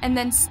head and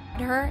then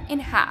sawed her in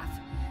half.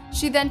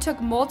 She then took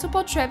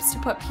multiple trips to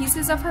put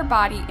pieces of her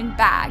body in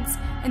bags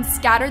and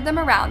scattered them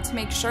around to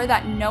make sure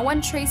that no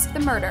one traced the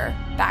murder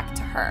back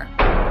to her.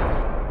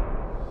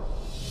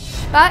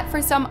 But for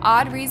some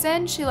odd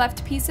reason, she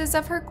left pieces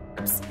of her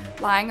corpse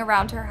lying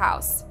around her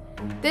house.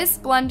 This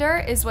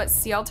blunder is what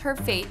sealed her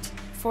fate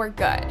for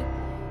good.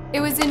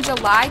 It was in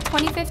July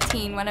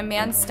 2015 when a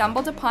man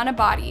stumbled upon a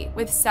body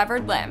with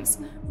severed limbs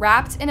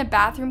wrapped in a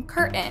bathroom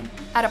curtain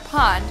at a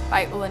pond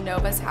by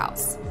Ulanova's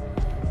house.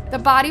 The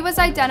body was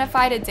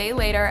identified a day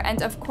later,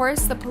 and of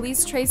course the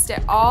police traced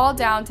it all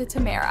down to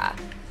Tamara.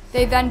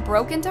 They then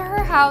broke into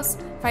her house,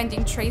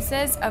 finding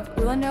traces of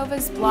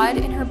Ulanova's blood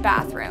in her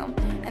bathroom,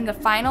 and the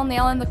final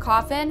nail in the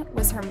coffin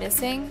was her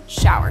missing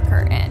shower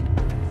curtain.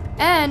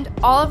 And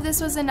all of this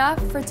was enough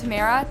for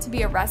Tamara to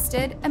be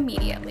arrested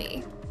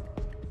immediately.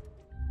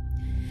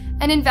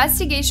 An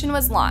investigation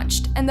was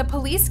launched, and the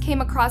police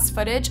came across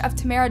footage of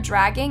Tamara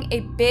dragging a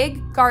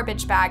big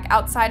garbage bag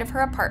outside of her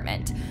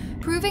apartment,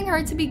 proving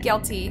her to be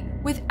guilty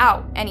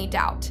without any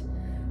doubt.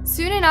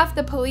 Soon enough,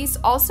 the police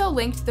also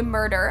linked the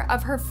murder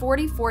of her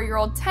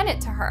 44-year-old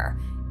tenant to her,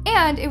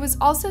 and it was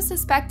also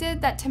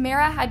suspected that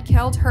Tamara had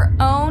killed her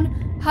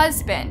own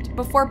husband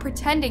before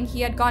pretending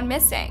he had gone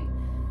missing.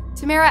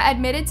 Tamara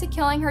admitted to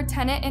killing her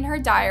tenant in her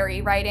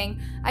diary,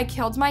 writing, "I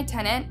killed my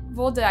tenant,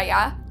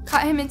 Voldaya,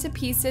 cut him into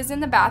pieces in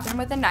the bathroom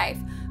with a knife,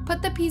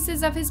 put the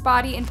pieces of his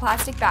body in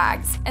plastic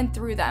bags, and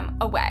threw them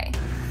away."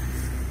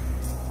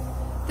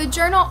 The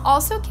journal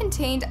also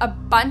contained a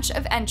bunch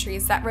of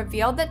entries that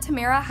revealed that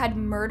Tamara had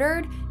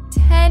murdered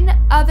 10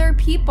 other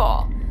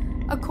people.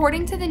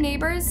 According to the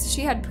neighbors,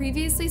 she had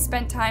previously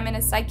spent time in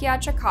a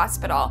psychiatric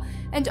hospital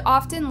and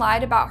often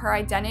lied about her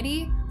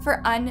identity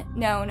for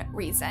unknown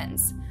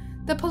reasons.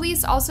 The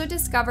police also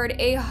discovered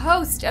a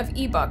host of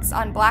ebooks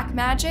on black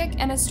magic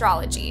and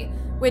astrology,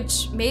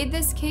 which made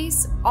this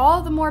case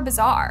all the more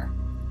bizarre.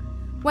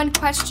 When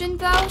questioned,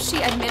 though,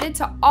 she admitted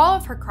to all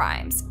of her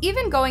crimes,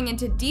 even going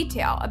into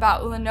detail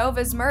about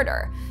Ulanova's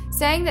murder,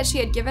 saying that she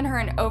had given her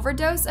an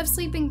overdose of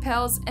sleeping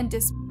pills and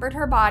dismembered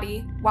her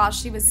body while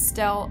she was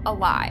still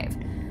alive.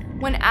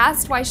 When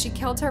asked why she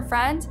killed her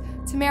friend,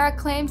 Tamara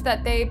claimed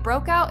that they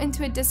broke out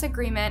into a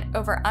disagreement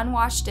over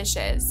unwashed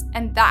dishes,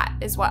 and that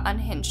is what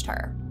unhinged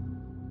her.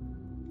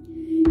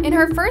 In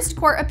her first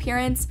court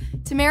appearance,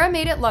 Tamara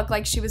made it look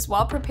like she was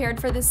well prepared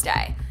for this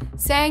day,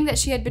 saying that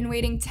she had been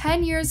waiting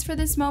 10 years for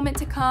this moment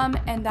to come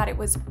and that it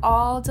was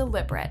all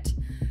deliberate.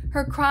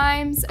 Her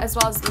crimes, as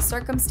well as the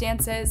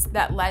circumstances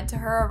that led to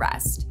her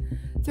arrest.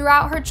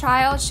 Throughout her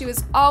trial, she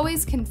was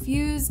always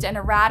confused and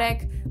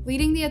erratic,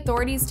 leading the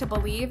authorities to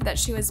believe that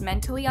she was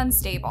mentally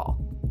unstable.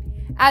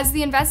 As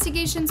the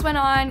investigations went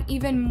on,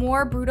 even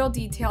more brutal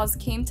details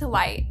came to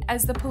light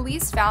as the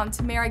police found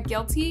Tamara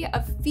guilty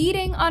of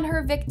feeding on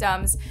her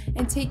victims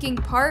and taking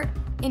part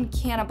in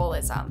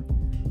cannibalism.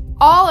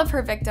 All of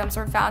her victims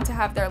were found to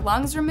have their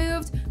lungs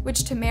removed,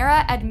 which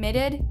Tamara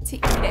admitted to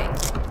eating.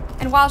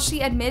 And while she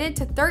admitted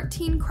to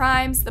 13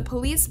 crimes, the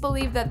police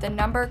believed that the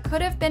number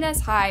could have been as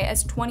high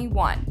as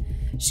 21.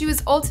 She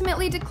was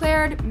ultimately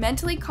declared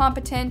mentally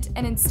competent,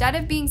 and instead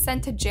of being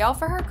sent to jail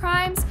for her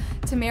crimes,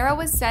 Tamara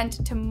was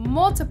sent to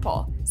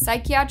multiple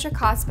psychiatric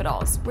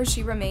hospitals where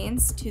she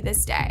remains to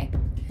this day.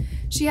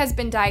 She has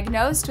been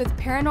diagnosed with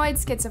paranoid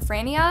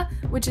schizophrenia,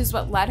 which is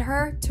what led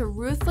her to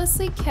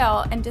ruthlessly kill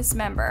and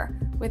dismember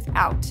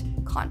without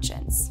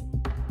conscience.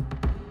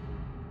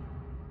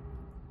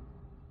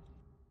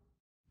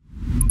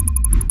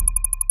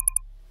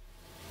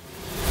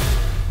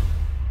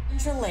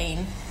 Sandra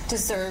Lane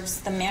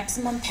deserves the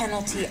maximum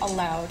penalty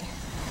allowed.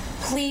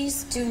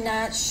 Please do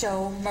not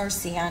show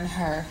mercy on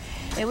her.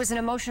 It was an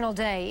emotional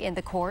day in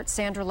the court.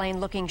 Sandra Lane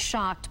looking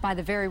shocked by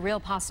the very real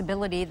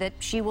possibility that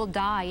she will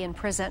die in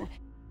prison.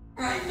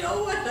 I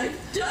know what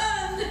I've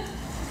done.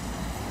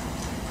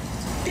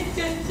 I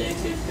can't take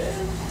it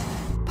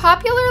back.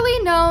 Popularly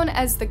known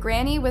as the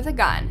Granny with a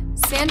Gun,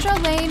 Sandra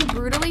Lane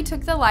brutally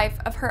took the life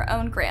of her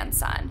own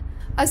grandson.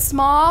 A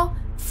small,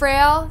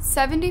 frail,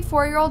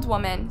 74-year-old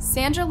woman,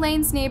 Sandra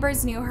Lane's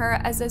neighbors knew her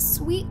as a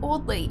sweet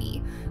old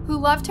lady who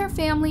loved her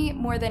family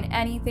more than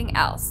anything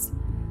else.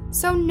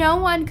 So no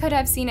one could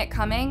have seen it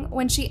coming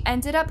when she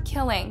ended up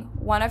killing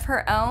one of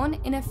her own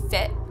in a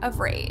fit of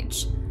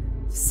rage.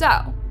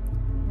 So,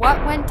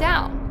 what went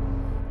down?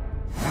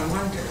 I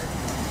wonder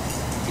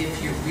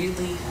if you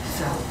really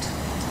felt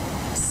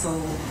so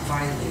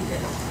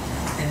violated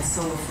and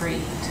so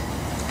afraid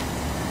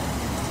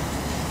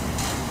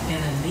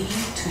and a need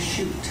to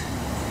shoot.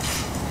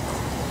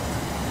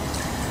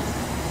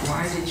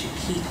 Why did you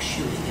keep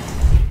shooting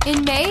him?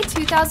 In May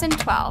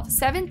 2012,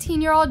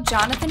 17-year-old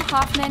Jonathan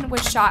Hoffman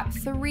was shot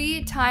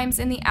 3 times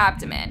in the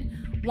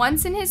abdomen,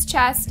 once in his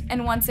chest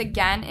and once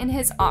again in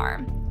his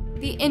arm.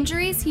 The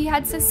injuries he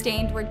had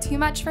sustained were too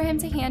much for him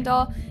to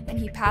handle, and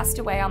he passed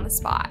away on the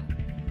spot.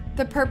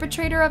 The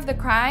perpetrator of the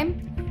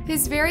crime?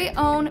 His very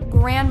own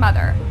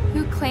grandmother,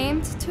 who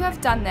claimed to have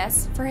done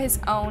this for his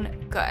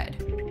own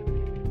good.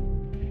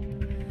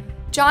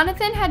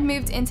 Jonathan had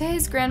moved into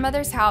his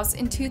grandmother's house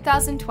in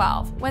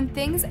 2012 when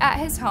things at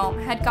his home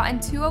had gotten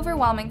too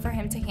overwhelming for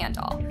him to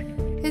handle.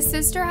 His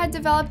sister had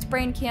developed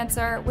brain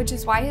cancer, which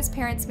is why his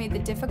parents made the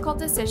difficult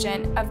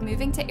decision of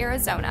moving to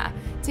Arizona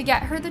to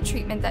get her the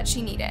treatment that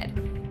she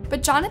needed.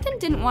 But Jonathan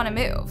didn't want to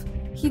move.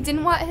 He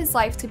didn't want his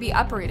life to be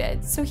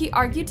uprooted, so he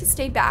argued to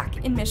stay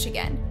back in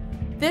Michigan.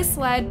 This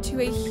led to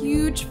a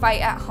huge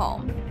fight at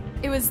home.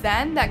 It was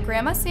then that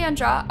Grandma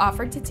Sandra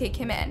offered to take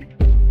him in.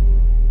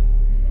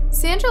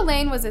 Sandra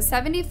Lane was a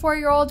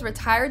 74-year-old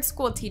retired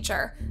school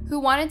teacher who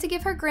wanted to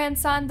give her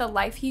grandson the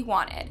life he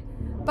wanted.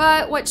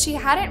 But what she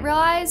hadn't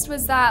realized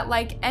was that,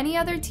 like any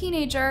other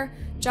teenager,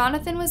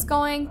 Jonathan was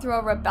going through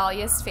a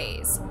rebellious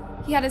phase.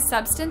 He had a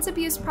substance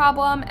abuse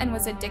problem and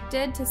was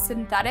addicted to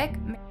synthetic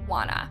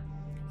marijuana.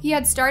 He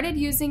had started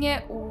using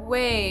it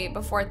way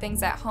before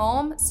things at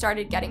home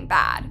started getting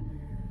bad.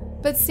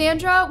 But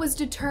Sandra was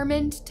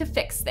determined to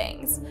fix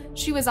things.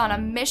 She was on a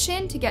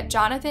mission to get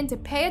Jonathan to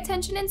pay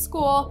attention in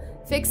school,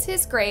 fix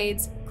his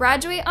grades,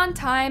 graduate on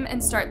time,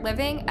 and start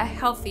living a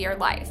healthier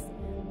life.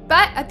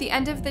 But at the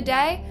end of the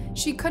day,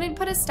 she couldn't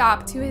put a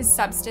stop to his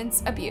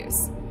substance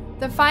abuse.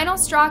 The final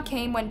straw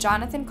came when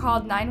Jonathan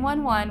called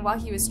 911 while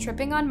he was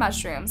tripping on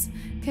mushrooms,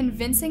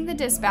 convincing the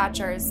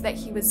dispatchers that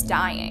he was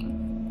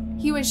dying.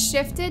 He was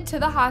shifted to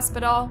the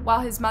hospital while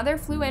his mother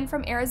flew in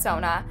from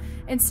Arizona,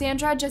 and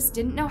Sandra just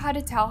didn't know how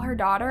to tell her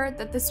daughter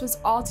that this was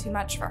all too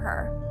much for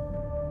her.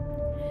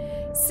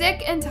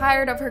 Sick and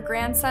tired of her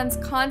grandson's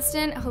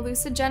constant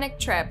hallucinogenic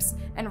trips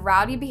and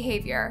rowdy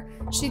behavior,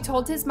 she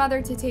told his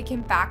mother to take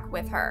him back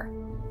with her.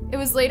 It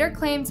was later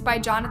claimed by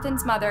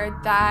Jonathan's mother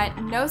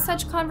that no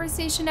such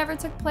conversation ever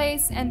took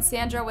place, and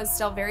Sandra was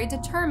still very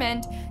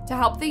determined to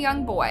help the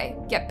young boy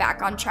get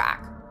back on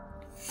track.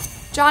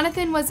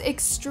 Jonathan was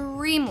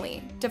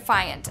extremely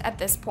defiant at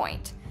this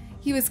point.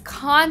 He was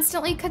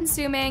constantly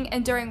consuming,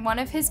 and during one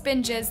of his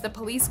binges, the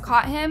police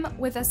caught him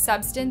with a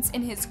substance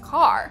in his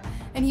car,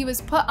 and he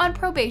was put on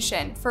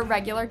probation for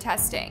regular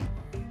testing.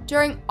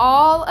 During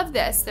all of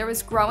this, there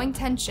was growing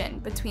tension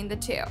between the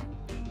two.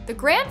 The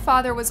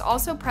grandfather was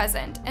also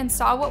present and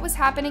saw what was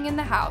happening in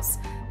the house,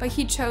 but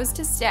he chose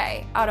to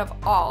stay out of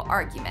all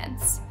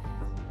arguments.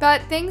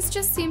 But things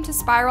just seemed to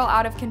spiral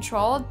out of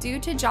control due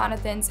to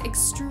Jonathan's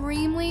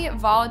extremely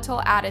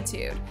volatile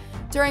attitude.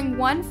 During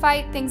one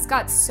fight, things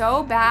got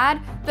so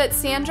bad that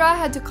Sandra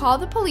had to call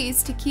the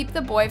police to keep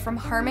the boy from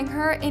harming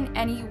her in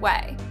any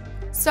way.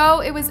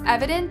 So it was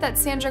evident that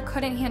Sandra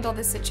couldn't handle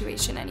the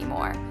situation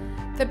anymore.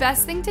 The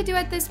best thing to do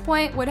at this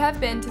point would have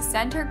been to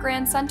send her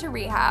grandson to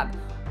rehab,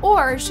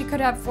 or she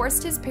could have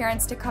forced his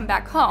parents to come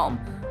back home,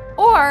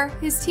 or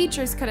his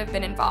teachers could have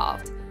been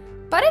involved.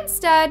 But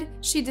instead,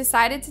 she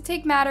decided to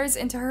take matters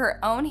into her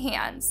own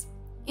hands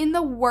in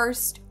the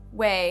worst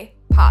way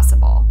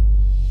possible.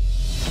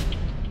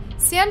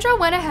 Sandra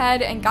went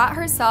ahead and got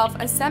herself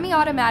a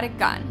semi-automatic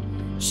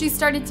gun. She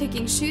started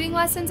taking shooting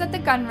lessons at the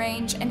gun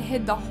range and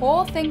hid the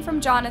whole thing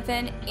from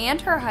Jonathan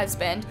and her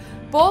husband,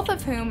 both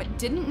of whom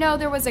didn't know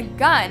there was a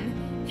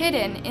gun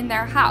hidden in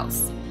their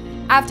house.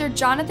 After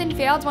Jonathan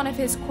failed one of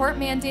his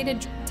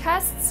court-mandated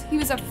tests, he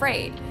was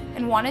afraid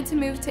and wanted to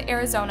move to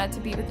Arizona to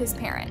be with his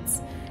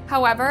parents.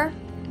 However,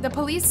 the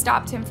police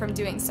stopped him from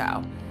doing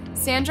so.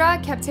 Sandra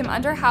kept him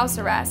under house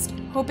arrest,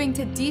 hoping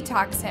to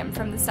detox him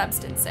from the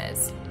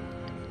substances.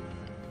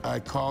 I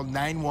called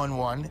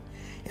 911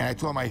 and I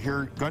told him I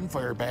heard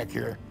gunfire back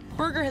here.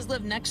 Berger has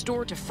lived next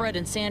door to Fred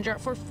and Sandra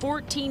for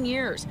 14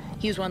 years.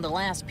 He was one of the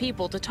last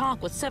people to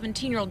talk with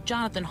 17-year-old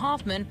Jonathan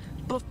Hoffman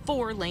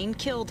before Lane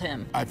killed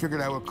him. I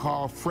figured I would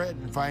call Fred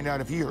and find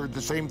out if he heard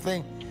the same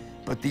thing.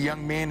 But the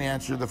young man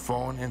answered the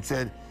phone and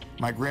said,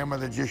 "My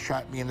grandmother just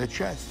shot me in the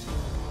chest."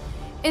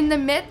 In the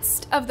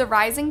midst of the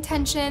rising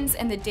tensions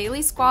and the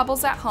daily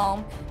squabbles at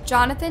home,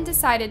 Jonathan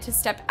decided to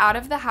step out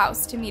of the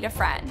house to meet a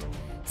friend.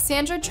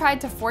 Sandra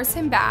tried to force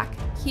him back.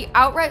 He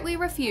outrightly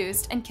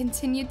refused and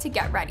continued to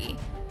get ready.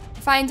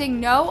 Finding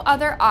no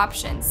other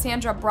option,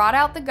 Sandra brought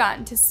out the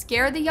gun to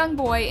scare the young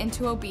boy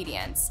into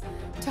obedience.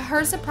 To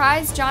her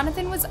surprise,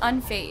 Jonathan was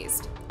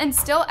unfazed and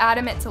still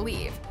adamant to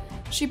leave.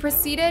 She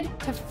proceeded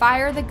to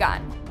fire the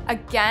gun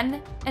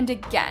again and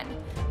again,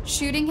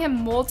 shooting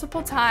him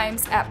multiple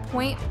times at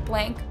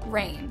point-blank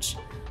range.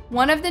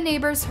 One of the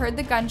neighbors heard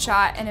the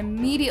gunshot and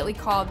immediately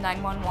called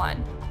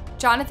 911.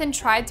 Jonathan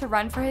tried to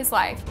run for his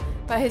life,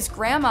 but his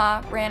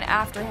grandma ran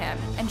after him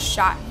and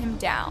shot him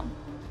down,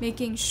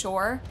 making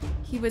sure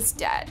he was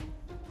dead.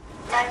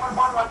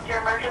 911, what's your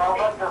emergency?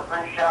 I've just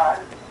been shot.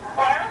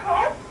 Where?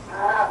 Who?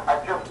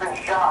 I've just been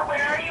shot.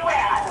 Where are you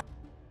at?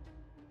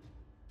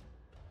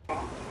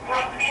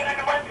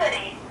 What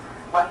city?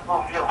 West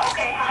Bloomfield.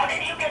 Okay, how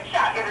did you get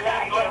shot?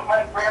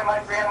 My grandma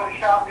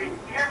shot me.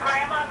 Your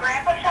grandpa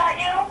shot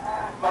you?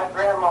 My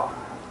grandma.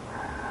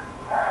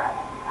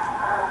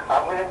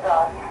 I'm gonna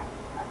die.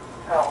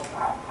 Help.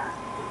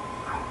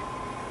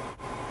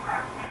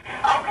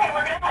 Okay,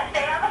 we're gonna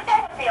stay on the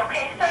phone with me,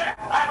 okay, sir?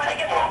 I'm gonna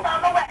get help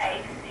on the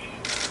way.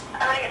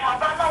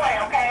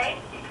 Okay?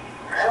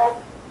 Help.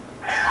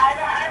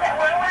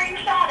 Where were you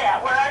shot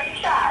at? Where are you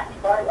shot?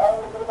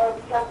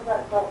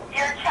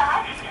 Your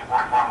chest?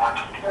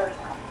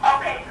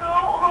 Okay, who,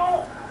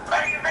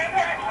 are your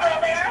grandparents still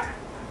there?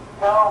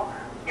 No.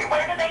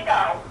 Where did they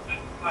go?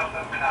 I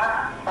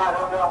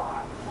don't know.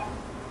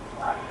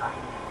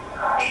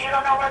 You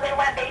don't know where they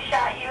went? They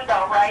shot you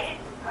though, right?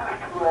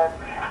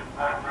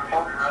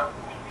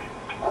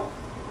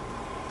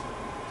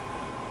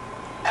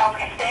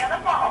 Okay, stay on the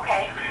phone,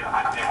 okay?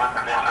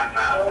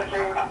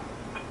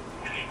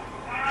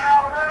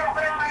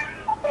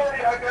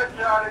 I got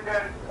shot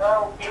again.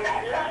 You got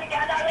shot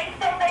again? Are they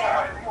still there?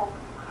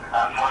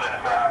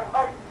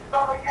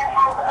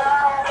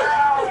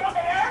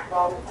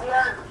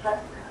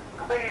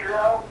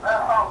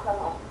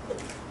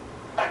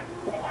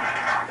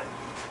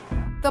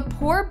 The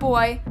poor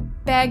boy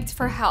begged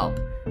for help,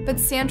 but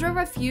Sandra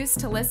refused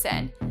to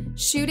listen,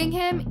 shooting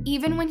him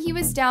even when he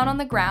was down on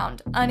the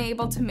ground,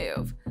 unable to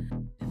move.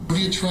 What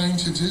are you trying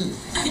to do?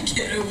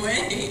 Get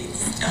away.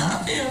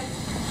 Stop him.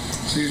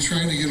 So you're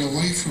trying to get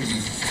away from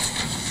him.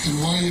 And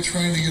why are you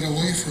trying to get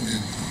away from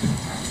him?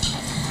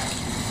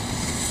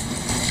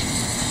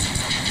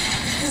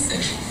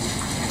 Listen.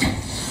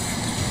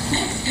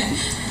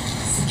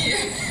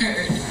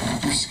 Scared.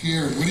 You're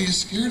scared. What are you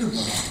scared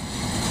about?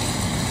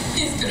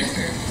 He's gonna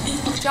hurt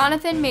me.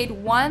 Jonathan made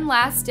one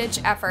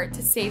last-ditch effort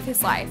to save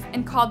his life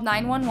and called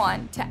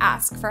 911 to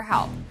ask for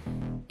help.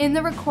 In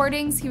the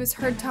recordings, he was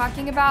heard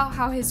talking about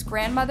how his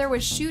grandmother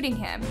was shooting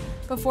him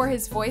before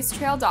his voice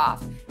trailed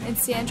off, and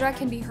Sandra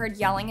can be heard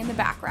yelling in the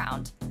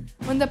background.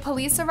 When the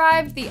police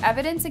arrived, the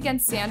evidence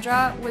against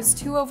Sandra was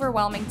too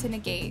overwhelming to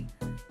negate.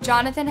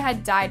 Jonathan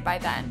had died by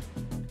then.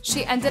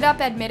 She ended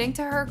up admitting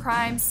to her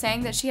crimes,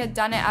 saying that she had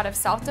done it out of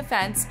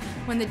self-defense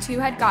when the two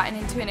had gotten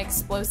into an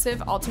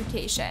explosive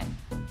altercation.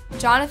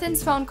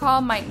 Jonathan's phone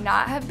call might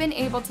not have been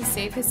able to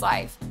save his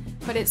life,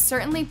 but it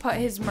certainly put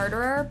his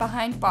murderer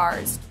behind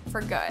bars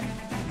for good.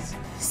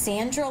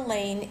 Sandra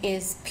Lane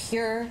is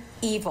pure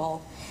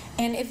evil,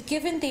 and if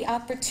given the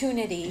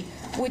opportunity,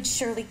 would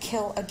surely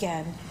kill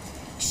again.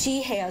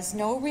 She has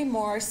no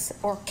remorse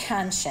or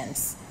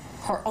conscience.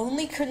 Her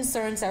only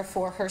concerns are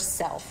for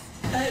herself.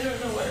 I don't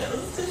know what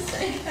else to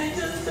say. I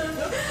just don't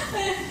know.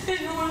 I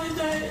don't want to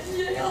die in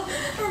jail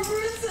or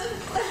prison.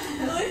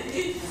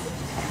 Please.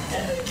 I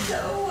don't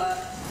know what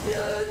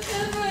to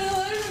end my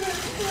life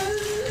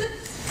with.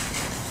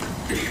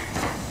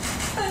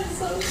 I'm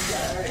so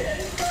sorry. I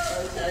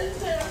apologize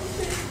to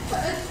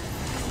everybody.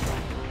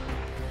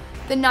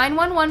 The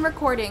 911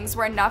 recordings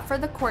were enough for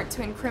the court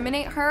to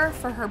incriminate her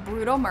for her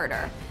brutal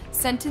murder,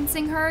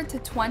 sentencing her to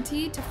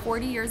 20 to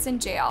 40 years in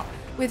jail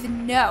with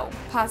no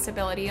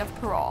possibility of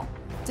parole,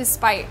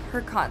 despite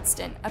her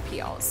constant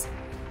appeals.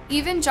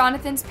 Even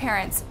Jonathan's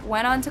parents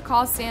went on to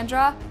call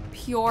Sandra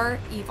pure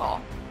evil.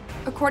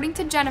 According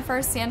to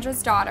Jennifer,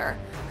 Sandra's daughter,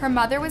 her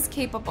mother was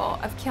capable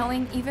of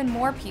killing even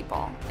more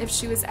people if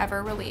she was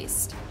ever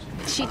released.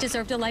 She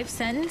deserved a life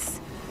sentence,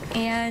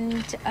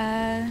 and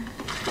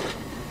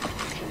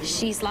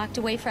she's locked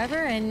away forever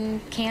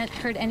and can't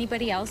hurt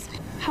anybody else.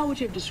 How would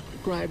you have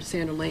described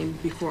Sandra Lane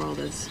before all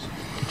this?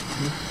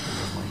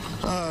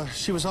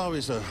 She was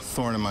always a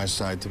thorn in my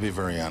side, to be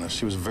very honest.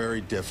 She was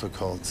very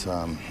difficult,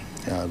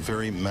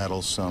 very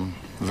meddlesome,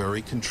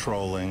 very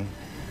controlling,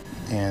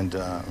 and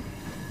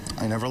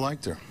I never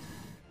liked her.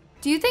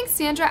 Do you think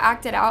Sandra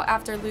acted out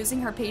after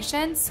losing her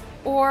patience,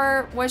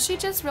 or was she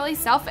just really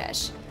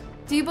selfish?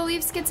 Do you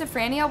believe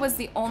schizophrenia was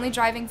the only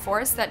driving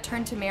force that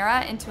turned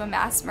Tamara into a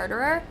mass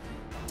murderer?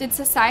 Did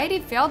society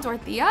fail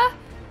Dorothea?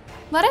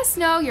 Let us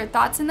know your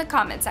thoughts in the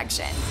comment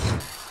section.